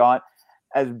Liebgott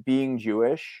as being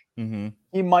Jewish. Mm-hmm.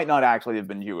 He might not actually have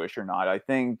been Jewish or not. I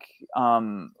think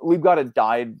Liebgott had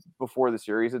died before the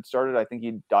series had started. I think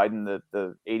he died in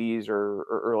the 80s or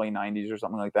early 90s or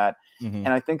something like that. Mm-hmm. And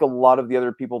I think a lot of the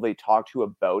other people they talked to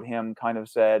about him kind of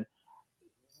said,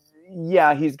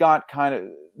 yeah, he's got kind of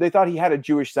they thought he had a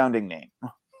Jewish sounding name,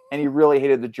 and he really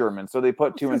hated the Germans, so they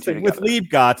put two and two With together.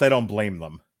 Liebgotz, I don't blame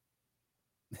them.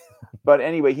 But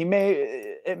anyway,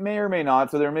 it may or may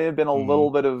not. So there may have been a little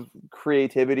bit of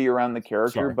creativity around the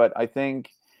character, Sure. but I think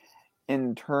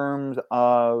in terms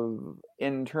of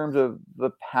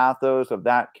the pathos of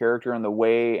that character and the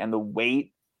way and the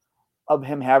weight of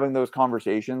him having those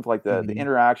conversations, like the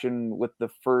interaction with the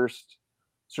first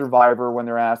survivor when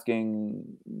they're asking,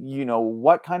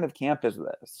 what kind of camp is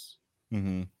this?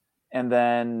 Mm-hmm. And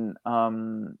then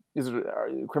is it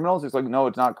criminals? It's like, no,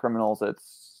 it's not criminals.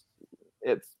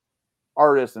 It's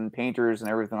artists and painters and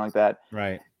everything like that.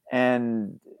 Right.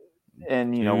 And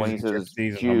when he says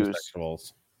Jews.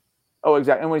 Oh,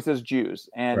 exactly. And when he says Jews,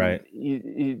 and right.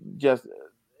 he just,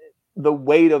 the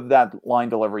weight of that line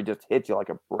delivery just hits you like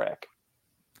a brick.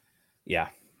 Yeah.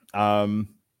 I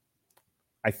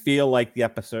feel like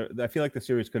the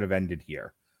series could have ended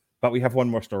here, but we have one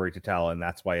more story to tell, and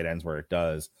that's why it ends where it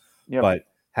does. Yep. But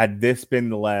had this been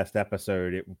the last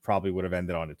episode, it probably would have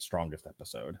ended on its strongest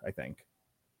episode, I think.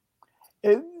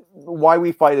 Why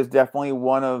We Fight is definitely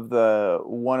one of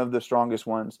the strongest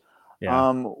ones.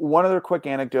 Yeah. One other quick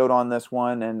anecdote on this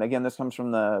one, and again, this comes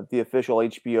from the official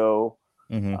HBO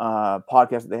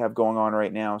podcast that they have going on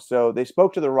right now. So they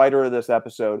spoke to the writer of this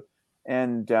episode,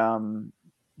 and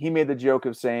he made the joke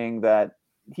of saying that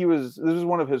this was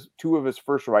one of two of his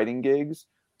first writing gigs.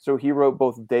 So he wrote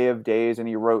both Day of Days and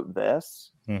he wrote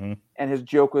this. Mm-hmm. And his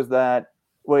joke was that,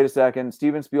 wait a second,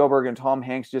 Steven Spielberg and Tom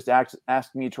Hanks just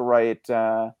asked me to write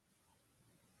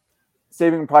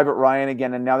Saving Private Ryan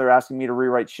again, and now they're asking me to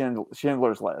rewrite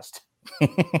Schindler's List.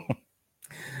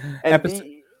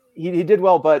 And he did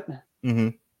well, but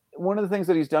one of the things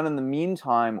that he's done in the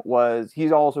meantime was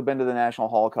he's also been to the National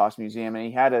Holocaust Museum, and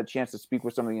he had a chance to speak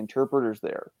with some of the interpreters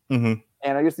there. Mm-hmm.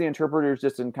 And I guess the interpreters,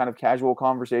 just in kind of casual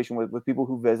conversation with people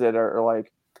who visit, are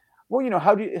like, well,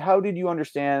 how did you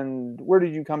understand? Where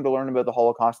did you come to learn about the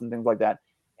Holocaust and things like that?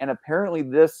 And apparently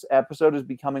this episode is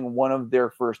becoming one of their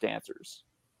first answers.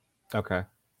 Okay.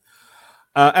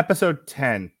 Episode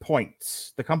 10,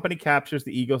 Points. The company captures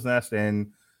the Eagle's Nest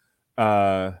in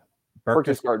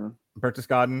Berchtesgaden,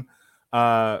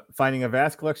 finding a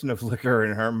vast collection of liquor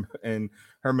in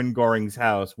Hermann Göring's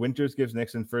house. Winters gives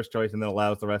Nixon first choice and then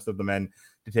allows the rest of the men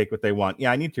to take what they want.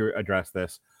 Yeah, I need to address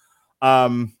this.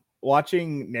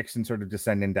 Watching Nixon sort of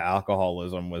descend into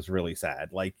alcoholism was really sad.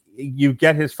 Like, you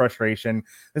get his frustration.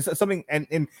 This is something,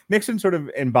 and Nixon sort of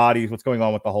embodies what's going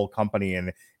on with the whole company,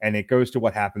 and it goes to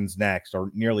what happens next,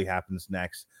 or nearly happens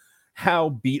next. How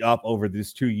beat up over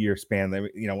this 2-year span.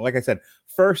 Like I said,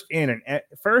 first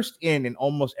in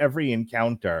almost every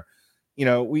encounter.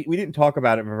 We didn't talk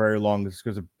about it for very long just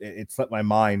because it slipped my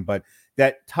mind. But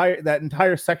that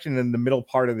entire section in the middle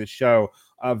part of the show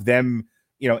of them,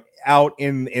 out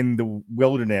in the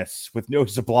wilderness with no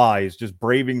supplies, just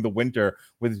braving the winter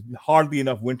with hardly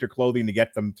enough winter clothing to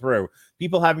get them through.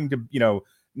 People having to,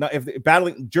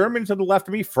 battling Germans to the left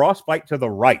of me, frostbite to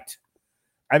the right.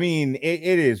 I mean, it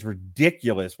is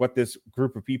ridiculous what this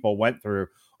group of people went through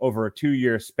over a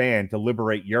 2-year span to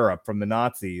liberate Europe from the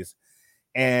Nazis.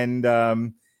 And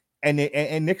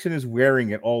Nixon is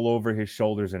wearing it all over his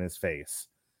shoulders and his face.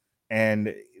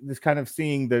 And this kind of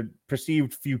seeing the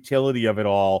perceived futility of it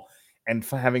all and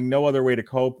having no other way to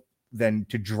cope than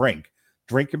to drink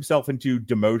himself into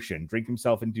demotion, drink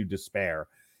himself into despair,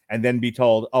 and then be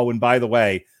told, oh, and by the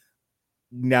way,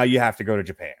 now you have to go to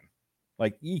Japan.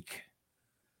 Like, eek.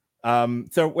 So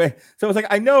it's like,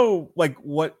 I know, like,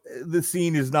 what the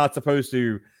scene is not supposed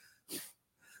to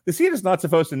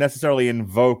necessarily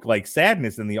invoke like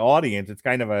sadness in the audience. It's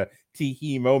kind of a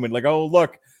tee-hee moment, like, oh,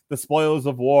 look, the spoils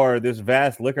of war, this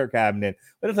vast liquor cabinet.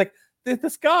 But it's like,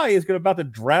 this guy is about to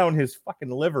drown his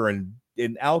fucking liver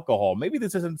in alcohol. Maybe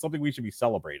this isn't something we should be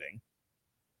celebrating.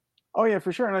 Oh yeah,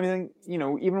 for sure. And I think,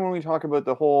 even when we talk about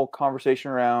the whole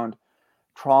conversation around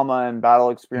trauma and battle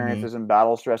experiences and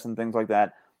battle stress and things like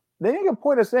that, they make a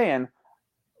point of saying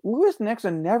Lewis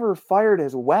Nixon never fired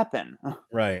his weapon.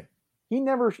 Right. He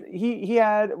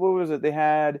had, what was it?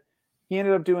 He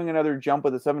ended up doing another jump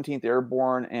with the 17th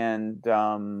Airborne, and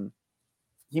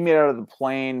he made it out of the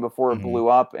plane before it blew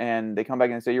up, and they come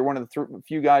back and say, you're one of the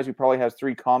few guys who probably has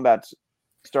 3 combat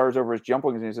stars over his jump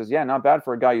wings. And he says, yeah, not bad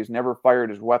for a guy who's never fired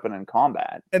his weapon in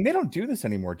combat. And they don't do this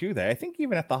anymore, do they? I think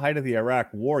even at the height of the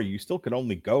Iraq War, you still could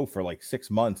only go for like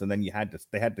 6 months, and then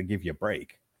they had to give you a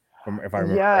break, if I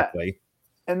remember correctly.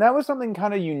 And that was something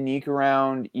kind of unique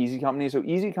around Easy Company. So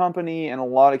Easy Company, in a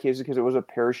lot of cases, because it was a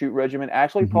parachute regiment,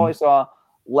 actually probably saw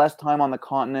less time on the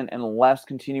continent and less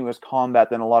continuous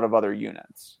combat than a lot of other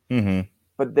units.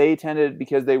 But they tended,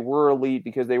 because they were elite,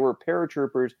 because they were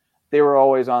paratroopers, they were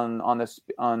always on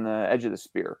the edge of the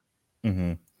spear.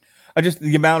 Mm-hmm. Just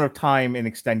the amount of time in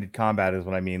extended combat is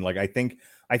what I mean. Like I think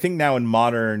now in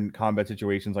modern combat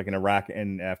situations, like in Iraq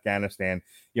and Afghanistan,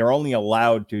 you're only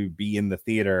allowed to be in the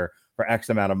theater for X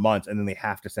amount of months, and then they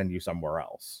have to send you somewhere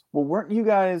else. Well, weren't you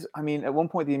guys? I mean, at one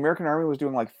point, the American Army was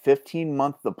doing like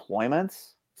 15-month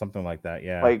deployments, something like that.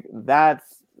 Yeah, like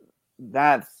that's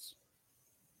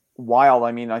wild.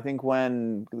 I mean, I think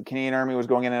when the Canadian Army was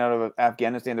going in and out of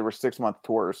Afghanistan, there were 6-month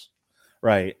tours.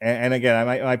 Right, and again,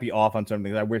 I might be off on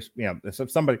something. I wish,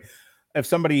 if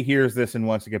somebody hears this and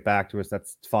wants to get back to us,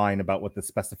 that's fine about what the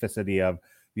specificity of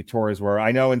the tours were.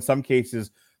 I know in some cases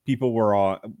people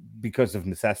were because of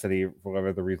necessity, for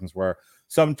whatever the reasons were,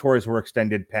 some tours were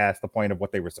extended past the point of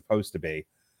what they were supposed to be,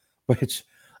 which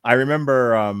I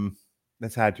remember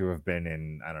this had to have been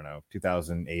in, I don't know,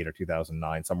 2008 or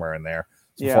 2009, somewhere in there.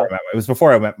 It was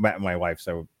before I met my wife,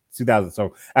 so 2000.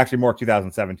 So actually more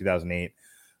 2007, 2008.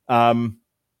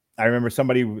 I remember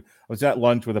I was at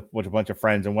lunch with a bunch of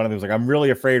friends, and one of them was like, "I'm really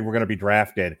afraid we're going to be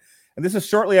drafted." And this is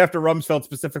shortly after Rumsfeld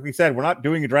specifically said, "We're not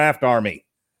doing a draft army."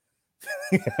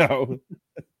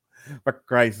 For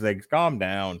Christ's sakes, calm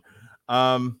down.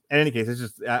 In any case, it's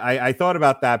just I thought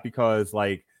about that because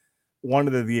like one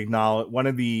of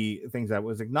the things that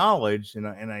was acknowledged, and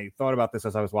I thought about this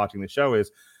as I was watching the show, is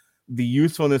the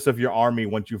usefulness of your army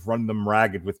once you've run them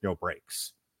ragged with no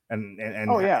breaks. And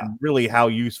really, how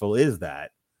useful is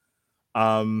that?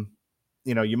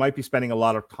 You might be spending a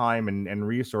lot of time and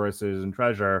resources and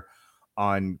treasure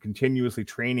on continuously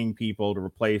training people to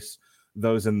replace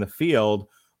those in the field,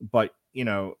 but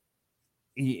on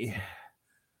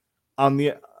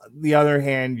the other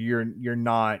hand, you're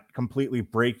not completely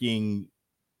breaking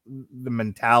the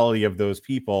mentality of those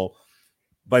people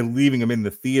by leaving them in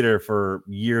the theater for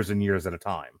years and years at a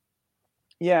time.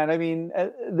 Yeah, and I mean,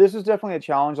 this is definitely a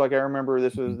challenge. Like I remember,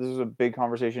 this was a big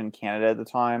conversation in Canada at the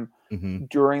time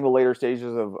during the later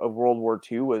stages of World War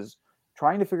II, was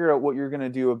trying to figure out what you're going to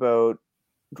do about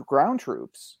ground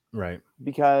troops, right?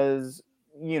 Because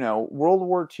World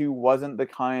War II wasn't the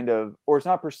kind of, or it's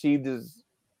not perceived as,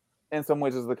 in some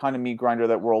ways, as the kind of meat grinder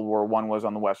that World War I was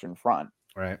on the Western Front,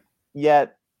 right?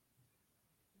 Yet,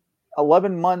 the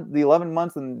 11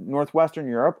 months in Northwestern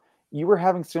Europe, you were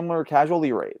having similar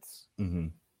casualty rates. Mm-hmm.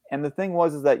 And the thing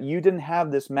was that you didn't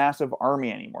have this massive army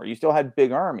anymore. You still had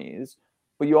big armies,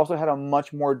 but you also had a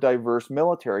much more diverse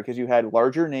military because you had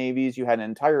larger navies. You had an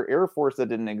entire air force that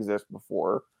didn't exist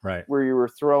before, right? Where you were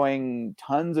throwing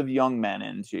tons of young men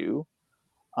into.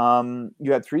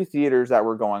 You had 3 theaters that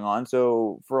were going on.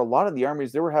 So for a lot of the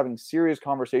armies, they were having serious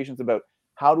conversations about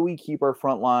how do we keep our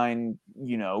frontline,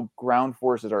 ground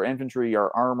forces, our infantry,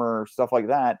 our armor, stuff like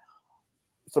that,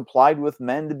 supplied with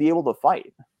men to be able to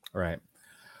fight. Right.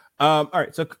 All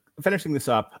right. So finishing this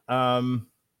up, the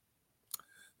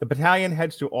battalion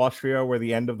heads to Austria, where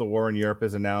the end of the war in Europe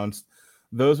is announced.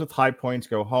 Those with high points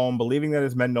go home, believing that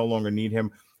his men no longer need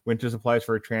him. Winters applies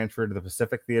for a transfer to the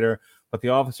Pacific Theater, but the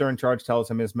officer in charge tells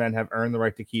him his men have earned the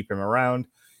right to keep him around.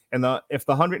 And if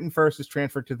the 101st is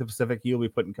transferred to the Pacific, he'll be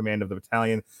put in command of the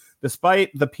battalion. Despite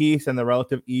the peace and the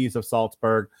relative ease of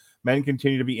Salzburg, men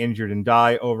continue to be injured and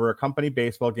die. Over a company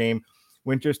baseball game,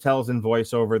 Winters tells in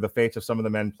voiceover the fates of some of the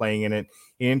men playing in it.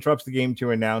 He interrupts the game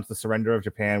to announce the surrender of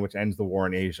Japan, which ends the war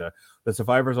in Asia. The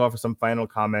survivors offer some final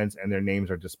comments, and their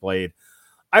names are displayed.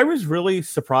 I was really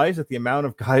surprised at the amount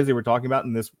of guys they were talking about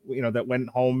in this, that went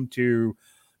home to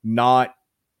not.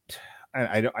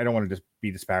 I don't want to just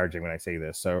be disparaging when I say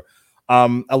this. So,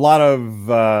 a lot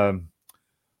of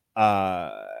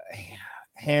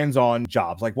hands-on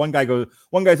jobs. Like one guy's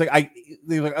like,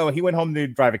 oh, he went home to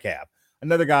drive a cab.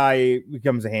 Another guy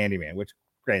becomes a handyman, which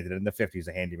granted in the 50s,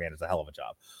 a handyman is a hell of a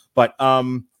job. But,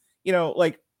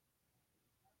 like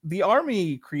the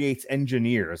Army creates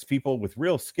engineers, people with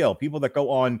real skill, people that go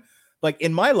on, like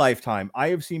in my lifetime, I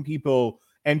have seen people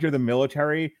enter the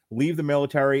military, leave the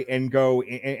military, and go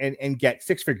and get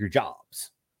 6-figure jobs,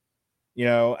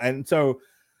 and so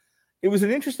it was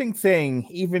an interesting thing,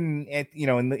 even at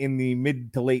in the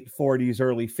mid to late 40s,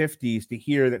 early 50s, to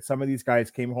hear that some of these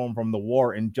guys came home from the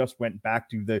war and just went back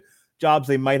to the jobs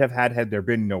they might have had there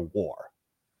been no war.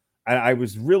 And I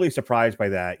was really surprised by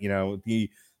that.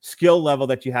 The skill level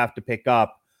that you have to pick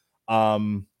up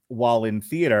while in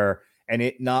theater, and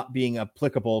it not being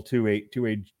applicable to a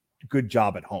good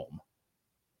job at home.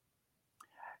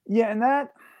 Yeah, and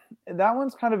that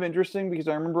one's kind of interesting because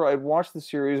I remember I'd watched the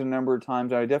series a number of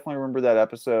times. And I definitely remember that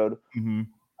episode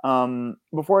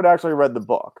before I'd actually read the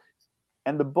book.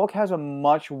 And the book has a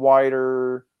much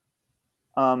wider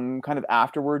kind of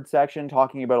afterward section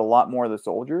talking about a lot more of the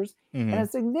soldiers. And a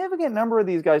significant number of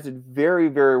these guys did very,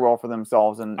 very well for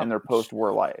themselves in their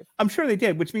post-war life. I'm sure they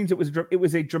did, which means it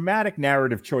was a dramatic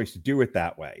narrative choice to do it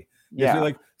that way. Yeah.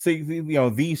 Like, say,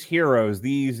 these heroes,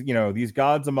 these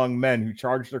gods among men who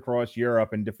charged across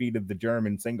Europe and defeated the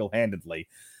Germans single-handedly,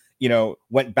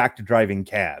 went back to driving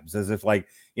cabs as if like,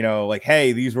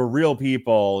 hey, these were real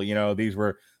people, these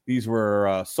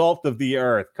were salt of the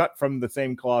earth, cut from the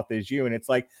same cloth as you. And it's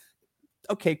like,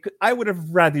 okay, I would have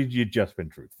rather you just been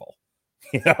truthful,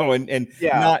 and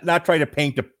not try to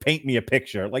paint me a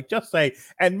picture. Like, just say,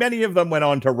 and many of them went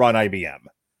on to run IBM.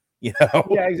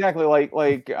 Yeah, exactly.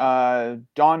 Like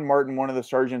Don Martin, one of the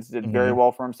sergeants, did very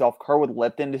well for himself. Carwood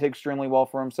Lipton did extremely well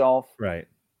for himself. Right.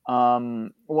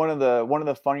 One of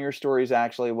the funnier stories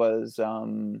actually was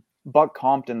Buck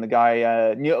Compton, the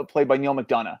guy played by Neil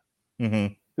McDonough,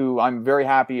 who I'm very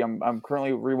happy. I'm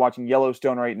currently rewatching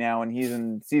Yellowstone right now, and he's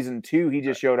in season 2. He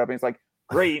just showed up, and it's like,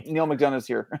 great, Neil McDonough's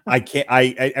here.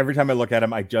 I every time I look at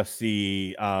him, I just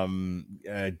see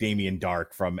Damien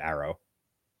Dark from Arrow.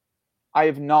 I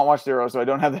have not watched Arrow, so I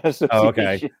don't have that association. Oh,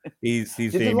 okay. He's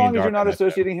just as long as you're not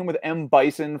associating him with M.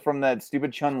 Bison from that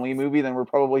stupid Chun-Li movie, then we're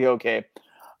probably okay.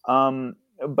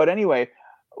 But anyway,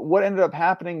 what ended up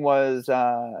happening was,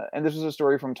 and this was a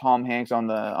story from Tom Hanks on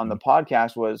the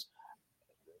podcast, was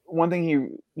one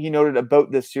thing he noted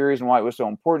about this series and why it was so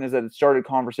important is that it started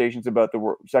conversations about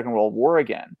the Second World War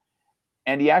again.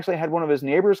 And he actually had one of his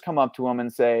neighbors come up to him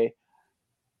and say,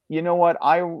 you know what?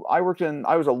 I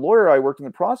was a lawyer. I worked in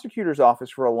the prosecutor's office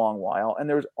for a long while. And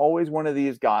there was always one of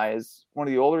these guys, one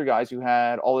of the older guys who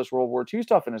had all this World War II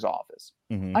stuff in his office.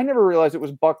 I never realized it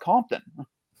was Buck Compton.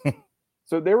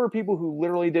 So there were people who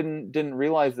literally didn't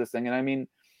realize this thing. And I mean,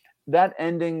 that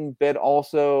ending bit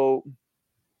also,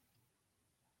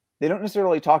 they don't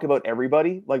necessarily talk about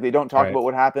everybody. Like, they don't talk about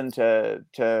what happened to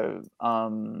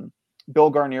Bill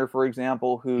Garnier, for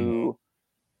example, who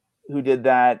did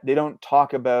that. They don't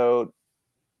talk about,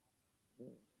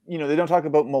 they don't talk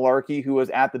about Malarkey, who was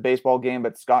at the baseball game,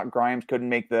 but Scott Grimes couldn't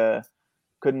make the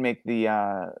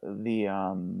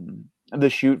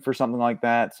shoot for something like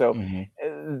that. So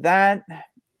that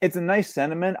it's a nice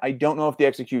sentiment. I don't know if the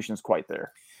execution is quite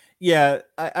there. Yeah,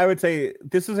 I would say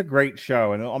this is a great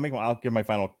show, and I'll give my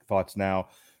final thoughts now.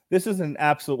 This is an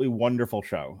absolutely wonderful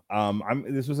show.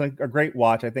 This was a great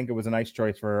watch. I think it was a nice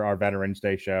choice for our Veterans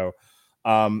Day show.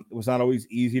 It was not always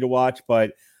easy to watch,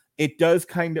 but it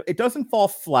doesn't fall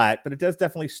flat, but it does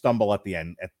definitely stumble at the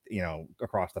end,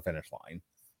 across the finish line.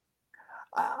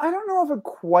 I don't know if it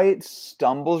quite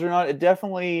stumbles or not. It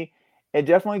definitely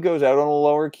goes out on a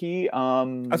lower key.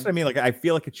 That's what I mean. Like, I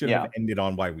feel like it should have ended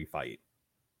on Why We Fight.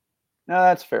 No,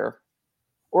 that's fair.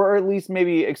 Or at least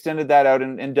maybe extended that out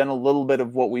and done a little bit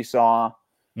of what we saw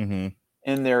in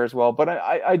there as well. But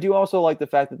I do also like the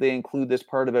fact that they include this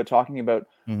part about talking about,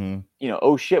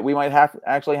 oh shit, we might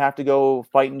have to go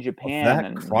fight in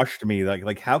Japan. That crushed me.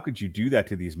 Like, how could you do that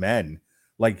to these men?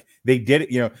 Like, they did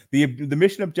it. The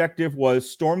mission objective was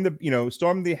storm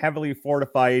the heavily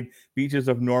fortified beaches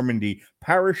of Normandy,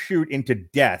 parachute into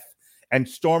death, and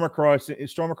storm across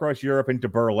Europe into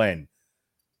Berlin.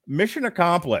 Mission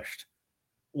accomplished.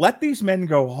 Let these men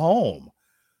go home.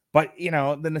 But,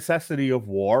 the necessity of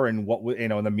war and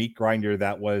the meat grinder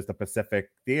that was the Pacific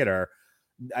Theater,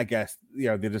 I guess,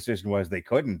 the decision was they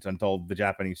couldn't until the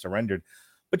Japanese surrendered.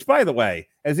 Which, by the way,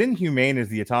 as inhumane as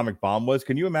the atomic bomb was,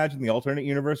 can you imagine the alternate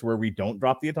universe where we don't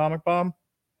drop the atomic bomb?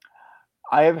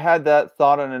 I have had that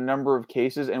thought on a number of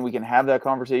cases, and we can have that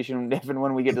conversation if and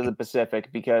when we get to the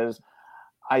Pacific, because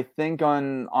I think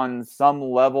on some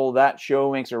level that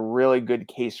show makes a really good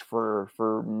case for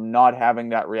not having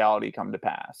that reality come to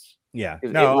pass. Yeah, it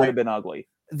would have been ugly.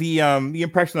 The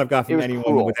impression I've got from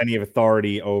anyone with any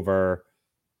authority over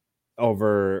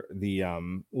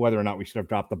the whether or not we should have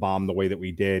dropped the bomb the way that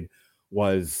we did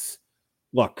was,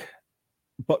 look,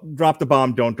 but drop the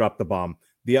bomb, don't drop the bomb.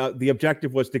 The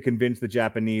objective was to convince the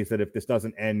Japanese that if this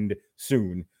doesn't end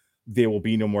soon, there will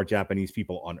be no more Japanese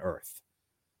people on Earth.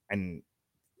 And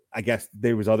I guess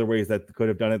there was other ways that could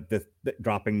have done it.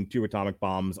 Dropping 2 atomic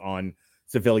bombs on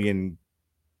civilian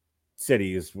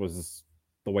cities was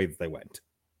the way that they went.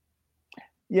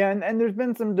 Yeah, and there's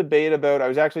been some debate about. I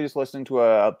was actually just listening to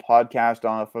a podcast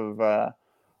off of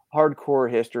Hardcore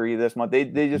History this month. They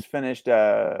just finished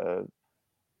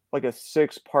like a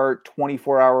 6-part,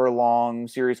 24-hour long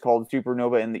series called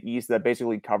Supernova in the East that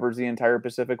basically covers the entire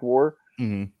Pacific War.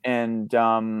 And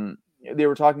they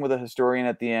were talking with a historian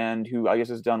at the end who I guess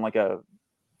has done like a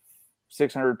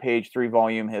 600-page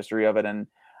 3-volume history of it. And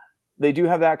they do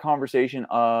have that conversation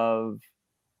of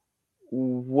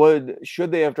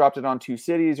should they have dropped it on 2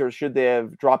 cities, or should they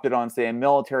have dropped it on, say, a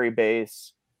military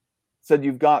base, said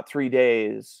you've got 3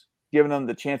 days, given them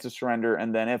the chance to surrender,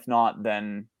 and then if not,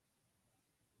 then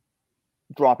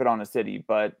drop it on a city.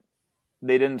 But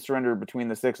they didn't surrender between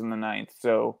the 6th and the 9th.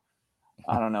 So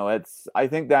I don't know. I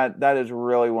think that is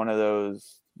really one of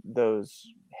those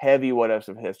heavy what ifs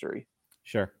of history.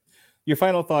 Sure. Your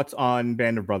final thoughts on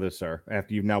Band of Brothers, sir,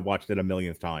 after you've now watched it a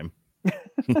millionth time.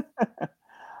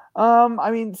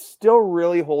 I mean, still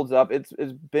really holds up. It's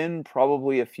been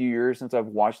probably a few years since I've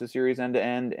watched the series end to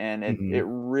end, and it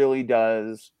really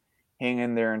does hang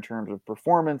in there in terms of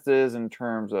performances, in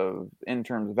terms of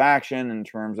action, in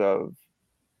terms of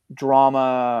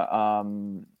drama.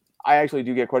 I actually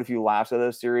do get quite a few laughs out of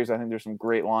this series. I think there's some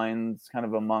great lines kind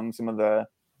of among some of the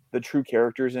true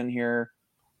characters in here.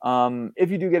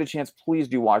 If you do get a chance, please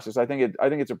do watch this. I think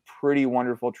it's a pretty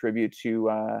wonderful tribute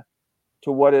to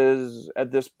what is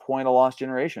at this point a lost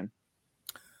generation.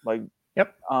 Like,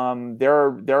 yep.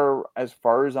 There are, as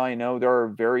far as I know, there are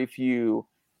very few,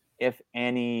 if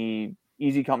any,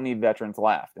 Easy Company veterans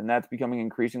left, and that's becoming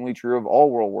increasingly true of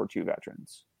all World War II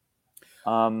veterans.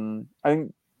 I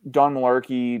think Don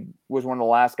Malarkey was one of the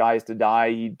last guys to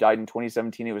die. He died in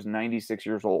 2017. He was 96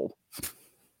 years old.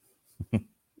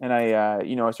 And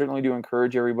I certainly do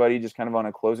encourage everybody, just kind of on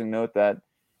a closing note, that,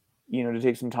 to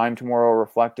take some time tomorrow,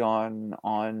 reflect on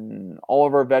all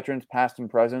of our veterans, past and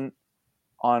present,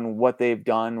 on what they've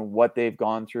done, what they've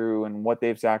gone through, and what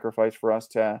they've sacrificed for us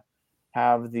to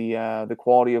have the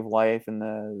quality of life and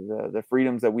the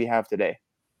freedoms that we have today.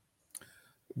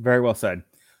 Very well said.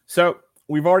 So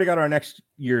we've already got our next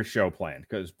year's show planned,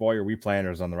 because boy, are we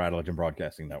planners on the Rad Legend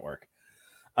Broadcasting Network.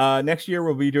 Next year,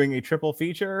 we'll be doing a triple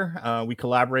feature. We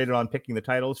collaborated on picking the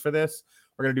titles for this.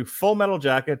 We're going to do Full Metal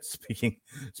Jacket,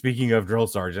 speaking of drill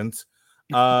sergeants,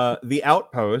 The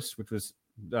Outpost, which was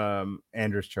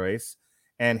Andrew's choice,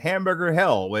 and Hamburger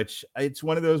Hill, which it's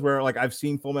one of those where, like, I've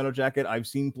seen Full Metal Jacket, I've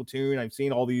seen Platoon, I've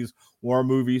seen all these war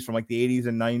movies from like the 80s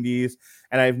and 90s,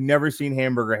 and I've never seen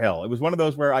Hamburger Hill. It was one of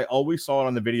those where I always saw it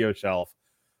on the video shelf,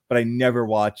 but I never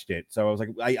watched it. So I was like,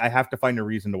 I have to find a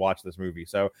reason to watch this movie.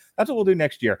 So that's what we'll do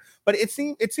next year. But it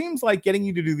seems like getting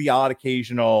you to do the odd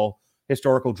occasional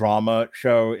historical drama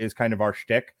show is kind of our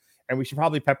shtick. And we should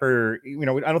probably pepper, I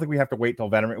don't think we have to wait till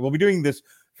Veteran. We'll be doing this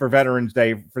for Veterans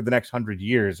Day for the next 100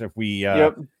 years if we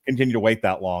continue to wait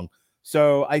that long.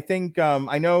 So I think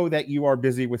I know that you are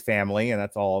busy with family, and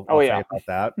that's all I'll say about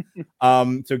that.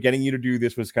 So getting you to do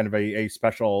this was kind of a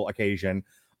special occasion.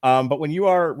 But when you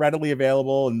are readily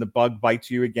available and the bug bites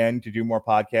you again to do more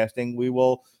podcasting, we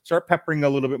will start peppering a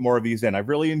little bit more of these in. I've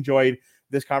really enjoyed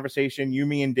this conversation. You,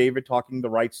 me, and David talking the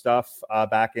right stuff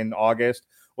back in August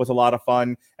was a lot of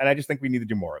fun. And I just think we need to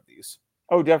do more of these.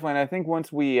 Oh, definitely. And I think once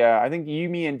we, I think you,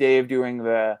 me, and Dave doing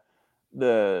the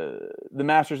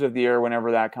Masters of the Air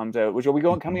whenever that comes out, which will be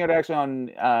coming out actually on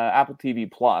Apple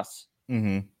TV Plus.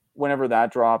 Whenever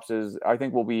that drops, I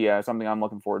think will be something I'm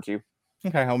looking forward to.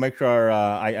 Okay, I'll make sure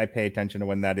I pay attention to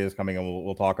when that is coming, and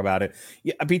we'll talk about it.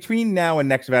 Yeah, between now and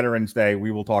next Veterans Day,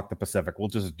 we will talk the Pacific. We'll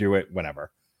just do it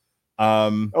whenever.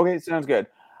 Okay, sounds good.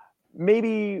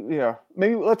 Maybe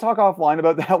let's talk offline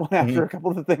about that one after a couple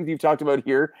of the things you've talked about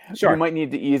here. Sure. We might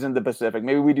need to ease into the Pacific.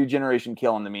 Maybe we do Generation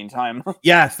Kill in the meantime.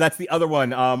 Yes, that's the other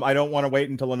one. I don't want to wait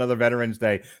until another Veterans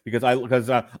Day because I don't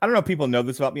know if people know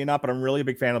this about me or not, but I'm really a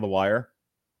big fan of The Wire.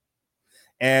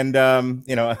 And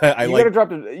you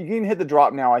can hit the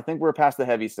drop now. I think we're past the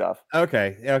heavy stuff.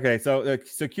 Okay. So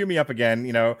cue me up again.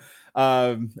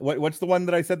 What's the one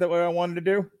that I said that I wanted to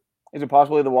do? Is it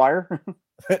possibly The Wire?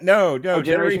 No.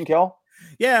 Generation Kill.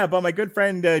 Yeah, but my good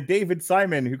friend David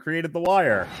Simon, who created The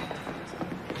Wire.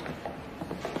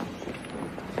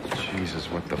 Jesus,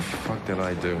 what the fuck did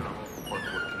I do?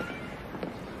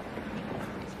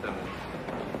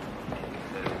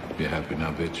 You happy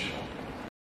now, bitch?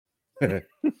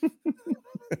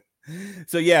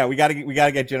 So yeah, we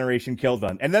gotta get Generation Kill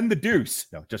done, and then The Deuce.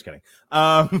 No, just kidding.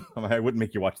 I wouldn't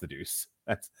make you watch The Deuce.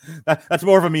 That's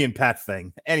more of a me and Pat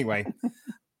thing. Anyway,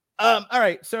 all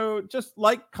right. So just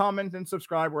like, comment, and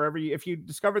subscribe wherever if you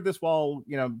discovered this while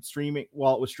it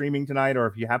was streaming tonight, or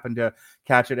if you happen to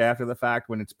catch it after the fact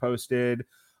when it's posted,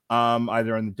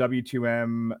 either on the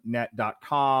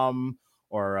w2mnet.com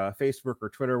or Facebook or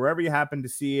Twitter, wherever you happen to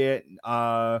see it.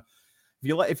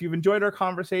 If you've enjoyed our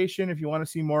conversation, if you want to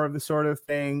see more of this sort of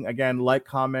thing, again, like,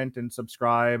 comment, and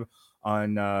subscribe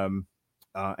on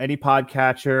any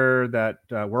podcatcher that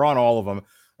we're on, all of them,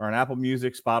 or on Apple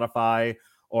Music, Spotify,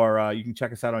 or you can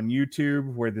check us out on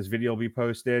YouTube where this video will be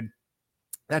posted.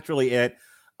 That's really it.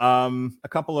 A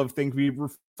couple of things. We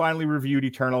finally reviewed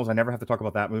Eternals. I never have to talk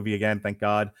about that movie again, thank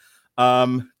God.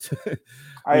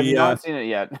 I have not seen it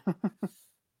yet.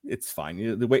 It's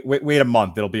fine. Wait a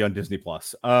month. It'll be on Disney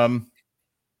Plus.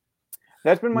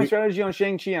 That's been my strategy on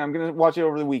Shang-Chi, and I'm going to watch it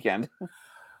over the weekend.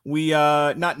 We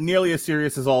not nearly as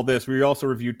serious as all this. We also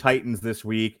reviewed Titans this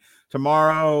week.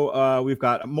 Tomorrow, we've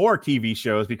got more TV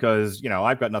shows because,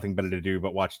 I've got nothing better to do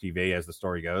but watch TV as the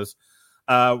story goes.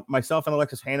 Myself and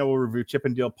Alexis Hannah will review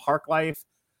Chippendale Park Life.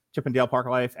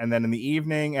 And then in the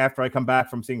evening, after I come back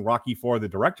from seeing Rocky IV, the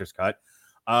director's cut,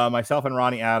 myself and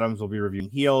Ronnie Adams will be reviewing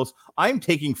Heels. I'm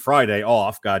taking Friday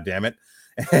off, God damn it.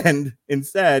 And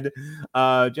instead,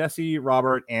 Jesse,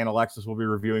 Robert, and Alexis will be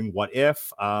reviewing What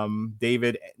If.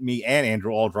 David, me, and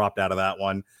Andrew all dropped out of that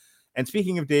one. And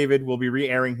speaking of David, we'll be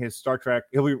re-airing his Star Trek.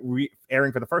 He'll be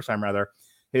re-airing for the first time, rather,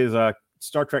 his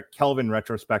Star Trek Kelvin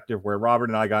retrospective, where Robert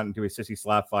and I got into a sissy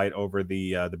slap fight over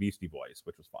the Beastie Boys,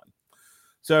 which was fun.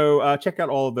 So check out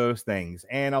all of those things.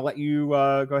 And I'll let you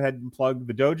go ahead and plug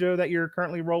the dojo that you're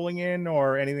currently rolling in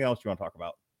or anything else you want to talk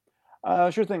about.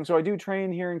 Sure thing. So I do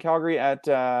train here in Calgary at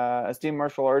Esteemed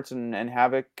Martial Arts and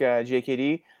Havoc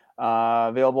JKD,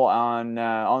 available on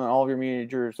all of your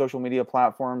major social media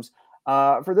platforms.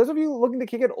 For those of you looking to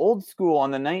kick it old school,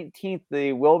 on the 19th,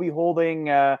 they will be holding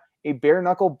a bare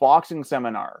knuckle boxing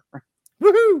seminar.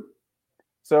 Woohoo!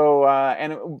 So,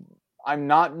 I'm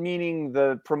not meaning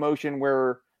the promotion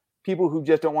where people who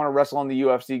just don't want to wrestle in the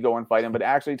UFC go and fight them, but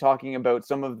actually talking about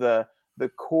some of the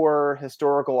core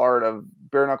historical art of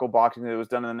bare knuckle boxing that was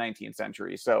done in the 19th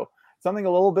century. So something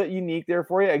a little bit unique there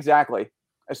for you. Exactly.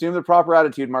 Assume the proper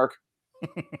attitude, Mark.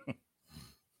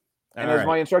 And as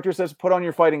my instructor says, put on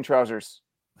your fighting trousers.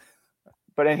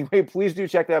 But anyway, please do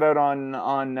check that out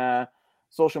on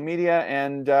social media.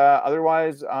 And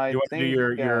otherwise, I think... Do you want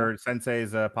to do your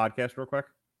sensei's podcast real quick?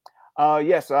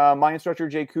 Yes. My instructor,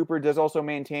 Jay Cooper, does also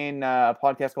maintain a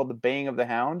podcast called The Baying of the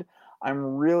Hound.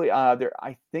 I'm really there.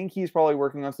 I think he's probably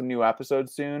working on some new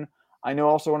episodes soon. I know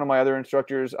also one of my other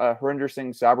instructors, Harinder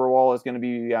Singh Sabharwal, is going to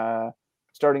be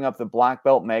starting up the Black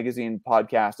Belt Magazine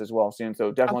podcast as well soon.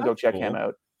 So definitely go check him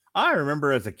out. I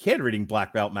remember as a kid reading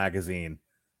Black Belt Magazine.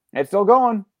 It's still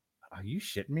going. Are you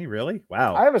shitting me? Really?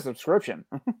 Wow. I have a subscription.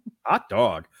 Hot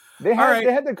dog. They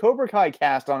had the Cobra Kai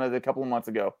cast on it a couple of months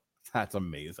ago. That's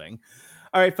amazing.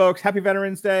 All right, folks. Happy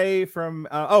Veterans Day from...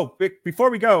 before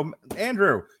we go,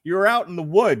 Andrew, you were out in the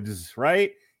woods,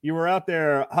 right? You were out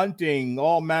there hunting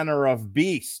all manner of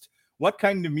beast. What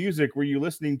kind of music were you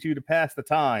listening to pass the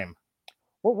time?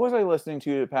 What was I listening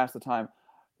to pass the time?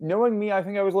 Knowing me, I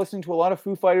think I was listening to a lot of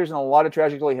Foo Fighters and a lot of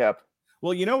Tragically Hip.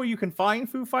 Well, you know where you can find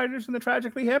Foo Fighters and the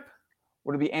Tragically Hip?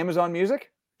 Would it be Amazon Music?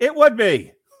 It would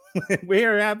be. We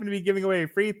happen to be giving away a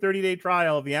free 30-day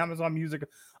trial of the Amazon Music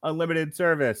Unlimited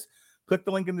service. Click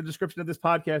the link in the description of this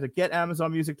podcast at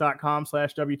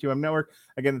getamazonmusic.com/W2M Network.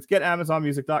 Again, it's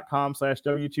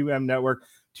getamazonmusic.com/W2M Network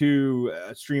to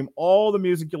stream all the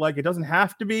music you like. It doesn't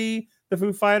have to be the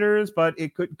Foo Fighters, but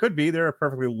it could be. They're a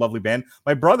perfectly lovely band.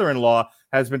 My brother-in-law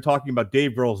has been talking about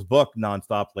Dave Grohl's book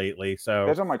nonstop lately. So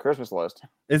that's on my Christmas list.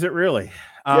 Is it really?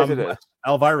 Yes, it is.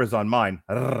 Elvira's on mine.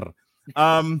 But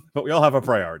we all have our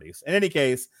priorities. In any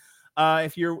case,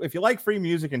 if you like free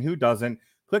music, and who doesn't,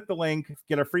 click the link,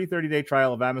 get a free 30-day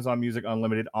trial of Amazon Music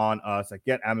Unlimited on us at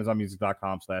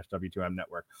getamazonmusic.com/W2M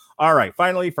Network. All right.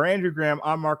 Finally, for Andrew Graham,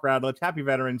 I'm Mark Radlich. Happy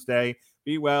Veterans Day.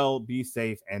 Be well, be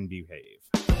safe, and behave.